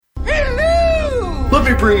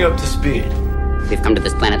me bring you up to speed. We've come to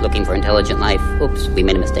this planet looking for intelligent life. Oops, we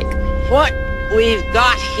made a mistake. What we've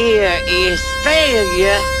got here is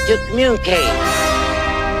failure to communicate.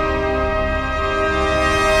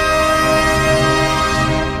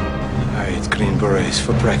 I ate green berets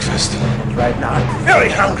for breakfast. Right now, I'm very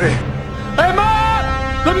hungry. Hey, Mom!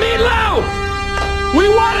 The meatloaf! We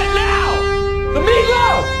want it now! The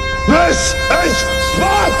meatloaf! This is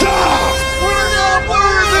Sparta! We're not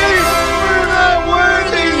worthy! We're not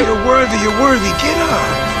worthy! You're worthy, you're worthy. Get up!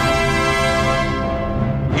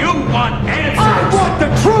 You want answers! I want the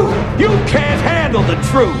truth! You can't handle the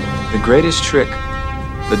truth! The greatest trick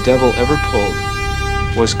the devil ever pulled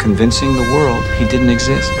was convincing the world he didn't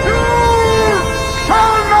exist.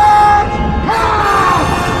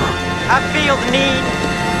 I feel the need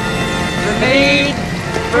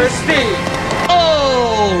for speed.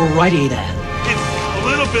 Alrighty then. It's a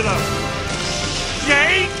little bit of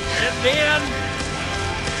yay, and then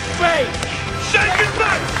wait. Shake it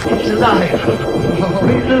back! It's alive! Oh,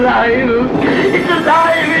 it's alive! It's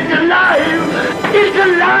alive! It's alive! It's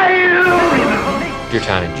alive! Your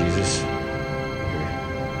tiny Jesus,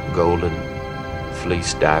 your golden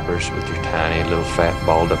fleece diapers with your tiny little fat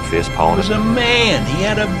balled up fist pawing. He was a man. He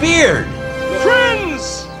had a beard.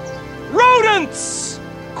 Friends, rodents,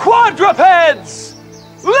 quadrupeds,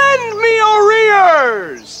 lend me your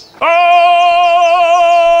ears!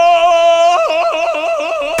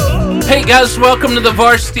 Hey guys, welcome to the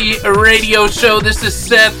Varsity Radio Show. This is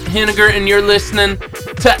Seth Henniger, and you're listening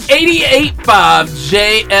to 88.5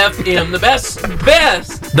 JFM, the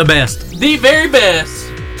very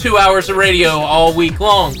best 2 hours of radio all week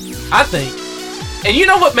long, I think. And you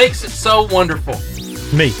know what makes it so wonderful?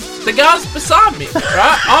 Me. The guys beside me,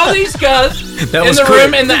 right? All these guys in the quick.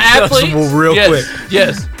 room and the athletes. Real quick.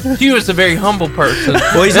 Yes. Hugh is a very humble person.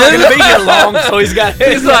 Well, he's not going to be here long, so he's got.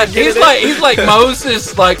 He's like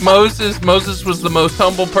Moses. Like Moses. Moses was the most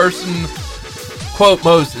humble person. Quote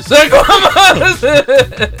Moses. Hey,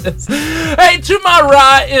 to my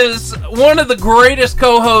right is one of the greatest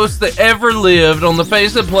co-hosts that ever lived on the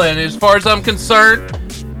face of the planet, as far as I'm concerned.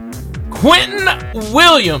 Quentin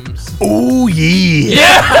Williams. Oh yeah.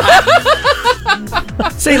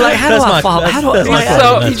 See, like, how do I follow?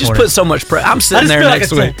 He just put so much pressure. I'm sitting there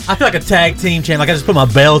next week. I feel like a tag team champ. Like I just put my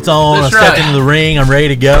belt on. That's I stepped into the ring. I'm ready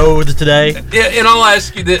to go today. Yeah, and I'll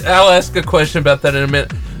ask a question about that in a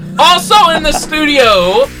minute. Also in the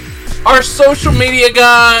studio, our social media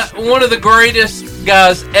guy, one of the greatest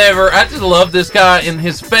guys ever. I just love this guy and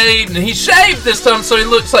his fade, and he shaved this time so he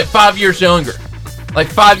looks like 5 years younger. Like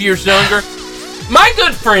 5 years younger. My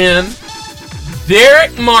good friend,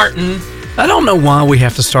 Derek Martin. I don't know why we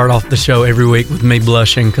have to start off the show every week with me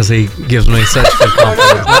blushing because he gives me such good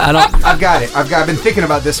compliments. I've got it. I've been thinking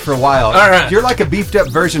about this for a while. All right. You're like a beefed up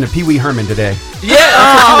version of Pee Wee Herman today. Yeah.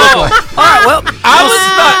 All right. Well, I was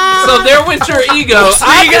not. So there went your ego.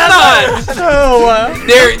 I did not. Oh wow.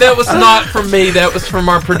 Derek, that was not from me. That was from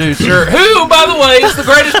our producer, who, by the way, is the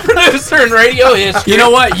greatest producer in radio history. You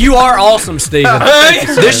know what? You are awesome, Steven.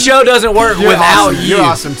 This show doesn't work without you. You're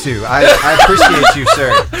awesome too. I appreciate you,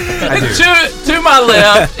 sir. I do. To my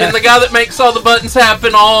left, and the guy that makes all the buttons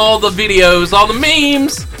happen, all the videos, all the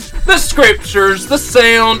memes, the scriptures, the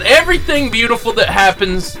sound, everything beautiful that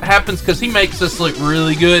happens because he makes us look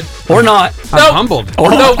really good. Or not. I'm humbled.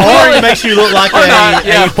 Or he makes you look like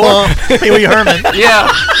a plump Pee Wee Herman. Yeah.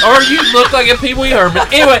 Or you look like a Pee Wee Herman.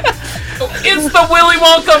 Anyway, it's the Willy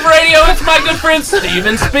Wonka of radio. It's my good friend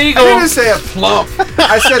Steven Spiegel. I didn't say a plump.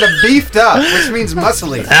 I said a beefed up, which means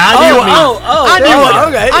muscly. I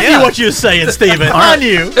knew what you were saying, Steven. I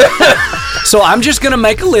knew. So I'm just gonna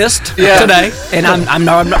make a list today, and I'm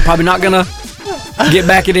probably not gonna get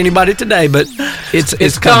back at anybody today, but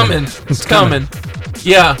it's coming. It's coming.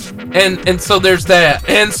 Yeah, and so there's that.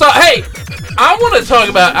 And so hey, I want to talk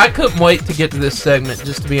about. I couldn't wait to get to this segment.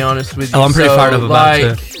 Just to be honest with you. Oh, I'm pretty fired up about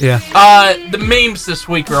it. Yeah. The memes this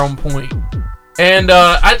week are on point, and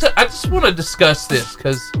I just want to discuss this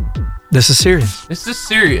because this is serious. This is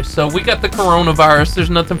serious. So we got the coronavirus. There's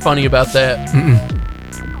nothing funny about that.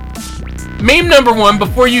 Meme number one,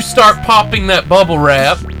 before you start popping that bubble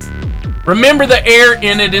wrap, remember the air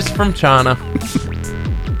in it is from China.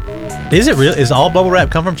 Is it real? Is all bubble wrap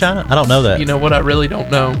come from China? I don't know that. You know what? I really don't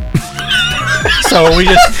know. So we're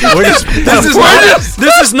just this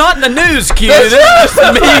is not the news, Q. This is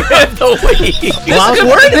the meme of the week. Well,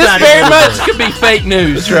 this very much could be fake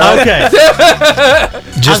news, right? Okay.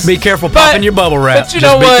 Just be careful popping your bubble wrap. But you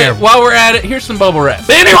know what? Careful. While we're at it, here's some bubble wrap.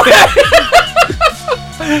 Anyway.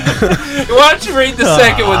 Why don't you read the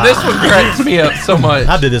second one? This one cracks me up so much.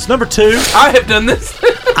 I did this. Number 2. I have done this.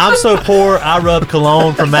 I'm so poor, I rub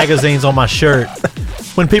cologne from magazines on my shirt.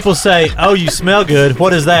 when people say, "Oh, you smell good,"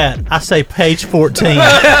 what is that? I say page 14.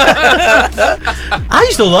 I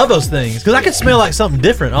used to love those things because I could smell like something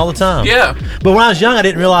different all the time. Yeah. But when I was young, I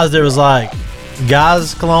didn't realize there was like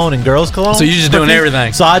guys' cologne and girls' cologne. So you're just doing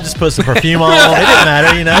everything. So I just put some perfume on. It didn't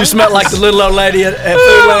matter, you know. You smelled like the little old lady at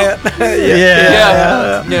Foodland.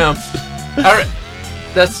 Yeah. All right.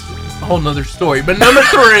 That's a whole nother story. But number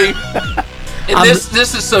 3, and this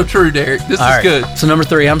is so true, Derek. This is good. So number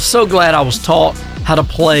 3, I'm so glad I was taught how to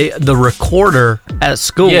play the recorder at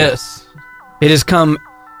school. Yes. It has come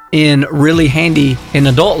in really handy in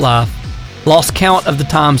adult life. Lost count of the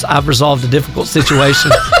times I've resolved a difficult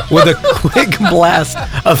situation with a quick blast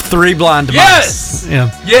of 3 blind devices. Yes.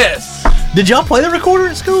 Yeah. Yes. Did y'all play the recorder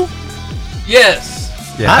at school? Yes.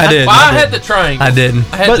 Yeah, I did. Well, I had the triangle. I didn't.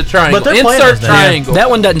 I had the triangle. But they're Insert triangle. That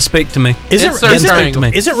one doesn't speak to me.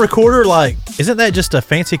 Isn't recorder like? Isn't that just a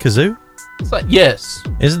fancy kazoo? It's like yes.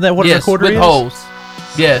 Isn't that what a recorder with is? holes.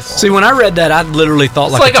 Yes. See, when I read that, I literally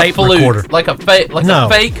thought It's like a tape flute, recorder. like a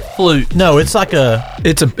fake flute. No, it's like a.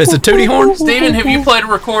 It's a tootie horn. Steven, have you played a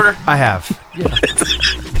recorder? I have. Yeah.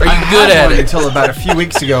 Are you good at it? Until about a few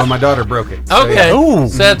weeks ago, and my daughter broke it. So, Okay. yeah.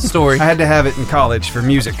 Sad story. I had to have it in college for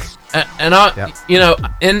music. And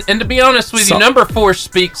to be honest with you, number 4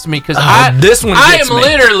 speaks to me because this one I gets am me.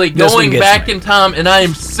 literally This one going gets back me. in time and I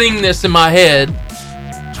am seeing this in my head.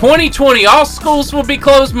 2020, all schools will be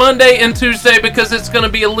closed Monday and Tuesday because it's going to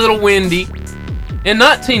be a little windy. In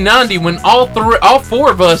 1990, when all 4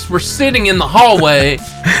 of us were sitting in the hallway,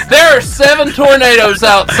 there are 7 tornadoes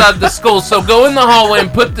outside the school. So go in the hallway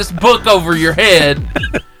and put this book over your head.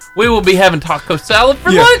 We will be having taco salad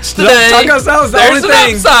for lunch today. Taco salad's the There's only an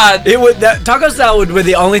thing. upside. Taco salad would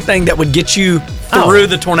be the only thing that would get you through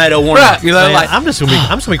the tornado warning. Right. You know, Man, like I'm just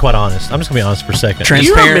gonna be quite honest. I'm just gonna be honest for a second. Do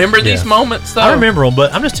you remember these moments, though? I remember them,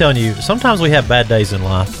 but I'm just telling you. Sometimes we have bad days in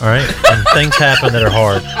life. All right, and things happen that are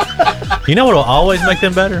hard. You know what will always make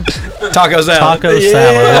them better? Taco salad. Taco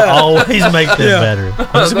salad will always make them better.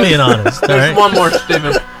 I'm just being honest. All There's right. one more,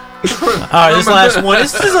 Steven. All right, this last one.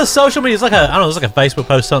 This is a social media. It's like it's like a Facebook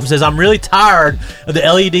post. Something says, "I'm really tired of the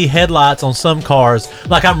LED headlights on some cars.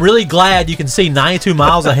 Like, I'm really glad you can see 92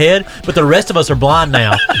 miles ahead, but the rest of us are blind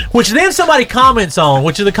now." Which then somebody comments on,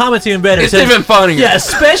 which is the comments even better. It's even funnier. Yeah,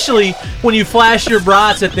 especially when you flash your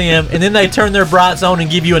brights at them and then they turn their brights on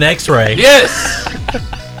and give you an X-ray. Yes.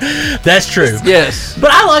 That's true. Yes.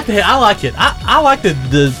 But I like it. I like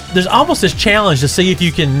the there's almost this challenge to see if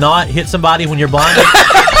you can not hit somebody when you're blinded.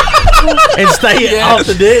 And stay off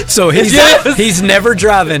the ditch. So he's never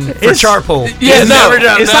driving for Charpool. Yeah, He's never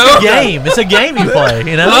driving. It's like a game. It's a game you play.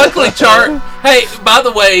 You know. Luckily, Hey, by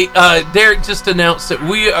the way, Derek just announced that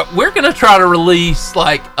we're gonna try to release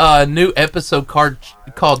like a new episode called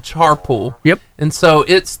Charpool. Yep. And so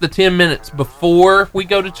it's the 10 minutes before we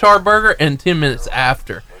go to Charburger and 10 minutes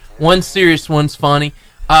after. One's serious, one's funny.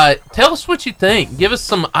 Tell us what you think. Give us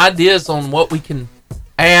some ideas on what we can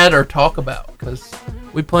add or talk about, because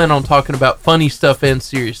we plan on talking about funny stuff and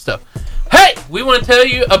serious stuff. Hey, we want to tell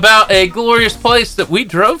you about a glorious place that we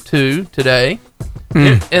drove to today,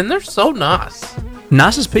 and they're so nice.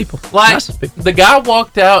 Nicest people. The guy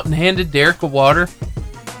walked out and handed Derek a water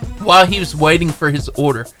while he was waiting for his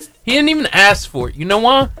order. He didn't even ask for it. You know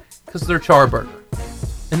why? Because they're Charburger,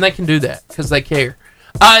 and they can do that because they care.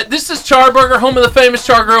 This is Charburger, home of the famous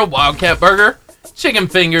Char Grill, Wildcat Burger, chicken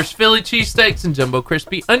fingers, Philly cheesesteaks, and jumbo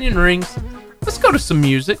crispy onion rings. Let's go to some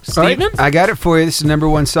music, Steven. Right, I got it for you. This is the number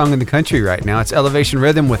 1 song in the country right now. It's Elevation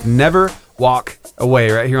Rhythm with Never Walk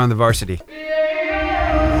Away right here on the Varsity.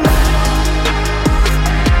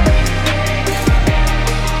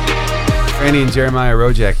 Randy and Jeremiah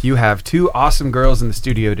Rojak, you have 2 awesome girls in the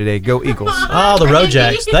studio today. Go Eagles. Oh, the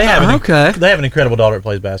Rojaks. They have an incredible daughter that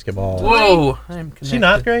plays basketball. Whoa. Is she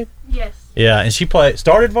 9th grade? Yes. Yeah, and she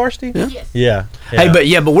started varsity? Yes. Yeah. Hey,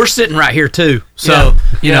 but we're sitting right here too. So,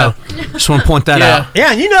 you know, just want to point that out.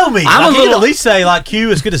 Yeah, and you know me. I'm you can at least say, like, Q,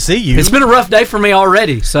 it's good to see you. It's been a rough day for me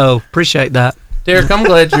already, so appreciate that. Derek, I'm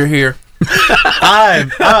glad you're here.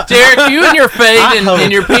 Derek, you and your fade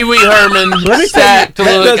and your Pee Wee Herman stacked to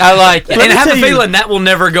look. I like it. And I have a feeling that will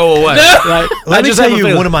never go away. No. Right? Let me tell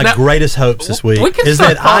you one of my greatest hopes this week we can is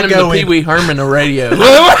start that I calling go him the Pee Wee Herman of radio.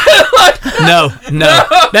 No.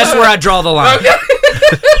 That's where I draw the line. Okay.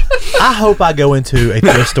 I hope I go into a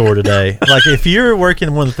thrift store today. Like, if you're working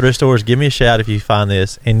in one of the thrift stores, give me a shout if you find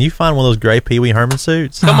this, and you find one of those gray Pee Wee Herman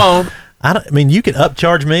suits. Come on. I mean, you can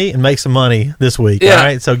upcharge me and make some money this week. Yeah. All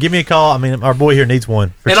right, so give me a call. I mean, our boy here needs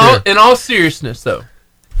one for in sure. In all seriousness, though,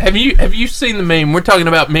 have you seen the meme? We're talking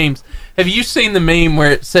about memes. Have you seen the meme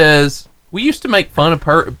where it says We used to make fun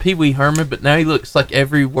of Pee Wee Herman, but now he looks like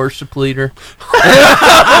every worship leader.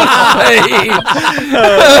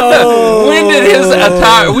 When did his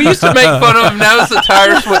attire? We used to make fun of him. Now his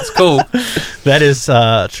attire's what's cool. That is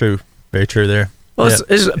true. Very true there. Well,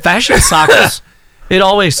 it's fashion cycles. It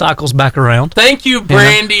always cycles back around. Thank you,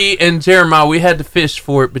 Brandy and Jeremiah. We had to fish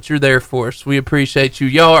for it, but you're there for us. We appreciate you.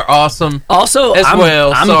 Y'all are awesome. Also,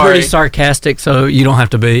 I'm pretty sarcastic, so you don't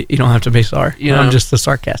have to be. You don't have to be sorry. You know, I'm just a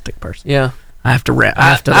sarcastic person. Yeah, I have to rap.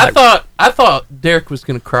 I thought Derek was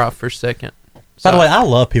going to cry for a second. By the way, I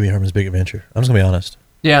love Pee Wee Herman's Big Adventure. I'm just gonna be honest.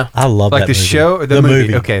 Yeah, I love like that the movie. show, or the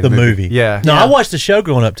movie. Okay, the movie. Yeah. No, I watched the show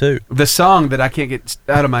growing up too. The song that I can't get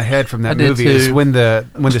out of my head from that movie is when the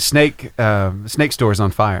snake store is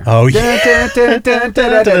on fire. Oh yeah. It's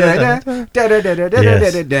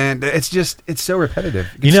so repetitive.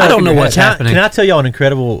 You know, I don't know what's happening. Can I tell y'all an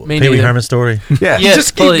incredible Pee Wee Herman story? Yeah,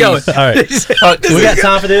 just keep going. All right, we got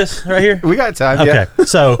time for this right here. We got time. Okay, yeah.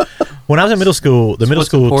 So when I was in middle school, the middle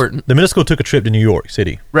school took a trip to New York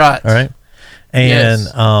City. Right. All right.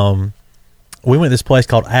 And we went to this place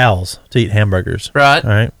called Al's to eat hamburgers. Right. All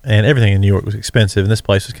right. And everything in New York was expensive, and this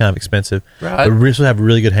place was kind of expensive. Right. But we used to have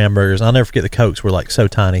really good hamburgers. I'll never forget the Cokes were like so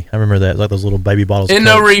tiny. I remember that. It was like those little baby bottles. And of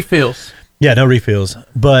no Cokes. refills. Yeah, no refills.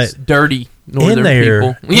 But it's dirty northern in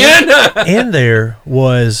there, people. Yeah. in there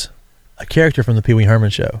was a character from the Pee Wee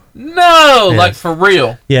Herman show. No, like for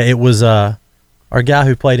real. Yeah, it was our guy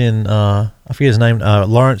who played in I forget his name,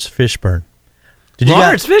 Lawrence Fishburne.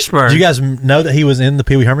 Lawrence Fishburne. Did you guys know that he was in the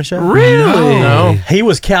Pee Wee Herman show? Really? No. He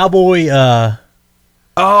was Cowboy.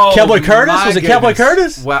 Cowboy Curtis? Was it Cowboy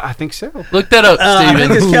Curtis? Well, I think so. Look that up, I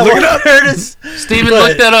think Steven. it's Cowboy Curtis. Steven, But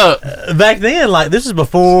look that up. Back then, like this is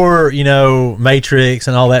before Matrix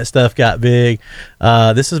and all that stuff got big.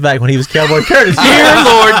 This is back when he was Cowboy Curtis. Dear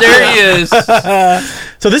Lord, there he is.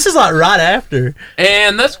 So this is like right after.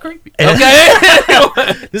 And that's creepy.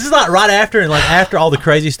 Okay. This is like right after, and like after all the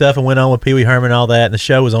crazy stuff and went on with Pee Wee Herman and all that, and the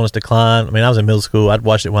show was on its decline. I mean, I was in middle school. I'd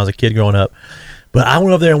watched it when I was a kid growing up. But I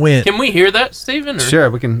went over there and went. Can we hear that, Steven? Or?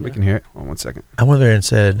 Sure, we can hear it. Hold on 1 second. I went there and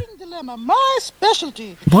said, Dilemma, my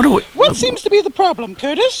specialty. What seems to be the problem,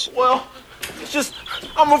 Curtis? Well, it's just,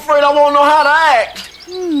 I'm afraid I won't know how to act.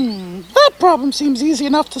 That problem seems easy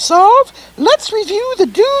enough to solve. Let's review the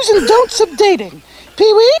do's and don'ts of dating.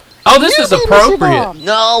 Pee-wee? Oh, this is appropriate.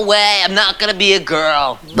 No way, I'm not gonna be a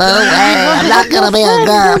girl. No way, I'm not gonna be a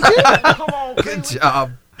girl. Good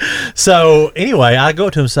job. So anyway, I go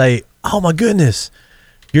up to him and say, "Oh my goodness,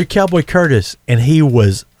 you're Cowboy Curtis," and he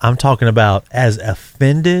was, I'm talking about, as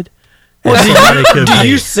offended. Well, as somebody could do be.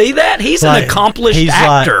 you see that? He's Like, an accomplished he's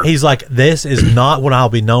actor. He's like, this is not what I'll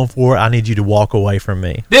be known for. I need you to walk away from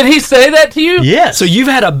me. Did he say that to you? Yes. So you've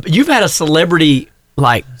had a celebrity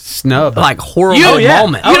like snub, like horrible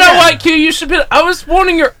moment. You know what, Q? You should be. I was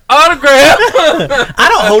wanting your autograph. I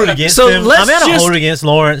don't hold it against So him. let's I don't just- hold it against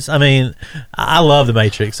Lawrence. I mean, I love The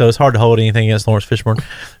Matrix, so it's hard to hold anything against Lawrence Fishburne.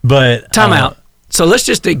 But Time out. So let's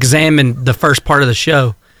just examine the first part of the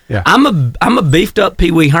show. Yeah. I'm a beefed up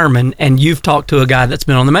Pee Wee Herman, and you've talked to a guy that's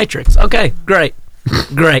been on The Matrix. Okay, great.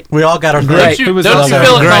 We all got our Great. Who was Don't also you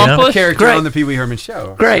feel a accomplished? character Great. on the Pee Wee Herman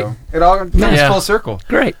show. Great. So it all comes Yeah. full circle.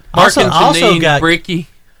 Great. Mark and also Janine, got Bricky.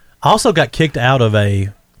 also got kicked out of a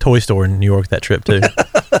toy store in New York that trip too.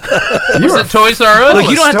 Was it Toys R Us? Look,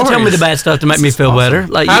 you don't have to tell me the bad stuff to make me feel better.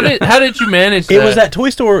 Like, How did you manage that? It was that toy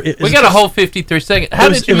store. We got a whole 53 seconds. How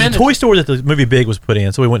did you it was manage a toy store that the movie Big was put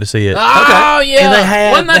in, so we went to see it. Oh, yeah. And they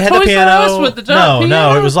had, Wasn't that they had Toys the piano. R Us with the giant no,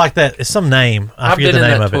 piano? it was like that. It's some name. I I've forget been the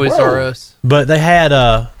in name that of it. Toys R Us. But they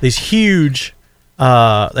had these huge. They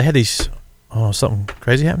had these. Oh, something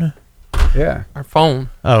crazy happening. Yeah. Our phone.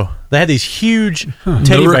 Oh, they had these huge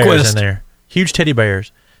teddy No bears request. in there. Huge teddy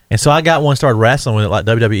bears. And so I got one, started wrestling with it like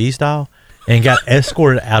WWE style, and got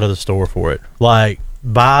escorted out of the store for it. Like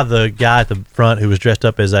by the guy at the front who was dressed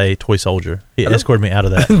up as a toy soldier. He escorted me out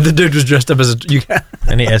of that. the dude was dressed up as a.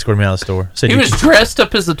 And he escorted me out of the store. Said He you was can- dressed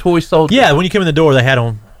up as a toy soldier. Yeah, when you come in the door, they had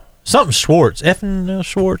on something Schwartz. Effing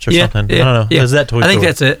Schwartz or Yeah, something. yeah, I don't know. yeah. Is that toy I think store?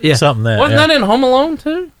 that's it, yeah. Something that. Wasn't yeah. that in Home Alone,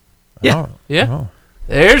 too? Yeah. Oh, Yeah. oh.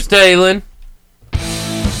 There's Dalen.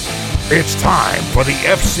 It's time for the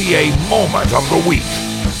FCA moment of the week.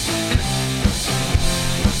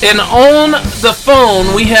 And on the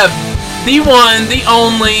phone, we have the one, the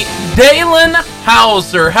only, Dalen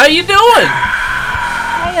Hauser. How you doing?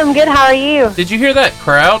 Hi, I'm good. How are you? Did you hear that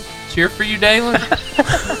crowd cheer for you, Dalen?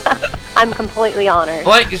 I'm completely honored.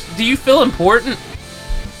 Like, do you feel important?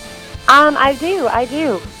 I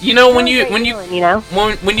do. You know, when Really you great when you feeling, you know?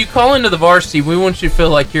 when you call into the varsity, we want you to feel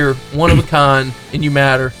like you're one of a kind and you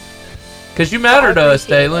matter. Because you matter to us,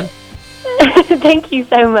 Dalen. Thank you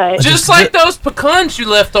so much. Just like those pecans you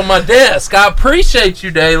left on my desk. I appreciate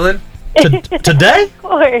you, Dalen. Today? Of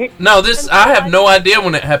course. No, I have no idea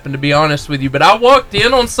when it happened, to be honest with you. But I walked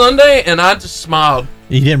in on Sunday and I just smiled.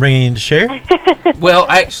 You didn't bring any to share? Well,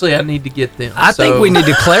 actually, I need to get them. I think we need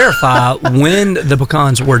to clarify when the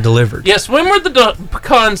pecans were delivered. Yes, when were the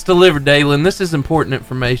pecans delivered, Dalen? This is important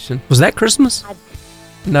information. Was that Christmas?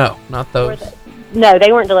 No, not those. No,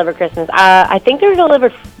 they weren't delivered Christmas. I think they were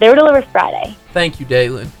delivered Friday. Thank you,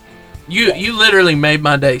 Dalen. You literally made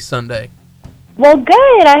my day Sunday. Well,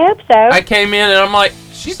 good. I hope so. I came in and I'm like,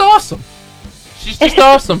 she's awesome. She's just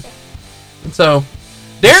awesome. And so,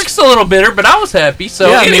 Derek's a little bitter, but I was happy. So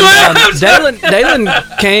yeah, anyway, Dalen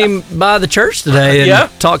came by the church today and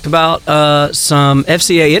talked about some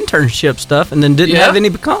FCA internship stuff, and then didn't have any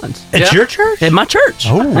pecans. At your church? At my church.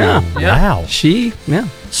 Oh, yeah. wow.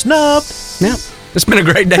 Snub. Yeah. It's been a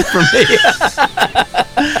great day for me.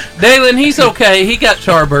 Dalen, he's okay. He got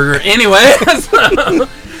Charburger. Anyway,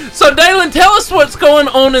 so Dalen, tell us what's going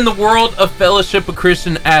on in the world of Fellowship of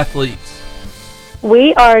Christian Athletes.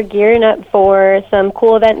 We are gearing up for some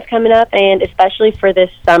cool events coming up, and especially for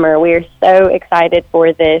this summer. We are so excited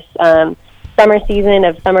for this summer season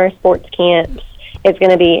of summer sports camps. It's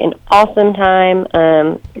going to be an awesome time.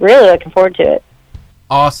 Really looking forward to it.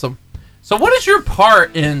 Awesome. So what is your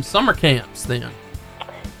part in summer camps then?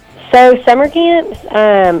 So summer camps,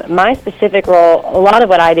 my specific role, a lot of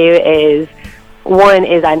what I do is, one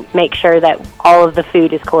is I make sure that all of the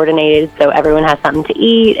food is coordinated so everyone has something to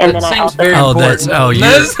eat, and then I also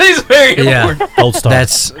That seems very important. Old star.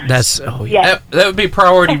 That's yeah. That would be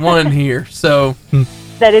priority one here. So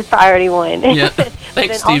that is priority one. Yeah.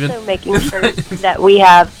 Thanks, Stephen. Also making sure that we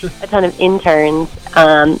have a ton of interns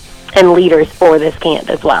and leaders for this camp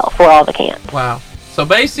as well, for all the camps. Wow. So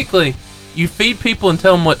basically, you feed people and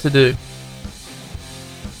tell them what to do.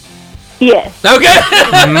 Yes. Okay.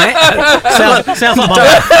 Sounds like my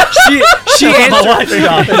wife.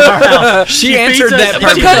 She answered that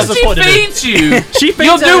because she feeds you.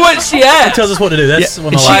 You'll do what she She asks. tells us what to do. That's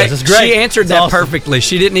one of my wives. It's great. She answered that perfectly.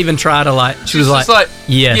 She didn't even try to she was just like,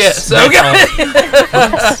 yes. Okay.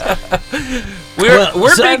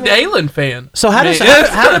 We're big Dalen fans. So how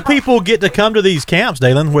do people get to come to these camps,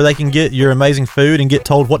 Dalen, where they can get your amazing food and get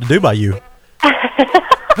told what to do by you?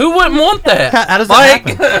 Who wouldn't want that? How does that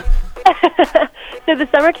happen? So the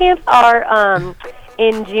summer camps are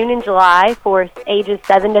in June and July for ages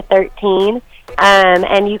 7 to 13.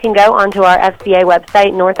 And you can go onto our FCA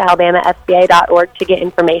website, northalabamafca.org, to get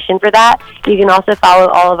information for that. You can also follow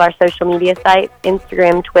all of our social media sites,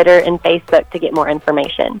 Instagram, Twitter, and Facebook, to get more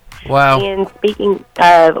information. Wow. And speaking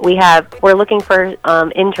of, we're looking for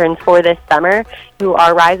interns for this summer who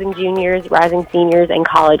are rising juniors, rising seniors, and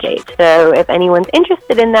college age. So if anyone's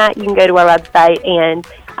interested in that, you can go to our website and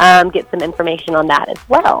get some information on that as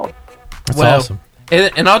well. That's awesome.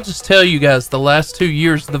 And I'll just tell you guys, the last 2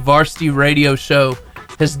 years, the Varsity Radio Show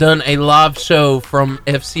has done a live show from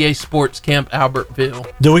FCA Sports Camp Albertville.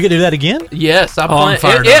 Do we get to do that again? Yes, I'm fired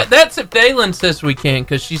plan. That's if Dalen says we can,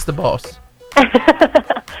 because she's the boss.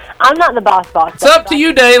 I'm not the boss. It's up to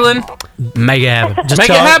you, Dalen. Make it happen. Make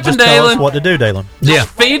it happen, just Dalen. tell us what to do, Dalen. Yeah.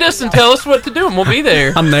 Feed us and tell us what to do, and we'll be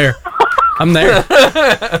there. I'm there.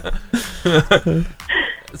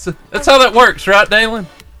 That's how that works, right, Dalen?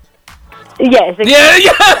 Yes. Exactly.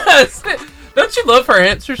 Yes. Don't you love her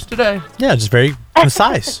answers today? Yeah, just very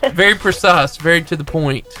concise. Very precise, very to the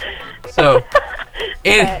point. So,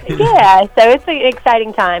 yeah, so it's an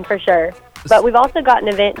exciting time for sure. But we've also got an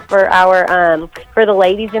event for our for the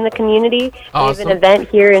ladies in the community. Awesome. We have an event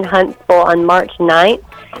here in Huntsville on March 9th.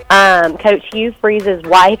 Coach Hugh Freeze's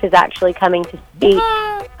wife is actually coming to speak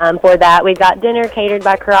for that. We've got dinner catered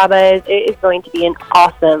by Carrabba's. It is going to be an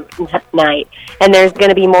awesome night. And there's going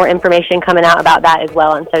to be more information coming out about that as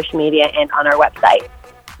well on social media and on our website.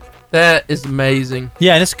 that is amazing.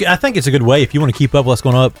 Yeah, and I think it's a good way if you want to keep up what's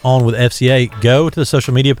going on with FCA. Go to the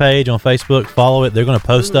social media page on Facebook, follow it. They're going to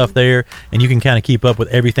post stuff there, and you can kind of keep up with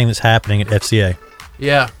everything that's happening at FCA.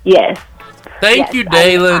 Yeah. Yes. Thank you,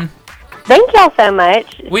 Dalen. Thank y'all so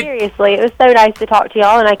much. Seriously, it was so nice to talk to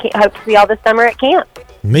y'all, and I hope to see y'all this summer at camp.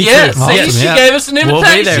 Me yes, too. See, she gave us an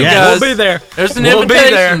invitation. We'll be there. Guys. We'll be there. There's an we'll invitation.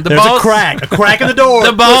 Be there. The There's boss, a crack in the door.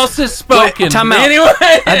 The boss has spoken. Wait, time out. Anyway,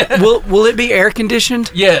 will it be air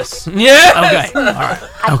conditioned? Yes. Yes. Okay.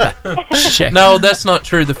 All right. Okay. Check. No, that's not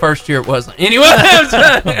true. The first year it wasn't. Anyway, it's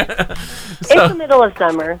the middle of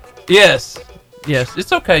summer. Yes. Yes,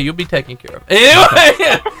 it's okay. You'll be taken care of.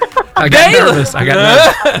 Anyway, I got nervous.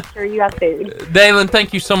 I'm sure you have food. Dalen,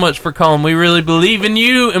 thank you so much for calling. We really believe in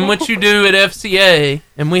you and what you do at FCA,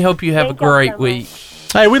 and we hope you have a great week.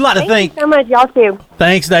 Hey, we'd like to Thank you so much, y'all too.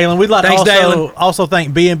 Thanks, Dalen. We'd like Thanks, to Dalen. also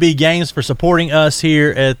thank B&B Games for supporting us here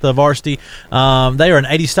at the Varsity. They are an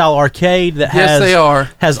 80s style arcade that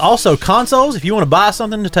has also consoles. If you want to buy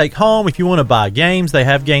something to take home, if you want to buy games, they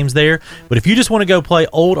have games there. But if you just want to go play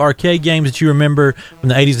old arcade games that you remember from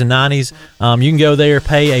the 80s and 90s, you can go there,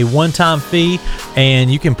 pay a one-time fee,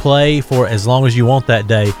 and you can play for as long as you want that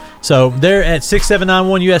day. So they're at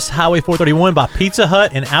 6791 U.S. Highway 431 by Pizza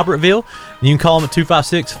Hut in Albertville. And you can call them at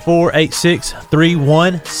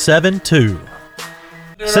 256-486-3172.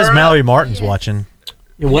 It says Mallory Martin's watching.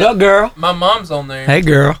 What up, girl? My mom's on there. Hey,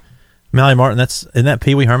 girl. Mallory Martin, isn't that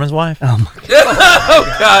Pee Wee Herman's wife? Oh, my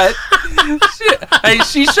Oh, God. Hey,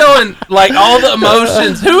 she's showing, like, all the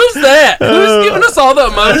emotions. Who is that? Who's giving us all the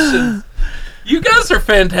emotions? You guys are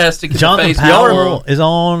fantastic. Jonathan Powell is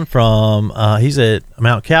on from, he's at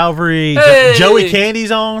Mount Calvary. Hey. Joey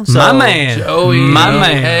Candy's on. So. My man.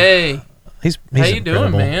 Hey. He's How you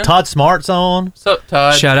incredible. doing, man? Todd Smart's on. What's up,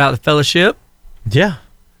 Todd? Shout out to Fellowship. Yeah.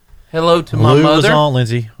 Hello to my Lou mother. was on.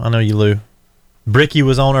 Lindsay, I know you, Lou. Bricky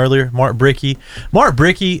was on earlier. Mark Bricky. Mark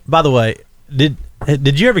Bricky, by the way, did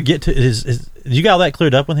you ever get to did you got all that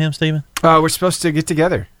cleared up with him, Stephen? We're supposed to get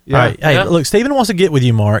together. Yeah. All right. Hey, look, Stephen wants to get with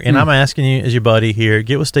you, Mark, and I'm asking you as your buddy here,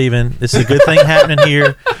 get with Stephen. This is a good thing happening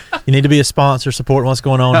here. You need to be a sponsor, support what's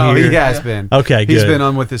going on here. He has been. Okay, good. He's been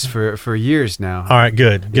on with us for years now. All right,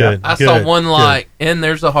 good. I saw one like, and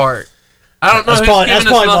there's a heart. I don't know. That's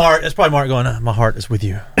probably Mark. That's probably Mark going, my heart is with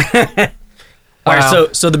you. All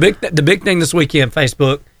right, so the big thing this weekend,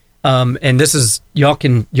 Facebook, and this is y'all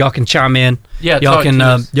can chime in. Yeah,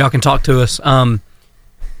 y'all can talk to us.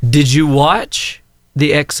 Did you watch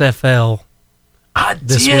the XFL? I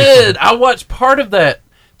this did. weekend? I watched part of that.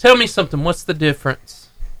 Tell me something. What's the difference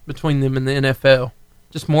between them and the NFL?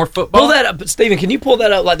 Just more football. Pull that up, Stephen. Can you pull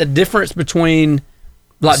that up? Like the difference between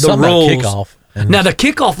like the Something about rules. kickoff. Now the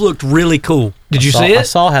kickoff looked really cool. Did you see it? I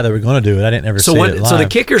saw how they were going to do it. I didn't ever see it live. So the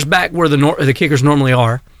kicker's back where the kickers normally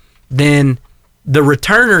are. Then the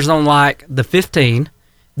returner's on like the 15.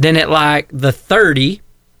 Then at like the 30,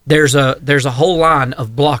 there's a whole line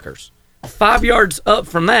of blockers. 5 yards up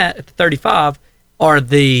from that at the 35 are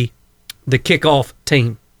the kickoff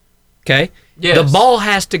team. Okay? Yes. The ball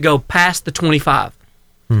has to go past the 25.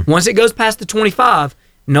 Once it goes past the 25,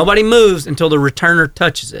 nobody moves until the returner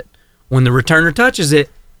touches it. When the returner touches it,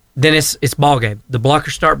 then it's ball game. The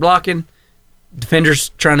blockers start blocking, defenders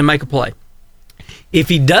trying to make a play. If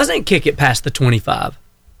he doesn't kick it past the 25,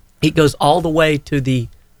 it goes all the way to the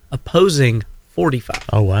opposing 45.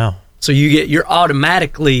 Oh wow! So you're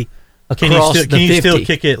automatically across the 50. Can you still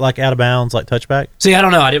kick it like out of bounds, like touchback? See, I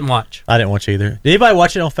don't know. I didn't watch. I didn't watch either. Did anybody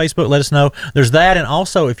watch it on Facebook? Let us know. There's that, and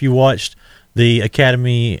also if you watched the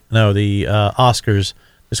Oscars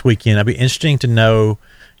this weekend, it'd be interesting to know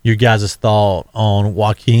your guys' thought on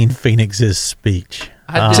Joaquin Phoenix's speech.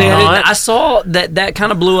 I saw that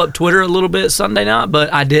kind of blew up Twitter a little bit Sunday night,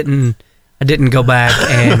 but I didn't go back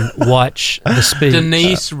and watch the speech.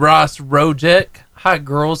 Denise Ross Rojek. Hi,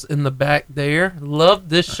 girls in the back there. Love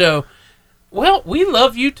this show. Well, we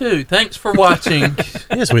love you too. Thanks for watching.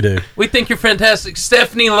 Yes, we do. We think you're fantastic.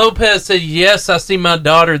 Stephanie Lopez said, yes, I see my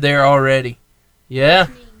daughter there already. Yeah.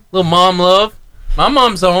 Little mom love. My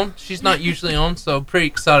mom's on. She's not usually on, so pretty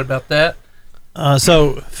excited about that.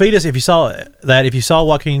 So, feed us if you saw that. If you saw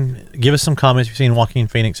Joaquin, give us some comments. If you've seen Joaquin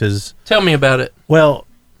Phoenix's. Tell me about it. Well,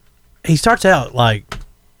 he starts out like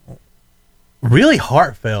really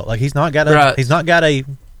heartfelt. Like he's not got a speech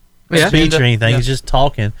or anything. Yeah. He's just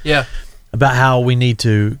talking. Yeah. About how we need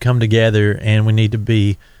to come together and we need to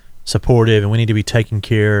be supportive and we need to be taking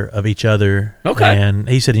care of each other. Okay. And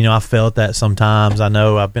he said, I felt that sometimes. I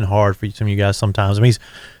know I've been hard for some of you guys sometimes. I mean, he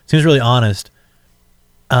seems really honest.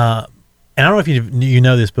 And I don't know if you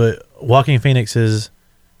know this, but Joaquin Phoenix has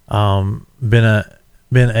been a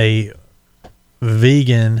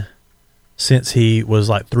vegan since he was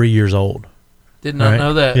like 3 years old. Did not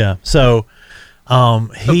know that. Yeah. So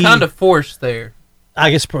he kind of forced there. I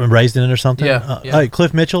guess raised in it or something. Yeah.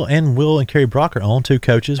 Cliff Mitchell and Will and Carrie Brock are on, two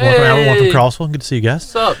coaches. One from Howard, one from Crossville. Good to see you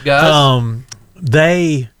guys. What's up, guys?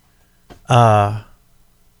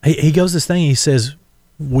 He goes this thing. He says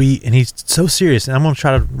and he's so serious. And I'm going to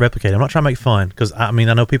try to replicate it. I'm not trying to make fun because I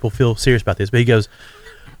know people feel serious about this, but he goes,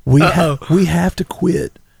 we have to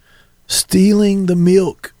quit stealing the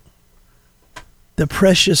milk, the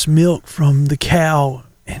precious milk from the cow,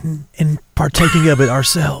 and partaking of it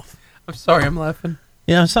ourselves. I'm sorry, I'm laughing.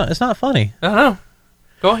 Yeah, it's not funny. I know.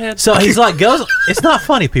 Go ahead. So he's like, it's not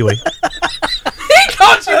funny, Pee Wee. He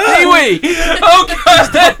called you Pee Wee. Oh, God.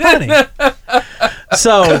 It's not funny.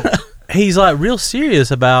 So he's like real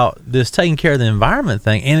serious about this taking care of the environment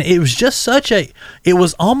thing, and it was just it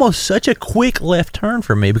was almost such a quick left turn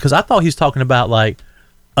for me because I thought he was talking about like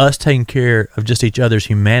us taking care of just each other's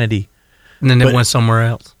humanity, and then it went somewhere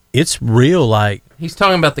else. It's real, like he's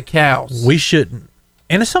talking about the cows. We shouldn't,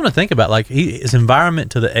 and it's something to think about. Like his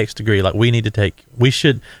environment to the X degree, like we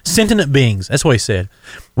should sentient beings. That's what he said.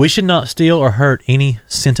 We should not steal or hurt any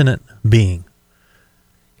sentient being.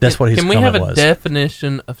 That's what his comment was. Can we have a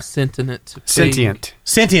definition of sentient? Sentient.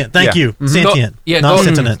 Sentient. Thank you. Mm-hmm. Sentient. Not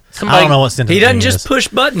sentient. I don't know what sentient. He doesn't is. just push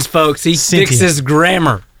buttons, folks. He fixes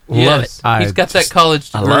grammar. Love it. He's got that college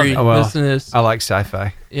degree. I like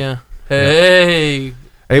sci-fi. Yeah. Hey.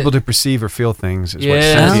 Able to perceive or feel things is what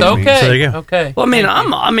sentient means. Okay. So there you go. Okay. Well,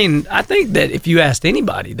 I think that if you asked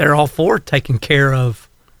anybody, they're all for taking care of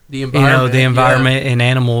the environment, and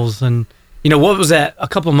animals, and what was that a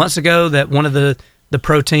couple of months ago that one of the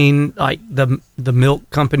protein, like the milk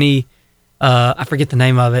company, I forget the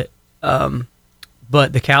name of it,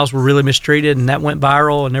 but the cows were really mistreated, and that went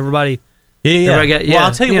viral, and everybody. Well,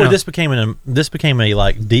 I'll tell you where this became a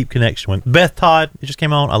like deep connection with Beth Todd. It just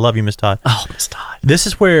came on. I love you, Miss Todd. Oh, Miss Todd. This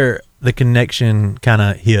is where the connection kind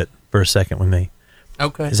of hit for a second with me.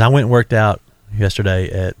 Okay. As I went and worked out yesterday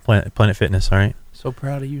at Planet Fitness. All right. So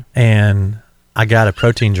proud of you. And I got a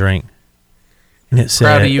protein drink. And it said,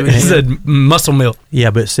 proud of you. It said muscle milk. Yeah,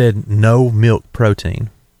 but it said no milk protein.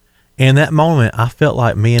 And that moment, I felt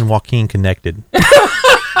like me and Joaquin connected.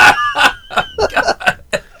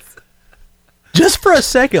 Just for a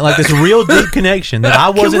second, like this real deep connection that I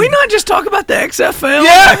wasn't. Can we not just talk about the XFL?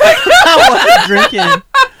 Yeah, I wasn't drinking.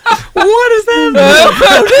 What is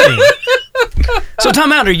that? Protein. So,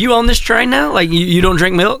 time out. Are you on this train now? Like you don't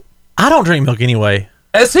drink milk? I don't drink milk anyway.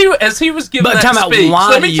 As he was giving but that time out. speech,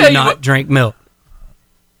 Why do you not drink milk?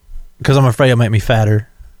 Because I'm afraid it'll make me fatter.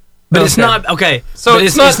 But it's not okay. So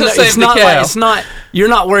it's not the same. It's not cow. like it's not. You're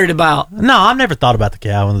not worried about. No, I've never thought about the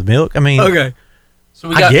cow and the milk. I mean, okay. So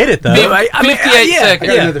we got I get it though. 58 seconds.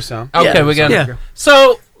 I got another song. Okay, we got it.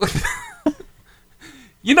 So,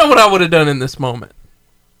 you know what I would have done in this moment?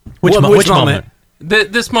 Which moment?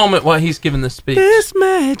 This moment while he's giving this speech. This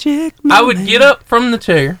magic moment. I would get up from the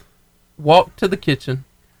chair, walk to the kitchen,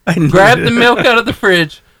 grab the milk out of the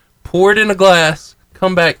fridge, pour it in a glass,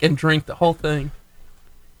 come back and drink the whole thing.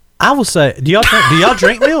 I will say, do y'all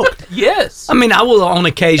drink milk? Yes. I mean, I will on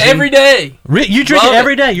occasion. Every day. You drink it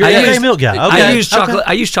every day. You're an everyday milk guy. Okay.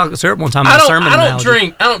 I use chocolate syrup one time in a sermon.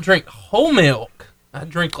 I don't drink whole milk. I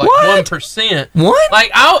drink like 1%. What?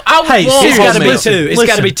 Like I Hey, want it's got to be milk. two. It's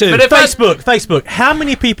got to be two. But if Facebook. How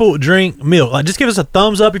many people drink milk? Like, just give us a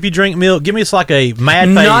thumbs up if you drink milk. Give me just like a mad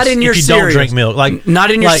face not in your if you cereal. don't drink milk. Like not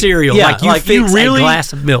in your cereal. Yeah, like you fix really a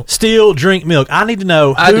glass of milk. Still drink milk. I need to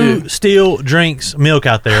know who still drinks milk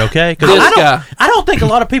out there. Okay, because I don't think a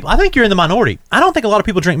lot of people. I think you're in the minority. I don't think a lot of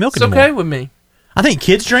people drink milk it's anymore. okay with me. I think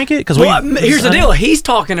kids drink it because here's the deal. He's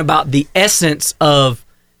talking about the essence of.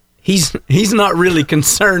 He's not really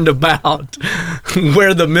concerned about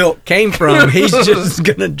where the milk came from. He's just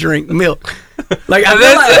gonna drink milk. Like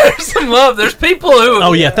there's some love. There's people who.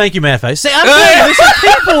 Oh yeah, thank you, Matt Face. See, I'm saying there's some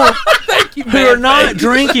people who are not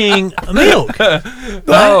drinking milk.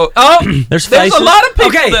 There's faces. a lot of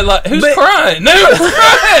people that like. Who's crying? No, who's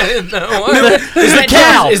crying? It's the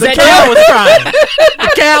cow. The cow is crying.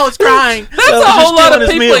 The cow is crying. That's a whole lot of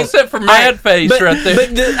people except for Mad Face right there.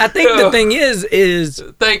 But I think the thing is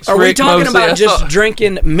thanks. Are we Rick talking Mosley. about just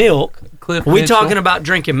drinking milk? Cliff Are we Mitchell. talking about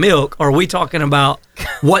drinking milk, or are we talking about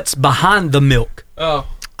what's behind the milk? Oh,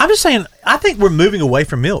 I'm just saying. I think we're moving away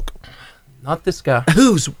from milk. Not this guy.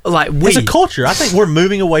 Who's like we? It's a culture. I think we're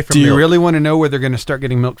moving away from milk. Do you really want to know where they're going to start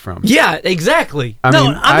getting milk from? Yeah, exactly. I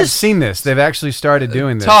mean, I've seen this. They've actually started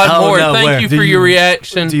doing this. Todd Moore, thank you for your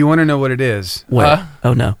reaction. Do you want to know what it is? Where?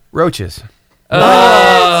 Oh no, roaches.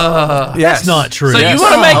 Yes. That's not true. So you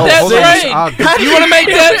want to make that trade? You want to make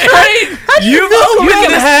that trade? You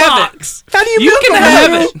can have it. How do you You can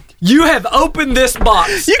have it. You have opened this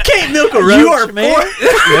box. You can't milk a roach, You are man.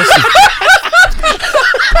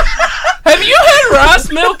 Have you had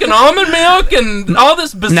rice milk and almond milk and all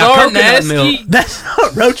this bizarre coconut nasty? milk. That's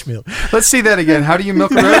not roach milk. Let's see that again. How do you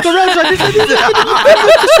milk a roach? Milk a roach.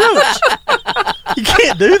 You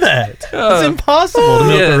can't do that. It's impossible to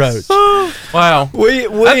milk a roach. Wow.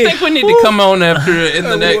 I think we need to come on after in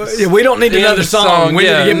the next. We don't need another song. We need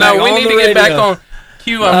to get back on we need the to get back radio. on.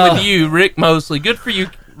 Q, I'm with you, Rick Mosley. Good for you,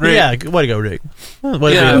 Rick. Yeah, way to go, Rick.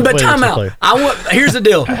 But time out. Here's the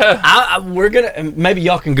deal. We're gonna maybe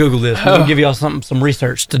y'all can Google this. We'll give y'all some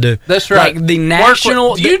research to do. That's right. Like the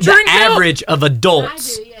national, Do you the drink milk? average of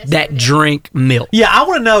adults that drink milk. Yeah, I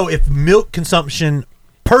want to know if milk consumption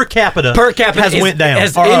per capita has went down.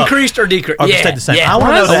 Has or increased or decreased. Or stayed the same. I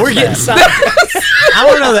want to know that We're getting stat. scientific. I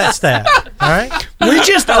want to know that stat. All right. We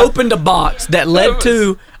just opened a box that led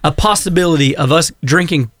to a possibility of us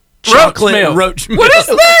drinking chocolate roach milk. What is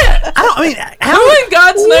that? I mean, who in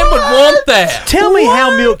God's name would want that? Tell me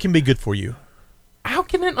how milk can be good for you. How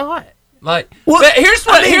can it not? Like, but here's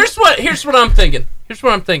what I'm thinking. Here's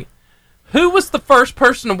what I'm thinking. Who was the first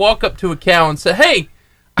person to walk up to a cow and say, "Hey,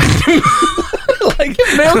 like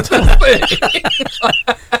milk to the thing"?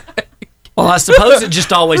 Well, I suppose it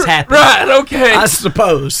just always happens. Right? Okay. I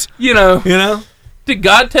suppose. You know. Did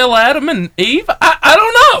God tell Adam and Eve? I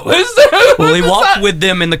don't know. Well, he walked with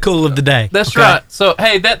them in the cool of the day. That's right. So,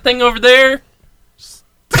 hey, that thing over there.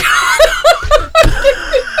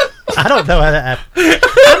 I don't know how that happened.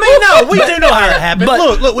 I mean, no, we do know how that happened.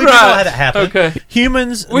 Look, we do know how that happened. Okay.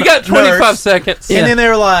 Humans. We got 25 seconds. And then they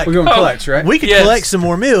were like, we're going to collect, right? We could collect some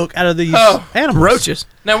more milk out of these animals. Roaches.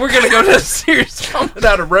 Now we're going to go to a serious comment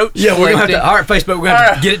out of roaches. Yeah, we're going to have to. All right, Facebook, we're going to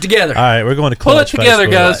have to get it together. All right, we're going to pull it together,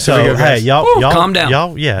 Facebook. guys. So, hey, y'all, calm down.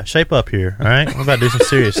 Y'all, shape up here. All right, we're about to do some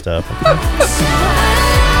serious stuff.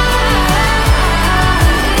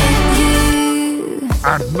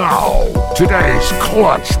 And now, today's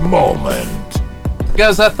clutch moment.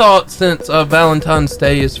 Guys, I thought since Valentine's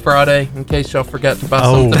Day is Friday, in case y'all forgot to buy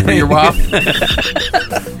something for your wife.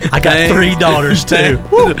 I got 3 daughters, too.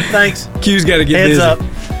 Woo, thanks. Q's got to get Heads busy. up.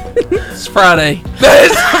 It's Friday.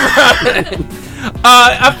 It's Friday.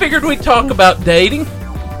 I figured we'd talk about dating,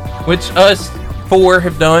 which us 4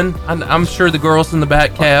 have done. I'm sure the girls in the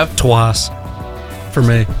back have. Twice. For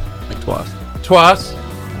me. Like twice. Twice?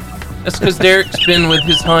 That's because Derek's been with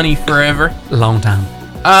his honey forever. Long time.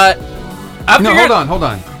 Hold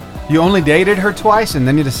on. You only dated her twice and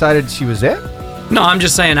then you decided she was it? No, I'm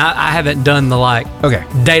just saying I haven't done the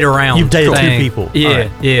date around. You've dated thing. 2 people. Yeah,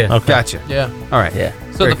 Right. yeah. Okay. Gotcha. Yeah. All right. Yeah.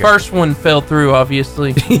 So the first one fell through,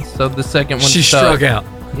 obviously. So the second one She stuck. struck out.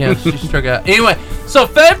 Yeah, she struck out. Anyway, so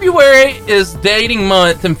February is dating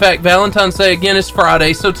month. In fact, Valentine's Day again is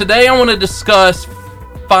Friday. So today I want to discuss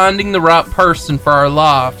finding the right person for our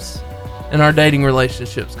lives and our dating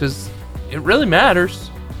relationships, because it really matters.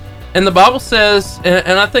 And the Bible says,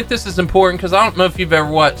 and I think this is important because I don't know if you've ever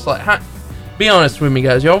watched, be honest with me,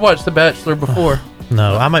 guys. Y'all watched The Bachelor before?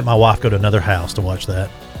 No, I make my wife go to another house to watch that.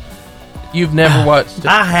 You've never watched it?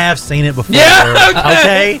 I have seen it before. Yeah,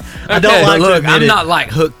 okay. I don't like to admit I'm it. not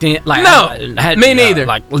hooked in. Me neither.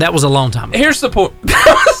 That was a long time ago. Here's the point. It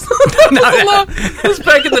was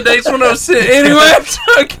back in the days when I was sitting. Anyway, I'm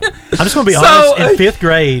just going to be honest. In 5th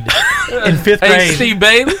grade, Hey, Steve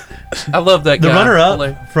Bailey. I love that guy. The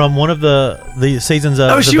runner-up from one of the seasons of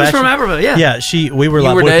The she was Bachelor. from Aberville, yeah. Yeah, we were You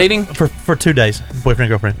like were dating? for 2 days, boyfriend and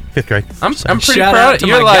girlfriend, 5th grade. I'm pretty Shout proud out of to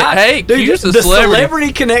you. You're my like, guy. hey, Dude, Q's a the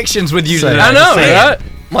celebrity. connections with you today. I know, right?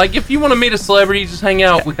 Like, if you want to meet a celebrity, just hang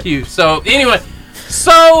out with Q. So, anyway,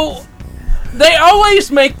 they always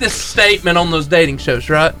make this statement on those dating shows,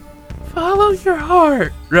 right? Follow your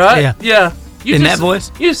heart, right? Yeah. In that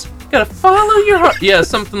voice? You just gotta follow your heart. Yeah,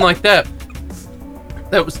 something like that.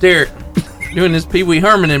 That was Derek doing his Pee Wee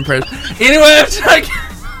Herman impression. Anyway,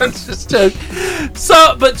 I'm just joking.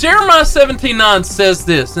 So, but Jeremiah 17:9 says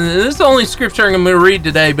this, and this is the only scripture I'm going to read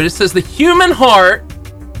today, but it says, the human heart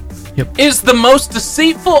is the most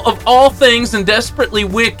deceitful of all things and desperately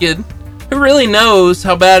wicked. Who really knows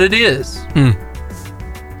how bad it is?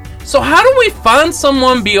 So how do we find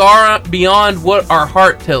someone beyond what our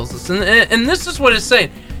heart tells us? And this is what it's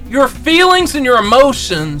saying. Your feelings and your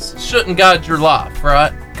emotions shouldn't guide your life,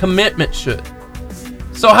 right? Commitment should.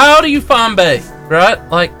 So how do you find bae, right?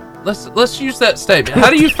 Like, let's use that statement. How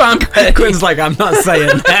do you find bae? Quinn's like, I'm not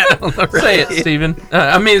saying that on the radio. Say it, Steven.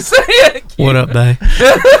 Say it. What up, bae?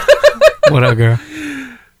 What up, girl?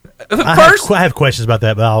 I have questions about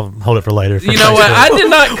that, but I'll hold it for later. You know what? I did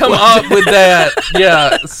not come up with that.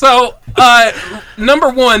 Yeah. So, number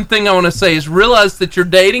one thing I want to say is realize that your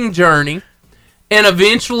dating journey and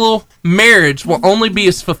eventual marriage will only be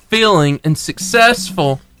as fulfilling and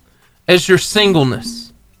successful as your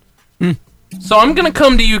singleness. So I'm going to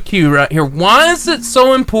come to you, Q, right here. Why is it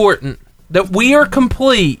so important that we are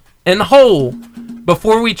complete and whole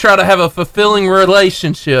before we try to have a fulfilling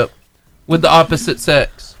relationship with the opposite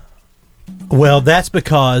sex? Well, that's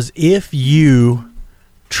because if you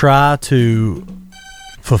try to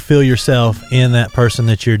fulfill yourself in that person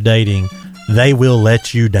that you're dating, they will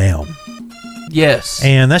let you down. Yes.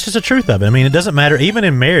 And that's just the truth of it. I mean, it doesn't matter. Even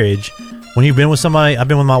in marriage, when you've been with somebody, I've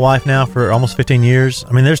been with my wife now for almost 15 years.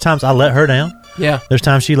 I mean, there's times I let her down. Yeah. There's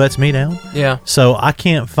times she lets me down. Yeah. So I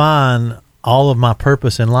can't find all of my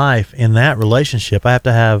purpose in life in that relationship. I have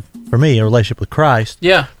to have for me, a relationship with Christ.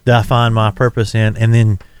 Yeah. That I find my purpose in, and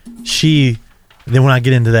then then when I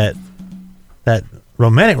get into that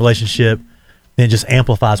romantic relationship, then it just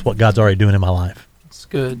amplifies what God's already doing in my life. It's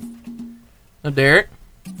good. Now, Derek,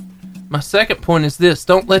 my second point is this: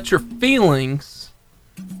 don't let your feelings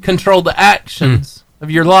control the actions of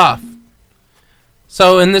your life.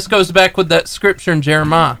 So, and this goes back with that scripture in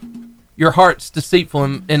Jeremiah. Your heart's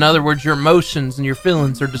deceitful. In other words, your emotions and your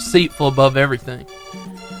feelings are deceitful above everything.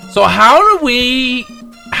 So how do we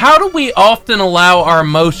often allow our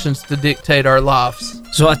emotions to dictate our lives?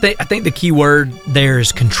 So I think the key word there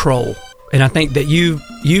is control. And I think that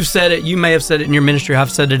you've said it, you may have said it in your ministry,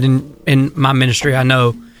 I've said it in my ministry. I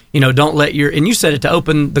know, don't let and you said it to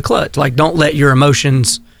open the clutch, like don't let your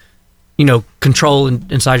emotions, control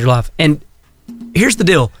inside your life. And here's the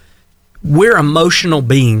deal. We're emotional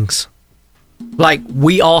beings. Like,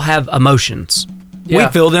 we all have emotions. Yeah.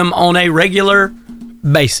 We feel them on a regular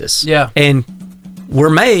basis. Yeah. And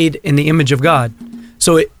we're made in the image of God.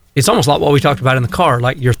 So it's almost like what we talked about in the car,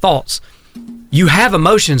 like your thoughts. You have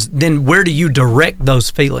emotions, then where do you direct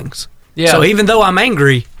those feelings? Yeah. So even though I'm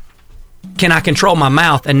angry, can I control my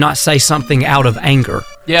mouth and not say something out of anger?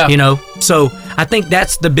 Yeah. So I think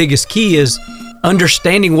that's the biggest key, is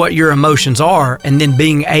understanding what your emotions are and then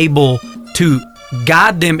being able to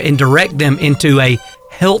guide them and direct them into a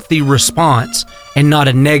healthy response and not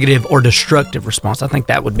a negative or destructive response. I think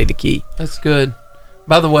that would be the key. That's good.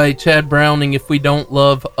 By the way, Chad Browning, if we don't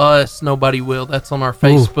love us, nobody will. That's on our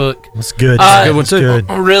Facebook. That's good. Good one too. Good.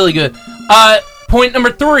 Really good. Point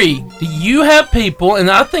number 3. Do you have people,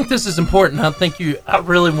 and I think this is important, I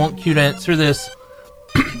really want Q to answer this.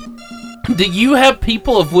 Do you have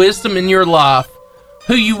people of wisdom in your life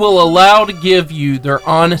who you will allow to give you their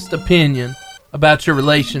honest opinion about your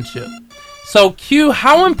relationship? So, Q,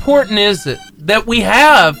 how important is it that we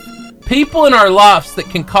have people in our lives that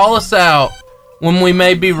can call us out when we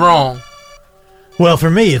may be wrong? Well,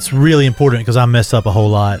 for me, it's really important because I mess up a whole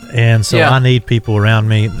lot, and so I need people around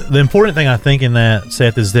me. The important thing I think in that,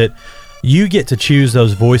 Seth, is that you get to choose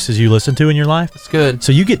those voices you listen to in your life. That's good.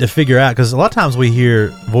 So you get to figure out, because a lot of times we hear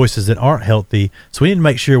voices that aren't healthy, so we need to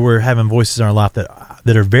make sure we're having voices in our life that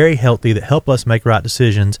are very healthy, that help us make right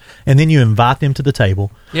decisions, and then you invite them to the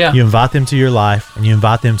table. Yeah. You invite them to your life, and you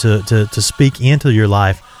invite them to speak into your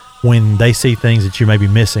life when they see things that you may be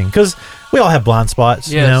missing. Because we all have blind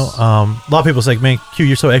spots, Yes. A lot of people say, man, Q,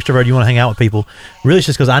 you're so extroverted, you want to hang out with people. Really, it's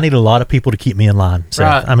just because I need a lot of people to keep me in line. So,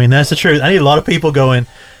 Right. I mean, that's the truth. I need a lot of people going,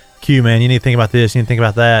 Q, man, you need to think about this, you need to think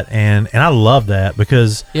about that. And I love that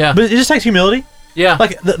because but it just takes humility. Yeah.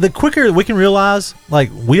 Like, the quicker we can realize,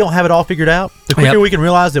 like, we don't have it all figured out, the quicker we can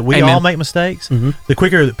realize that we Amen. all make mistakes, the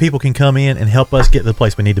quicker that people can come in and help us get to the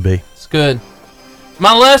place we need to be. It's good.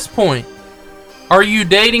 My last point. Are you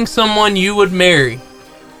dating someone you would marry?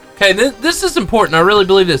 Okay, this is important. I really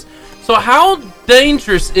believe this. So how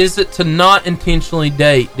dangerous is it to not intentionally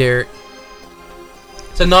date, Derek?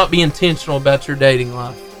 To not be intentional about your dating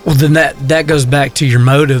life? Well, then that goes back to your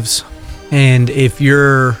motives. And if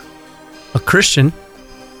you're a Christian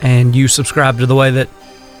and you subscribe to the way that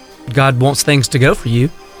God wants things to go for you,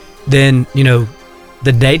 then,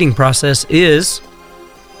 the dating process is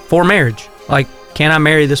for marriage. Like, can I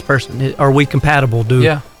marry this person? Are we compatible?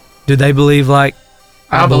 Do they believe like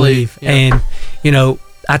I believe? Yeah. And,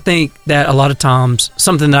 I think that a lot of times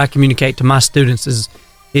something that I communicate to my students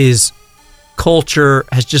is culture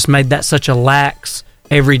has just made that such a lax,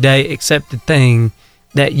 everyday accepted thing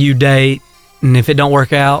that you date, and if it don't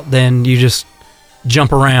work out, then you just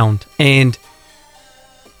jump around and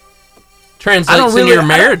translates into your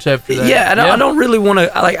marriage after that. Yeah, I don't really want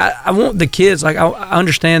to. I want the kids. Like, I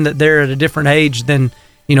understand that they're at a different age than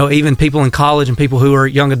even people in college and people who are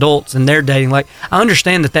young adults and they're dating. Like, I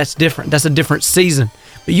understand that that's different. That's a different season,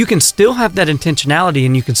 but you can still have that intentionality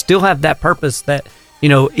and you can still have that purpose. That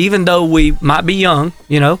even though we might be young,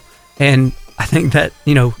 and I think that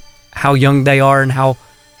how young they are and how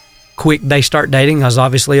quick they start dating is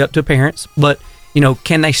obviously up to parents. But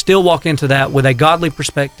can they still walk into that with a godly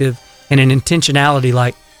perspective and an intentionality,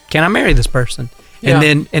 like, can I marry this person? Yeah.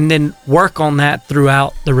 And then work on that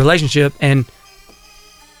throughout the relationship and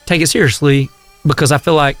take it seriously, because I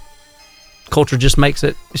feel like culture just makes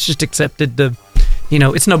it's just accepted to,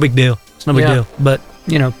 it's no big deal. It's no big deal. But,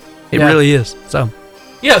 it really is. So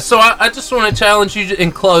I just want to challenge you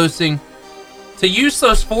in closing to use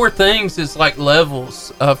those 4 things as like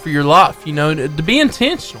levels for your life, to be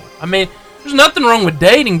intentional. I mean, there's nothing wrong with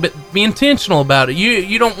dating, but be intentional about it.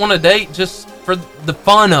 You don't want to date just for the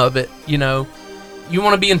fun of it, You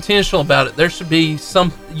want to be intentional about it. There should be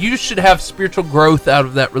you should have spiritual growth out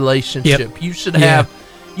of that relationship. Yep. You should have,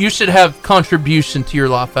 you should have contribution to your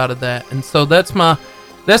life out of that. And so that's my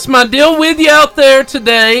deal with you out there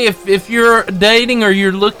today. If you're dating or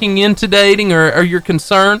you're looking into dating or you're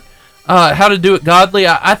concerned how to do it godly,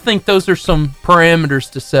 I think those are some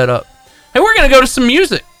parameters to set up. Hey, we're going to go to some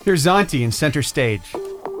music. Here's Zonti in Center Stage.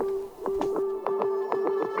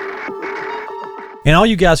 And all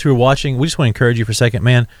you guys who are watching, we just want to encourage you for a second,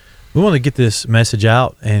 man. We want to get this message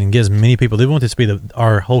out and get as many people. We want this to be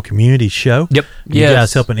our whole community show. Yep. You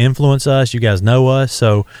guys helping influence us. You guys know us.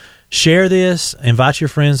 So share this. Invite your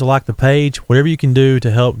friends to like the page. Whatever you can do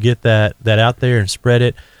to help get that out there and spread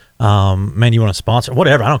it. Man, you want to sponsor?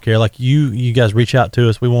 Whatever. I don't care. Like you guys reach out to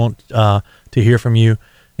us. We want to hear from you.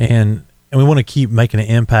 And we want to keep making an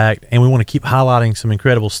impact. And we want to keep highlighting some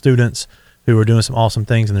incredible students who are doing some awesome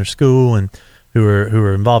things in their school and who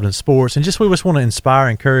are involved in sports, and we just want to inspire,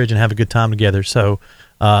 encourage, and have a good time together. So,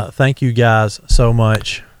 thank you guys so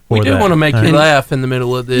much. We do want to make you laugh in the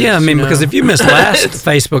middle of this. Yeah, I mean, because if you missed last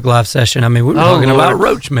Facebook Live session, I mean, we were talking about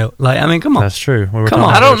roach milk. Like, I mean, come on, that's true. Come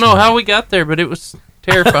on, I don't know how we got there, but it was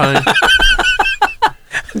terrifying.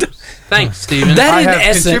 Thanks, Steven. I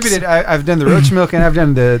have contributed. I've done the roach milk and I've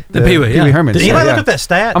done the Pee Wee Herman. Did anybody look at that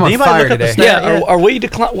stat? I'm on fire today. Yeah, are we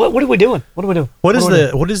declining? What are we doing? What are we doing? What is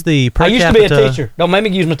the per capita? I used to be a teacher. Don't make me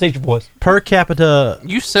use my teacher voice. Per capita.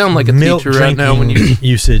 You sound like a milk teacher right now when you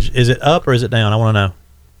usage. Is it up or is it down? I want to know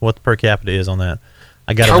what the per capita is on that.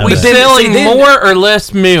 I got. Are we selling more or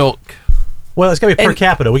less milk? Well, it's gonna be per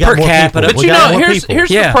capita. We got more people. But you know, here's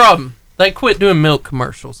the problem. They quit doing milk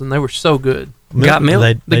commercials, and they were so good. Got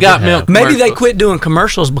milk? They got milk. Maybe they quit doing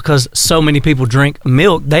commercials because so many people drink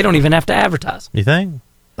milk, they don't even have to advertise. You think?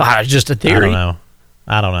 It's just a theory. I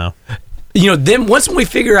don't know. You know, then once we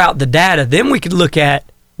figure out the data, then we could look at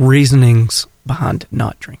reasonings behind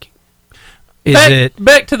not drinking.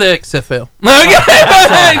 Back to the XFL?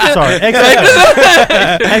 Sorry,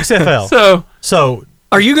 XFL. So.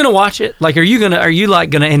 Are you gonna watch it? Like, are you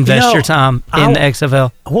gonna invest your time in the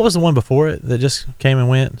XFL? What was the one before it that just came and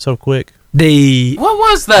went so quick? What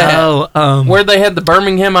was that? Where they had the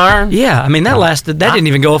Birmingham Iron? Yeah, I mean that didn't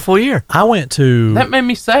even go a full year. That made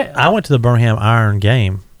me sad. I went to the Birmingham Iron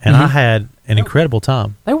game and I had an incredible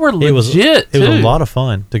time. They were legit. It was a lot of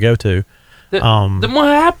fun to go to. Then what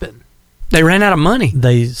happened? They ran out of money.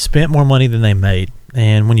 They spent more money than they made,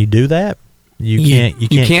 and when you do that, you can't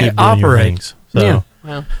keep operate. Doing your things. So, yeah.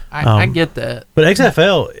 Well, I get that. But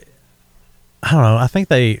XFL, I don't know. I think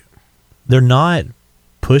they're not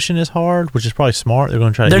pushing as hard, which is probably smart. They're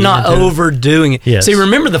going to try. They're not overdoing it. Yes. See,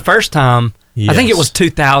 remember the first time? Yes. I think it was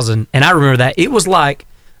 2000, and I remember that it was like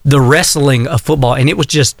the wrestling of football, and it was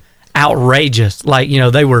just outrageous. Like, you know,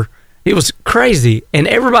 it was crazy, and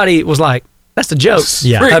everybody was like, "That's a joke."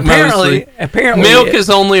 Yeah. Apparently, milk is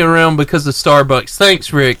only around because of Starbucks.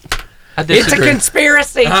 Thanks, Rick. I disagree. It's a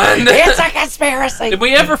conspiracy. It's a conspiracy. Did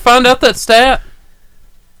we ever find out that stat?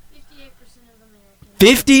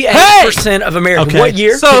 58% of Americans. Okay. What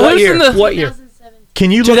year? So what year?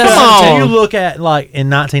 Can you look at like in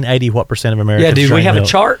 1980 what percent of Americans? Yeah, dude, we have a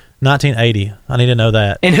chart. 1980. I need to know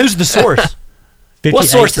that. And who's the source? 58% what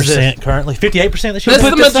source is it? Currently 58%. That's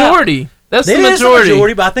the majority. That's the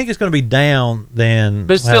majority, but I think it's going to be down then.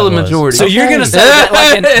 But it's still a majority. So you're going to say that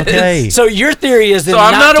like okay. So your theory is that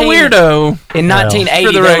I'm not a weirdo. In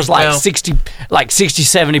 1980 there was like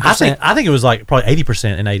 60-70%. I think it was like probably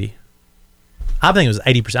 80% in 80. I think it was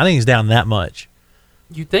 80%. I think it's down that much.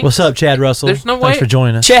 You think? What's up, Chad Russell? There's no way. Thanks for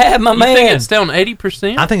joining us. Chad, my man. You think it's down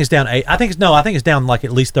 80%? I think it's down 8. I think it's down like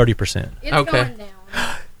at least 30%. It's going down.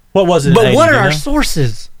 What was it? But what are our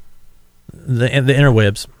sources? The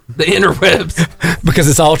interwebs. The interwebs. Because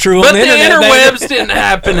it's all true on the internet. But the interwebs didn't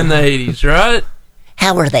happen in the 80s, right?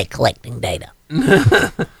 How are they collecting data?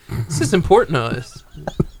 This is important to us.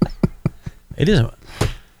 It isn't.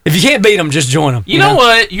 If you can't beat them, just join them. You know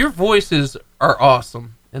what? Your voices are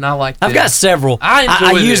awesome, and I like them. I've got several.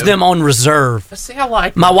 I use them on reserve. See, I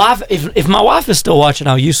like my wife. If my wife is still watching,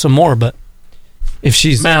 I'll use some more. But if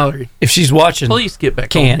she's Mallory, if she's watching, please get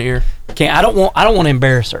back on here. I don't want to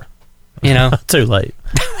embarrass her. You know, too late.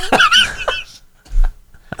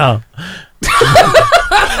 Oh,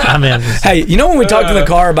 I mean, hey, you know when we talked in the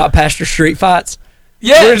car about Pastor Street fights?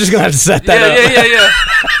 Yeah, we're just gonna have to set that up.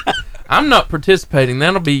 Yeah. I'm not participating.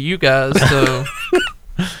 That'll be you guys. So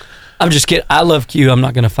I'm just kidding. I love Q. I'm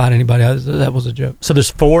not gonna fight anybody. That was a joke. So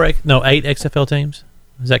there's 8 XFL teams.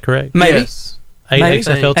 Is that correct? Maybe. Yes. 8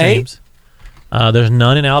 XFL teams. There's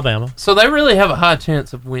none in Alabama. So they really have a high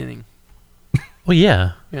chance of winning. Well,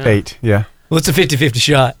 yeah. 8, yeah. Well, it's a 50-50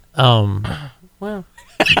 shot. Well,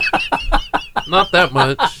 not that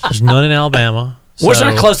much. There's none in Alabama. What's So,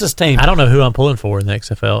 our closest team? I don't know who I'm pulling for in the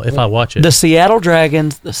XFL if I watch it. The Seattle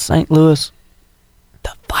Dragons, the St. Louis,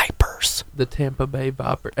 the Vipers, the Tampa Bay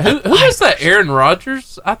Vipers. Who was that? Aaron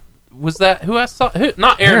Rodgers? Was that who I saw?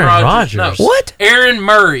 Not Aaron Rodgers. No. What? Aaron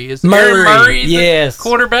Murray. Is Murray, Aaron Murray the yes.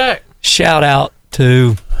 quarterback? Shout out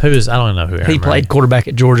to who is? I don't know who Aaron he Murray. played quarterback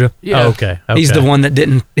at Georgia. Yeah. Oh, okay. He's the one that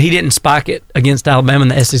didn't spike it against Alabama in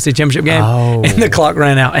the SEC championship game, and the clock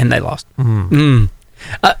ran out and they lost.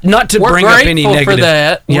 Not to bring up any negative. For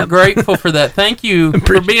that. We're grateful for that. Thank you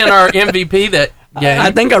for being our MVP that game.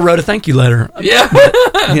 I think I wrote a thank you letter. Yeah.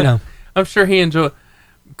 But, I'm sure he enjoyed.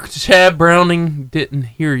 Chad Browning didn't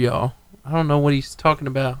hear y'all. I don't know what he's talking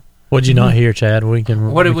about. What'd you not hear, Chad? What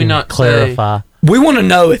did we not say? clarify? We want to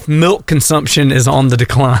know if milk consumption is on the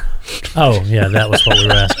decline. Oh, yeah, that was what we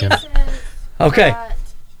were asking. Okay.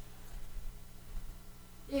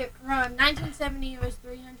 From 1970, it was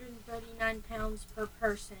 339 pounds per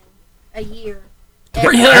person a year.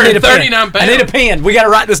 339 pounds. I need a pen. We got to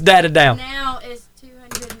write this data down. Now it's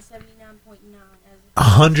 279.9.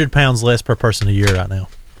 100 pounds less per person a year right now.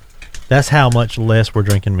 That's how much less we're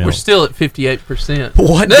drinking milk. We're still at 58%.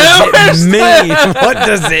 What does it mean? What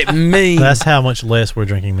does it mean? That's how much less we're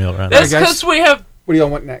drinking milk right now. That's because we have. What do y'all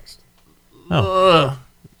want next? Not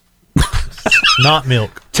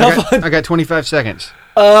milk. I got 25 seconds.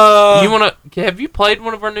 You want to? Have you played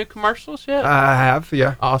one of our new commercials yet? I have,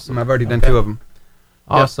 yeah. Awesome. I've already done 2 of them.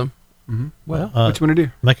 Awesome. Yeah. Mm-hmm. Well, what you want to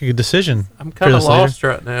do? Make a good decision. I'm kind of lost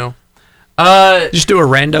right now. Just do a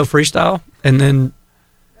rando freestyle and then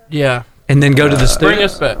go to the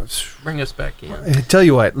studio. Bring us back in. Tell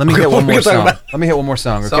you what, let me hit one more song. Let me hit one more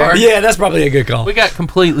song, okay? Sorry. Yeah, that's probably a good call. We got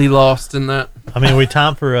completely lost in that. I mean, are we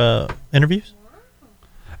time for interviews?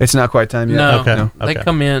 It's not quite time yet. No, Okay. they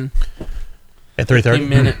come in at 3:30. 15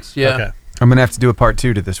 minutes. Yeah. Okay. I'm gonna have to do a part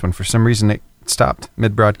 2 to this one. For some reason, it stopped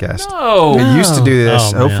mid-broadcast. No. It used to do this.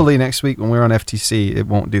 Oh, man. Hopefully, next week when we're on FTC, it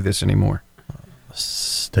won't do this anymore.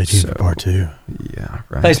 Stay tuned for part 2. Yeah,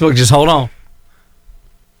 right. Facebook, just hold on.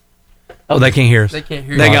 Oh, they can't hear us. They can't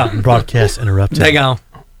hear They you. gone. Broadcast interrupted. They gone.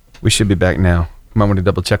 We should be back now. I might want to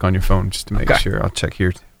double check on your phone just to make sure. I'll check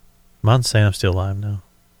here. Mine's saying I'm still live now.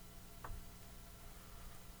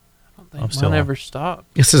 I'm still never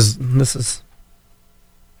stopped. This is.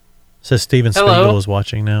 Says Steven Hello. Spiegel is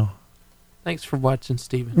watching now. Thanks for watching,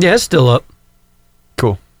 Steven. Yeah, it's still up.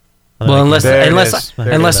 Cool. Well, unless There it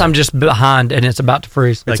is. I'm just behind and it's about to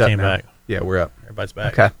freeze. They It's up came now. back. Yeah, we're up. Everybody's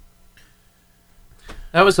back. Okay.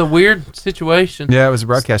 That was a weird situation. Yeah, it was a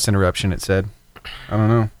broadcast interruption, it said. I don't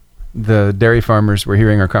know. The dairy farmers were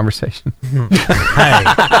hearing our conversation. Hey,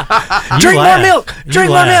 Drink more milk! Drink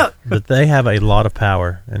more milk! But they have a lot of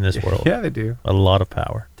power in this world. Yeah, they do. A lot of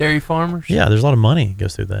power. Dairy farmers. Yeah, there's a lot of money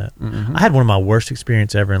goes through that. Mm-hmm. I had one of my worst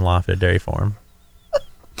experiences ever in life at a dairy farm.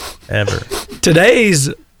 Ever. Today's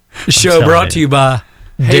show telling brought you. to you by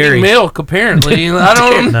Hating Dairy. milk, apparently. I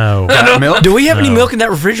don't No. Milk? Do we have any No. milk in that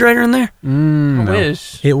refrigerator in there? I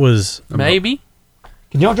wish. It was Maybe.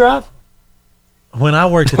 Can y'all drive? when I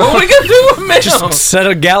worked at What are we going to do with milk? Just set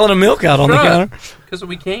a gallon of milk out on the counter. Because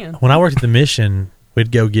we can. when I worked at the mission,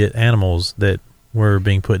 we'd go get animals that were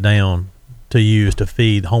being put down to use to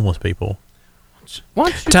feed homeless people. Why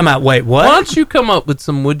don't you, Time out. Wait, what? why don't you come up with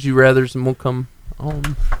some would you rathers and we'll come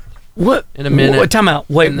on What? in a minute. What, time out.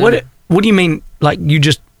 Wait, And then- what do you mean? Like, you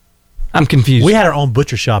just. I'm confused. We had our own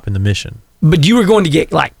butcher shop in the mission. But you were going to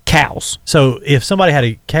get, like, cows. So if somebody had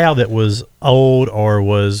a cow that was old or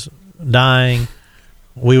was dying,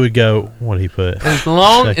 we would go, what did he put? As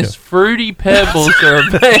long Check as it. Fruity Pebbles are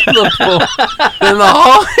available, then the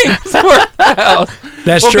Hollingsworth house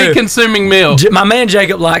That's will true. be consuming milk. My man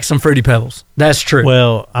Jacob likes some Fruity Pebbles. That's true.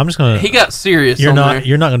 Well, I'm just going to... He got serious You're on not there.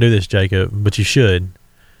 You're not going to do this, Jacob, but you should.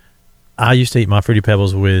 I used to eat my Fruity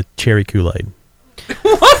Pebbles with cherry Kool-Aid.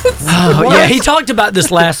 Oh, yeah, he talked about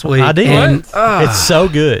this last week. I did. and- It's so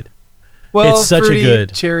good. Well, it's such fruity, a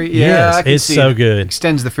good cherry. Yeah, Yes, I can it's see so it. good.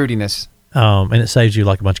 Extends the fruitiness. And it saves you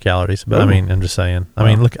like a bunch of calories. But I Ooh. mean, I'm just saying. I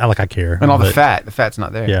mean, look, I care. And all the but- fat. The fat's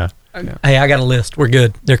not there. Yeah. Hey, I got a list. We're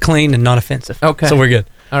good. They're clean and not offensive. Okay. So we're good.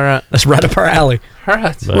 All right. That's right up our alley. All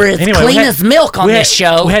right. But We're as anyway, clean as milk on we this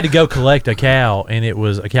show. We had to go collect a cow, and it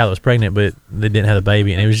was a cow that was pregnant, but they didn't have a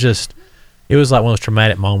baby, and it was like one of those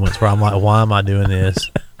traumatic moments where I'm like, why am I doing this?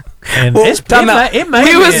 And Well, it time out. made He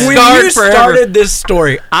me- was When scarred you forever. started this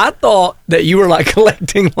story, I thought that you were like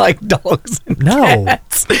collecting like dogs and No.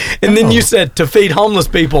 cats. And then you said to feed homeless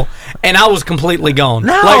people, and I was completely gone.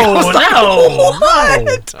 No, Like, I was like, no,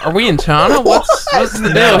 what? Are we in China? What's the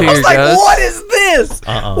deal I here, was like, guys? what is this?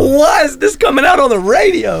 Why is this coming out on the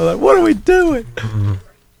radio? Like, what are we doing?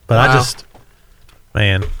 But Wow.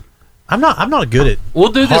 I I'm not good at.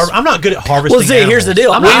 We'll do this. I'm not good at harvesting. Well, see, here's the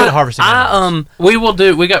deal. I'm not good at harvesting. animals. We will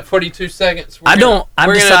do. We got 42 seconds.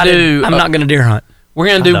 I'm decided I'm not going to deer hunt. We're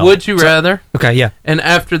going to do Would You Rather. Okay, yeah. And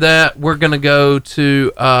after that, we're going to go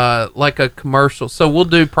to like a commercial. So we'll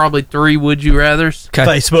do probably 3 Would You Rathers. Okay.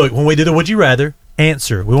 Facebook, when we do the Would You Rather,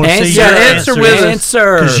 answer. We want to see your answer with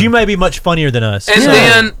answer. Because you may be much funnier than us.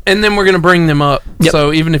 And then we're going to bring them up. Yep.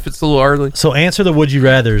 So even if it's a little early. So answer the Would You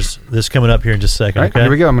Rathers that's coming up here in just a second. All right, okay? Here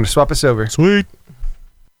we go. I'm going to swap us over. Sweet.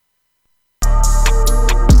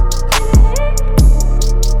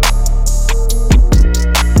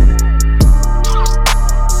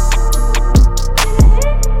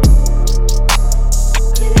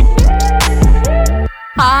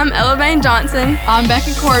 Hi, I'm Ella Bain Johnson. I'm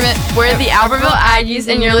Becky Corbett. We're the Albertville Aggies,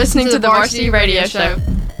 and you're listening to the Varsity Radio Show.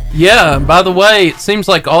 Yeah, by the way, it seems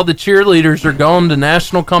like all the cheerleaders are going to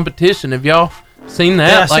national competition. Have y'all seen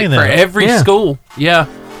that? Yeah, I've like seen for that. every school. Yeah.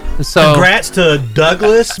 So congrats to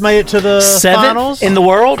Douglas, made it to the 7th finals. in the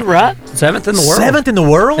world, right? 7th in the world. 7th in the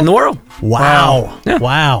world? In the world. Wow. Yeah.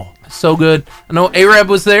 Wow. So good. I know Arab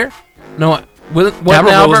was there. No, wasn't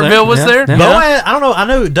Albertville was there? Yeah. Boaz, I don't know. I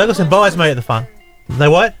know Douglas and Boaz made it to the final. They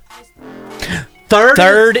what?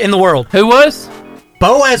 Third in the world. Who was?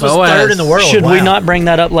 Boaz was third in the world. Should we not bring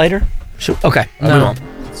that up later? Okay. No.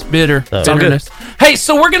 It's bitter. It's all good. Hey,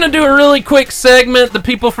 so we're gonna do a really quick segment. The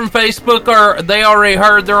people from Facebook they already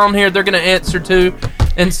heard. They're on here. They're gonna answer too.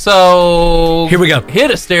 And so here we go.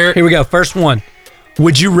 Hit us, Derek. Here we go. First one.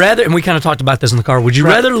 Would you rather? And we kind of talked about this in the car. Would you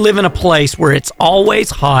rather live in a place where it's always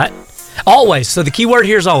hot? Always. So the key word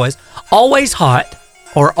here is always. Always hot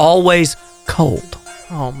or always cold?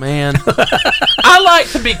 Oh man, I like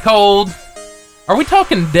to be cold. Are we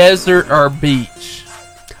talking desert or beach?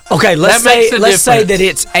 Okay, let's say that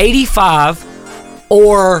it's 85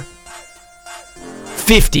 or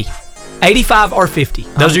 50. 85 or 50.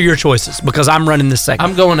 Those are your choices because I'm running this segment.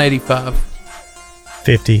 I'm going 85.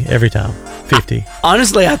 50 every time. 50.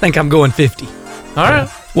 Honestly, I think I'm going 50. All right.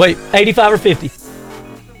 Wait, 85 or 50?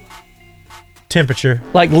 Temperature.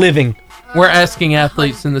 Like living. We're asking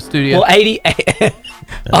athletes in the studio. Well, 80,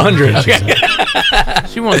 100. Okay.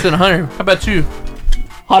 She wants it 100. How about you?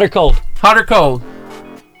 Hot or cold? Hot or cold?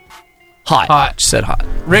 Hot. Hot. She said hot.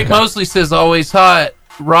 Rick Mosley says always hot.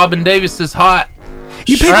 Robin Davis says hot.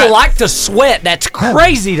 You people like to sweat. That's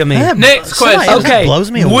crazy to me. Next question. Okay.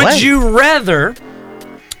 Blows me away. Would you rather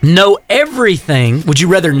know everything? Would you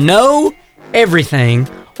rather know everything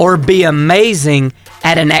or be amazing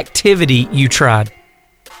at an activity you tried?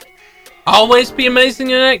 Always be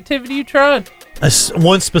amazing at an activity you tried.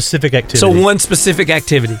 One specific activity. So one specific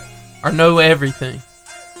activity. Or know everything.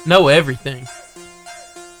 Know everything.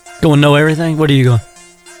 Going know everything? What are you going?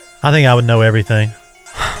 I think I would know everything.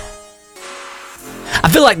 I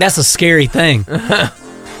feel like that's a scary thing.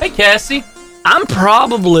 Hey, Cassie. I'm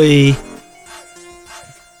probably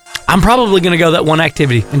going to go that one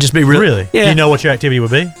activity and just be Really? Yeah. Do you know what your activity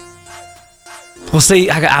would be? Well,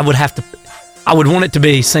 see, I would have to. I would want it to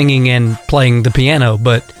be singing and playing the piano,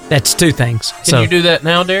 but that's two things. Can you do that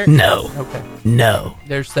now, Derek? No. Okay. No.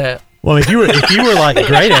 There's that. Well, if you were like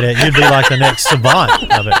great at it, you'd be like the next savant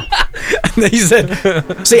of it. He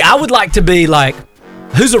said, "See, I would like to be like,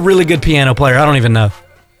 who's a really good piano player? I don't even know.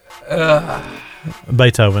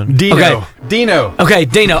 Beethoven. Dino. Okay. Dino. Okay,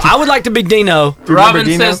 Dino. I would like to be Dino. Robin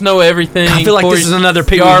says know everything. I feel like this is another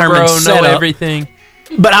Pee Wee Herman know setup. everything.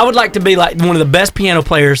 But I would like to be like one of the best piano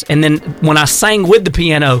players, and then when I sang with the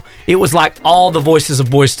piano, it was like all the voices of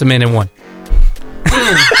Boyz II Men in one.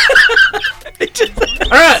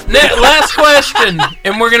 All right, last question,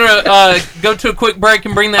 and we're gonna go to a quick break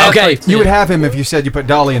and bring the athletes you in. would have him if you said you put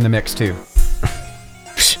Dolly in the mix too.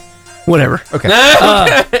 Whatever. Okay. All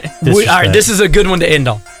right, this is a good one to end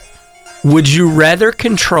on. Would you rather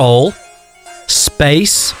control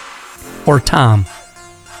space or time?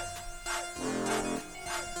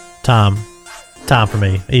 Time for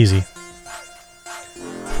me. Easy.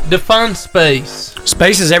 Define space.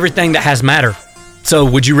 Space is everything that has matter. So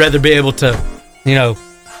would you rather be able to,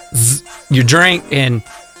 you drink and,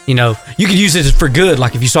 you could use it for good.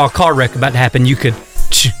 Like if you saw a car wreck about to happen, you could,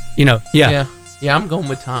 Yeah, I'm going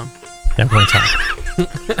with time. Yeah, I'm going with time.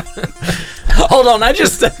 Hold on, I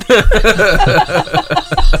just set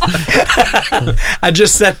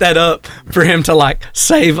that up for him to like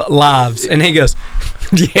save lives, and he goes,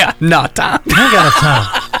 "Yeah, not time. I ain't got enough time.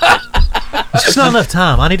 It's just not enough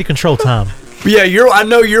time. I need to control time. Yeah, I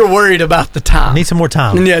know you're worried about the time. I need some more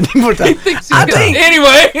time. Yeah, need more time.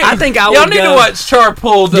 Anyway, I think I y'all would need go, to watch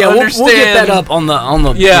Charpool to yeah, understand. we'll get that up on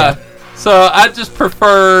the Yeah. So I just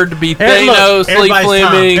prefer to be Hey, look, Thanos, Lee everybody's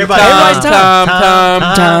Fleming, time. Everybody's Time.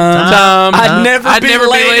 I'd never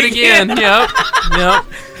be late again. Yep.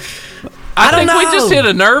 I don't think we know. just hit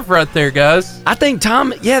a nerve right there, guys. I think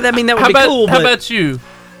Tom. Yeah, that would How be about, cool. How but- about you?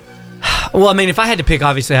 Well, I mean, if I had to pick,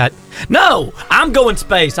 obviously, I'm going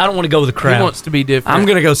space. I don't want to go with the crowd. He wants to be different. I'm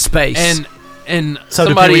going to go space. And So did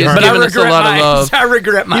somebody Pee Wee is Herman. giving us a lot of love. I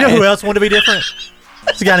regret my. You know who else wanted to be different?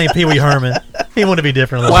 It's a guy named Pee Wee Herman. He wanted to be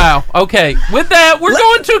different. a little. Wow. Okay. With that, we're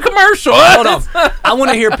going to a commercial. Hold on. I want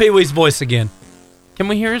to hear Pee Wee's voice again. Can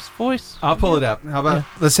we hear his voice? I'll pull it up. How about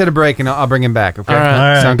let's hit a break and I'll bring him back. Okay. All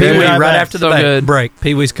right. Sound Pee good? Wee Right right back. after the So good. break.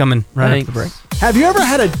 Pee Wee's coming right after the break. Have you ever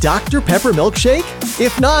had a Dr. Pepper milkshake?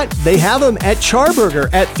 If not, they have them at Charburger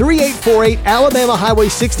at 3848 Alabama Highway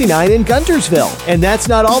 69 in Guntersville. And that's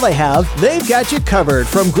not all they have. They've got you covered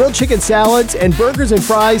from grilled chicken salads and burgers and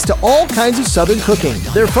fries to all kinds of Southern cooking.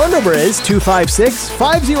 Their phone number is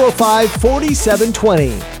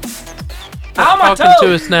 256-505-4720. Talking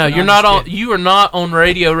to us now. You are not on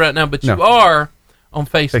radio right now, but you are on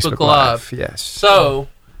Facebook Live. Yes. So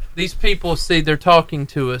these people see they're talking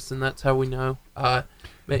to us, and that's how we know. But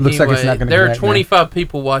Looks like it's not gonna there are connect now. 25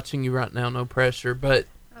 people watching you right now. No pressure, but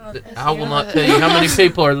I will not tell you how many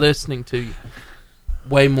people are listening to you.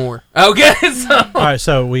 Way more. Okay. So All right,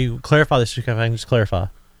 so we clarify this. If I can just clarify.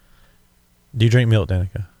 Do you drink milk,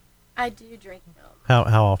 Danica? I do drink milk.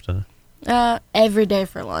 How often? Every day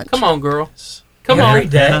for lunch. come on, girl. Come Every on.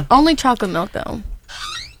 day. Only chocolate milk though.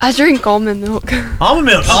 I drink almond milk. Almond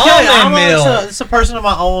milk. Almond milk. It's a person of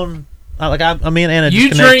my own. Me and Anna You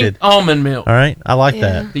disconnected. drink almond milk. All right, I like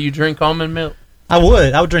Yeah. that. Do you drink almond milk? I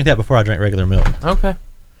would drink that before I drank regular milk. Okay.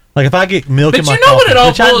 Like if I get milk But in my you know what coffee, it all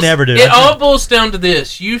which I boils. never do. It all boils down to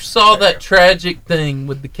this. You saw that tragic thing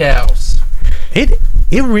with the cows. It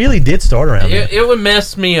really did start around then. It would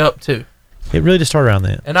mess me up too. It really just started around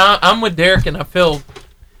then. And I'm with Derek, and I feel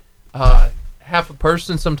half a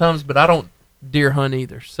person sometimes, but I don't deer hunt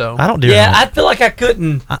either. So I don't deer Yeah, hunt. I feel like I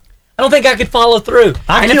couldn't. I don't think I could follow through.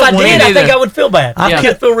 I And if killed I one did, I either. think I would feel bad. I've I'd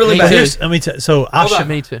killed- feel really Me bad. too. Here's- I mean, so I'll Hold on, sh-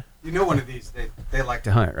 me too. You know one of these they like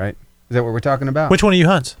to hunt, right? Is that what we're talking about? Which one of you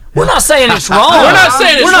hunts? We're not saying it's wrong. We're not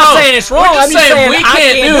saying it's We're not wrong. saying it's wrong. We're just I'm just saying we I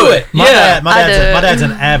can't do it. My, Yeah, dad, my, I dad's do. my dad's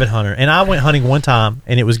an avid hunter, and I went hunting one time,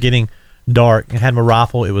 and it was getting dark. I had my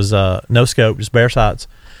rifle. It was no scope, just bare sights,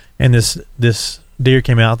 and this deer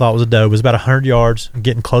came out. I thought it was a doe. It was about 100 yards,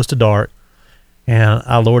 getting close to dark, and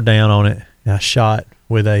I lowered down on it, and I shot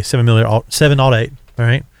with a 7.08. All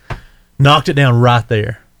right, knocked it down right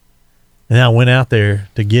there. And then I went out there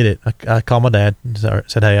to get it. I called my dad and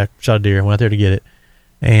said, "Hey, I shot a deer." I went out there to get it,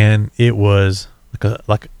 and it was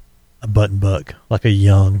like a button buck, like a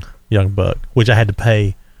young buck, which I had to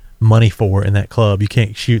pay money for in that club. You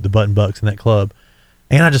can't shoot the button bucks in that club,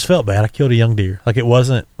 and I just felt bad. I killed a young deer. Like it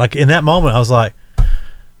wasn't like in that moment I was like,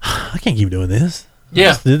 I can't keep doing this. Yeah. I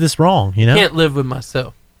just did this wrong, you know. Can't live with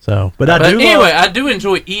myself. So, but I do. Anyway, I do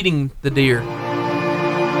enjoy eating the deer.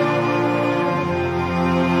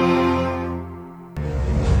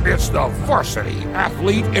 It's the Varsity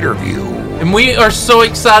Athlete Interview. And we are so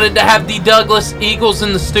excited to have the Douglas Eagles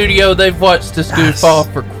in the studio. They've watched us goof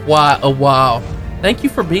off for quite a while. Thank you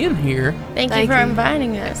for being here. Thank you for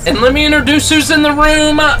inviting us. And let me introduce who's in the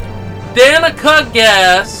room. Danica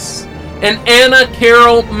Gass and Anna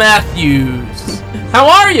Carol Matthews. How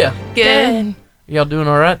are you? Good. Y'all doing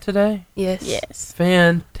all right today? Yes. Yes.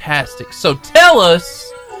 Fantastic. So tell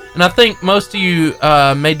us, and I think most of you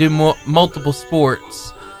may do multiple sports.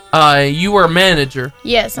 You were a manager.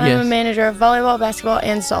 Yes, I'm a manager of volleyball, basketball,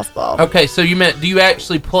 and softball. Okay, so do you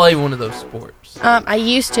actually play one of those sports? I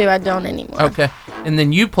used to. I don't anymore. Okay, and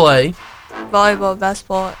then you play Volleyball,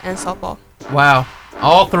 basketball, and softball. Wow,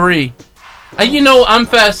 all three. I'm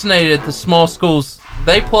fascinated at the small schools.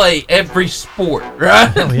 They play every sport,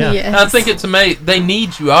 right? Oh, yeah. Yes. I think it's amazing. They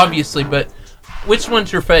need you, obviously, but which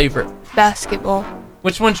one's your favorite? Basketball.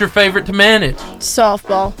 Which one's your favorite to manage?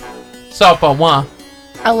 Softball. Softball, why?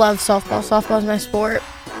 I love softball. Softball's my sport.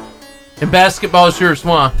 And basketball is yours,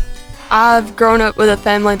 why? I've grown up with a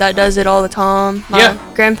family that does it all the time. My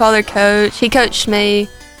grandfather coached. He coached me.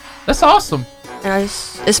 That's awesome. And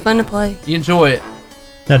it's fun to play. You enjoy it.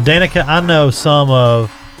 Now, Danica, I know some of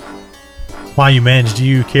why you managed. Do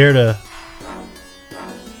you care to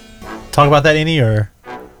talk about that any or?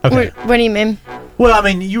 Okay. What do you mean? Well, I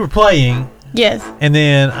mean, you were playing. Yes. And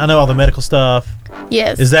then I know all the medical stuff.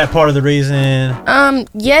 Yes. Is that part of the reason?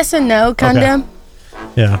 Yes and no, kinda.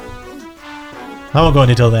 Yeah. I won't go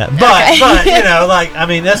into detail of that. But I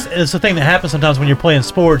mean, it's the thing that happens sometimes when you're playing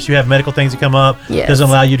sports. You have medical things that come up. Yes. Doesn't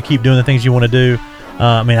allow you to keep doing the things you want to do.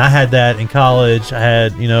 I mean, I had that in college. I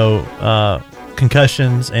had,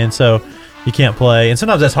 concussions, and so you can't play. And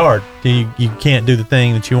sometimes that's hard. You can't do the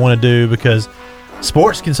thing that you want to do because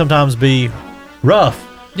sports can sometimes be rough.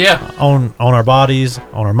 Yeah. On our bodies,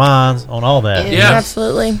 on our minds, on all that. Yeah,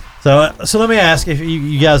 absolutely. So let me ask, if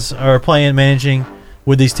you guys are managing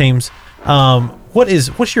with these teams,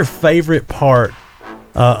 what's your favorite part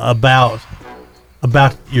about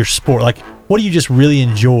your sport? Like, what do you just really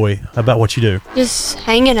enjoy about what you do? Just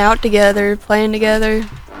hanging out together, playing together,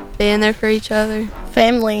 being there for each other.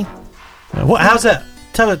 Family. How's that?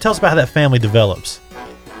 Tell us about how that family develops.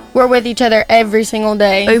 We're with each other every single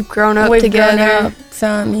day. We've grown up together. So,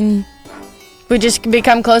 I mean, we just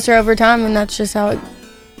become closer over time, and that's just how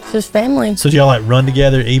it's just family. So do y'all like run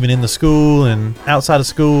together even in the school and outside of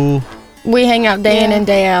school? We hang out day in and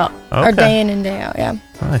day out. Okay. Or day in and day out, yeah.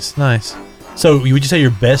 Nice. So would you say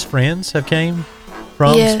your best friends have came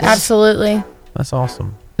from Yes, sports? absolutely. That's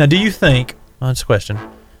awesome. Now, do you think, this question,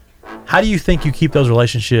 how do you think you keep those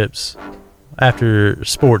relationships after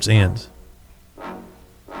sports ends?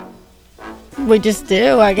 We just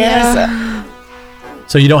do, I guess. Yeah.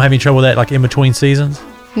 So you don't have any trouble with that, like in between seasons?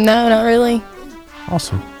 No, not really.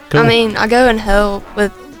 Awesome. Cool. I mean, I go and help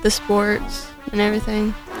with the sports and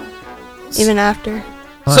everything, even after.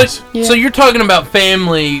 So you're talking about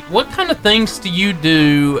family. What kind of things do you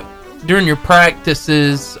do during your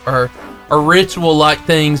practices or ritual-like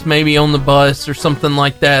things, maybe on the bus or something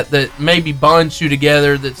like that maybe bonds you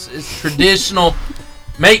together, it's traditional,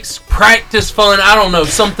 makes practice fun? I don't know,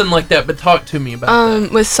 something like that, but talk to me about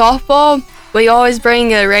that. With softball, we always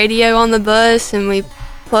bring a radio on the bus and we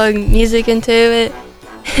plug music into it.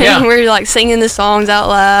 Yeah. And we're like singing the songs out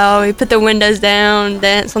loud. We put the windows down,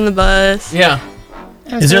 dance on the bus. Yeah.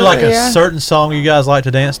 Is there like a certain song you guys like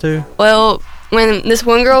to dance to? Well, when this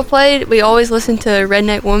one girl played, we always listened to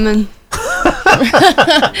Redneck Woman.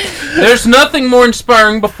 There's nothing more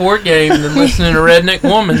inspiring before a game than listening to Redneck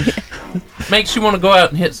Woman. Makes you want to go out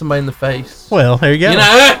and hit somebody in the face. Well, there you go. You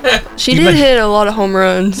know? She did hit a lot of home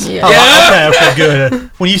runs. Yeah. Oh, okay,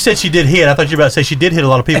 good. When you said she did hit, I thought you were about to say she did hit a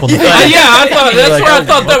lot of people in the face. Yeah, I thought that's where I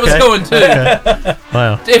thought that was going too. Okay.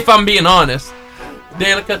 Wow. If I'm being honest.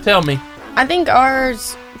 Danica, tell me. I think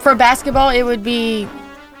ours, for basketball, it would be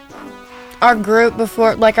our group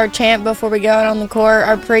before, like our chant before we go out on the court,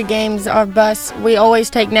 our pre-games, our bus. We always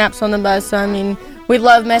take naps on the bus. So, I mean, we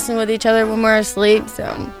love messing with each other when we're asleep. So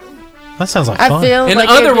that sounds like I fun. feel In like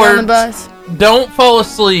other words, on the words, bus. don't fall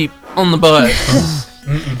asleep on the bus.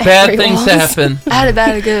 Bad things happen. I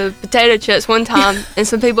had a good potato chips one time, and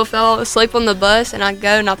some people fell asleep on the bus, and I go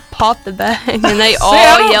and I pop the bag, and they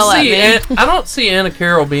all yell at me. I don't see Anna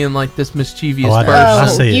Carroll being like this mischievous I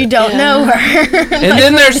person. see it. You don't know her. And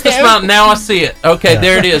then there's the smile. Now I see it. Okay,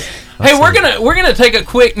 there it is. Hey, we're gonna take a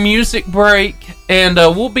quick music break, and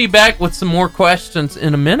we'll be back with some more questions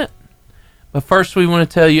in a minute. But first, we want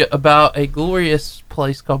to tell you about a glorious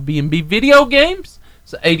place called B&B Video Games.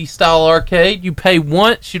 It's an 80s style arcade. You pay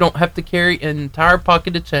once, you don't have to carry an entire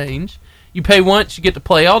pocket of change. You pay once, you get to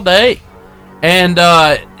play all day, and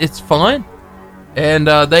it's fun. And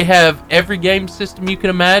they have every game system you can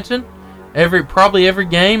imagine, probably every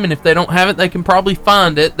game. And if they don't have it, they can probably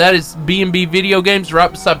find it. That is B&B Video Games,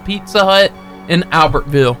 right beside Pizza Hut in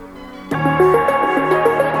Albertville.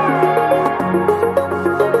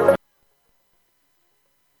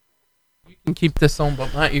 Can keep this on,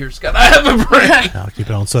 but my ears gotta have a break. I'll keep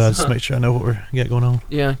it on, so I just make sure I know what we got going on.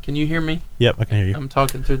 Yeah, can you hear me? Yep, I can hear you. I'm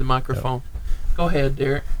talking through the microphone. Go ahead,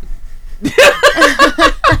 Derek.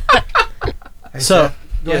 Hey, So,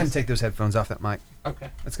 go ahead and take those headphones off that mic. Okay.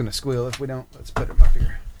 It's gonna squeal if we don't. Let's put them up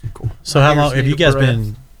here. Cool. So how long have you guys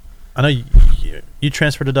been? I know you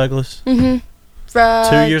transferred to Douglas. Mm-hmm.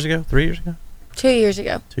 2 years ago, 3 years ago. 2 years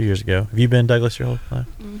ago. 2 years ago. Have you been Douglas your whole life?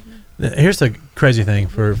 Mm-hmm. Here's the crazy thing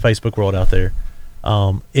for Facebook world out there.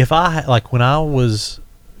 If I when I was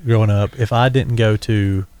growing up, if I didn't go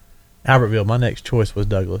to Albertville, my next choice was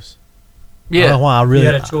Douglas. Yeah. I don't know why. I really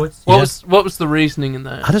You had a choice? What was the reasoning in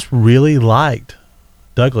that? I just really liked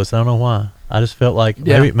Douglas. I don't know why. I just felt like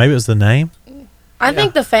maybe it was the name. I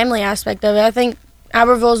think the family aspect of it. I think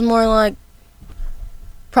Albertville's more like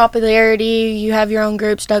popularity. You have your own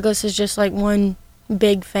groups. Douglas is just like one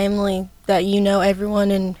big family that you know everyone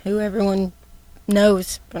and who everyone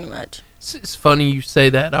knows pretty much. It's funny you say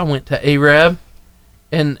that. I went to Arab,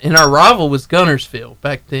 and our rival was Gunnersville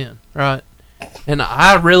back then, right? And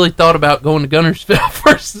I really thought about going to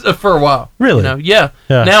Gunnersville for a while. Really? You know? Yeah.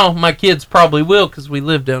 Now my kids probably will because we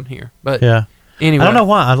live down here. But anyway. I don't know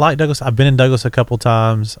why. I like Douglas. I've been in Douglas a couple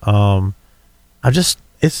times. I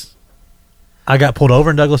got pulled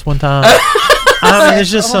over in Douglas one time. I mean, it's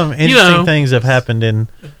just some interesting things have happened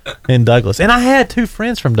in Douglas. And I had two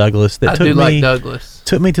friends from Douglas that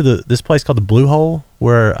took me to this place called the Blue Hole,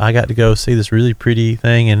 where I got to go see this really pretty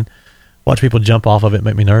thing and watch people jump off of it.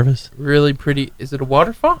 Make me nervous. Really pretty. Is it a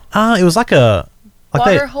waterfall? It was like a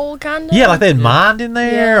water hole kind of. Yeah, like they had mined in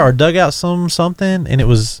there or dug out something, and it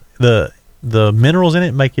was the minerals in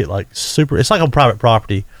it make it like super. It's like on private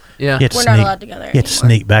property. Yeah, we're not allowed to go there. You have to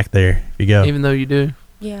sneak back there if you go. Even though you do.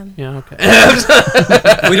 Yeah. Yeah.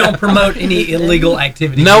 Okay. We don't promote any illegal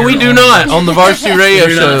activity. No, we do not on the Varsity Radio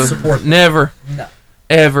Show. Never. No.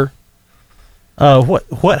 Ever.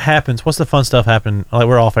 What happens? What's the fun stuff happening? Like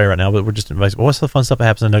we're off air right now, but we're just in baseball. What's the fun stuff that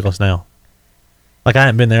happens in Douglas now? Like I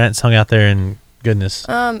haven't been there. I haven't hung out there in goodness.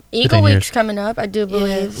 Eagle Week's coming up, I do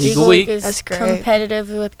believe. Yeah. Eagle Week is That's great.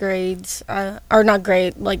 competitive with grades, or not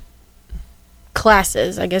grade, like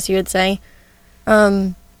classes, I guess you would say.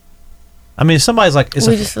 I mean, if somebody's like, We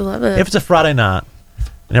just love it. If it's a Friday night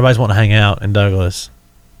and everybody's wanting to hang out in Douglas,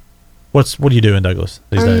 what do you do in Douglas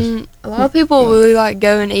these days? A lot of people really like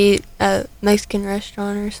go and eat at a Mexican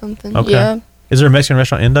restaurant or something. Okay. Yeah. Is there a Mexican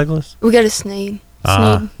restaurant in Douglas? We go to Sneed.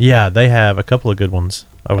 Yeah, they have a couple of good ones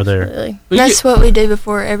over there. Really. That's what we do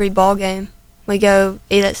before every ball game. We go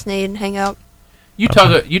eat at Sneed and hang out. You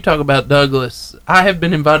talk about Douglas. I have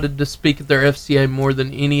been invited to speak at their FCA more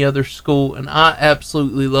than any other school, and I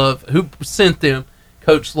absolutely love who sent them.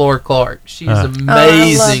 Coach Laura Clark. She is amazing.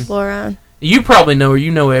 I love Laura. You probably know her.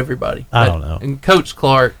 You know everybody. I don't know. And Coach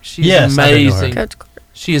Clark, she's Yes, I do know her. amazing. Coach Clark.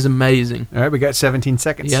 She is amazing. All right, we got 17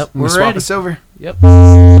 seconds. Yep, We'll we're swap ready. us over. Yep.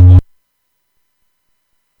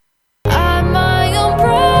 I'm my own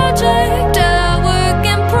project, a work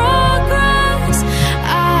in progress.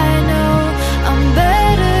 I know I'm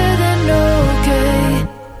better than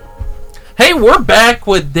okay. Hey, we're back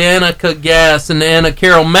with Danica Gass and Anna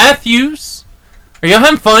Carroll Matthews. Are y'all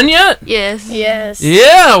having fun yet? Yes. Yes.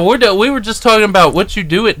 Yeah, we were just talking about what you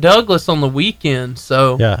do at Douglas on the weekend.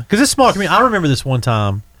 So Yeah, because it's small community. I remember this one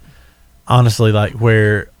time, honestly, like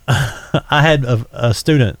where I had a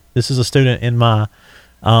student. This is a student in my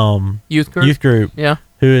youth group. Yeah,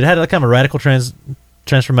 who had a kind of a radical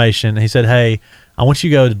transformation. He said, "Hey, I want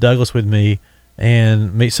you to go to Douglas with me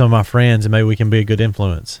and meet some of my friends, and maybe we can be a good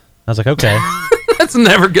influence." I was like, "Okay." That's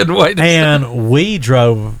never a good way to And we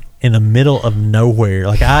drove in the middle of nowhere.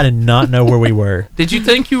 Like I did not know where we were. Did you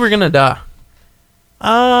think you were gonna die?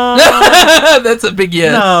 That's a big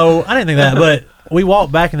yes. No, I didn't think that. But we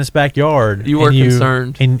walked back in this backyard. You were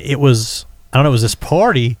concerned, and it was it was this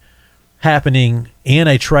party happening in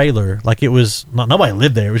a trailer. Like it was nobody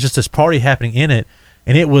lived there. It was just this party happening in it,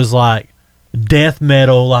 and it was like death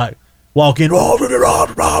metal. Like walk in, rah, rah,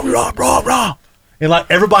 rah, rah, rah, rah, rah. And like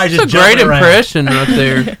everybody just That's a great jumping around. impression right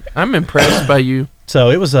there. I'm impressed by you. So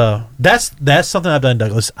it was that's something I've done in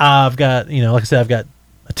Douglas. I've got like I said, I've got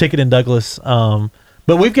a ticket in Douglas.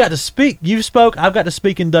 But we've got to speak. You spoke. I've got to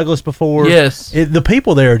speak in Douglas before. Yes. The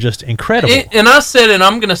people there are just incredible. And I said it,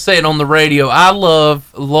 I'm going to say it on the radio. I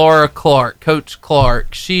love Laura Clark, Coach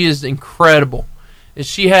Clark. She is incredible. And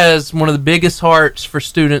she has one of the biggest hearts for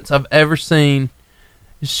students I've ever seen.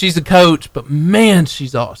 She's a coach, but man,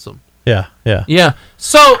 she's awesome. Yeah. Yeah.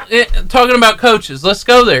 So, talking about coaches, let's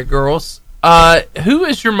go there, girls. Who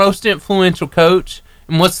is your most influential coach,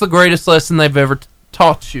 and what's the greatest lesson they've ever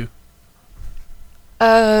taught you?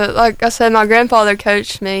 Like I said, my grandfather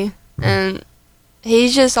coached me, and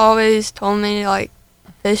he's just always told me to like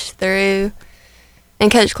fish through.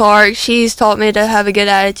 And Coach Clark, she's taught me to have a good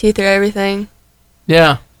attitude through everything.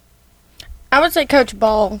 Yeah. I would say Coach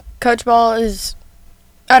Ball. Coach Ball is,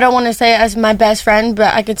 I don't want to say as my best friend,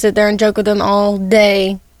 but I could sit there and joke with him all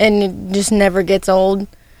day, and it just never gets old.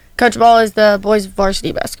 Coach Ball is the boys'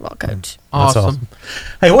 varsity basketball coach. That's awesome.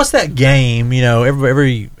 Hey, what's that game?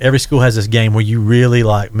 Every school has this game where you really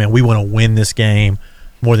like, man, we want to win this game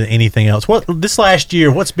more than anything else. What this last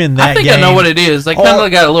year? What's been that? I think game? I know what it is. I kind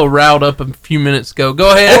of got a little riled up a few minutes ago.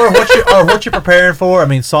 Go ahead. Or what you're preparing for? I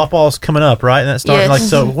mean, softball's coming up, right? And that's starting. Yes. Like,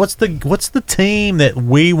 so what's the team that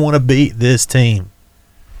we want to beat? This team.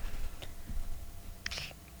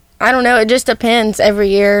 I don't know. It just depends every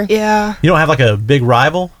year. Yeah. You don't have like a big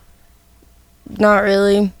rival. Not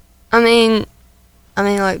really. I mean,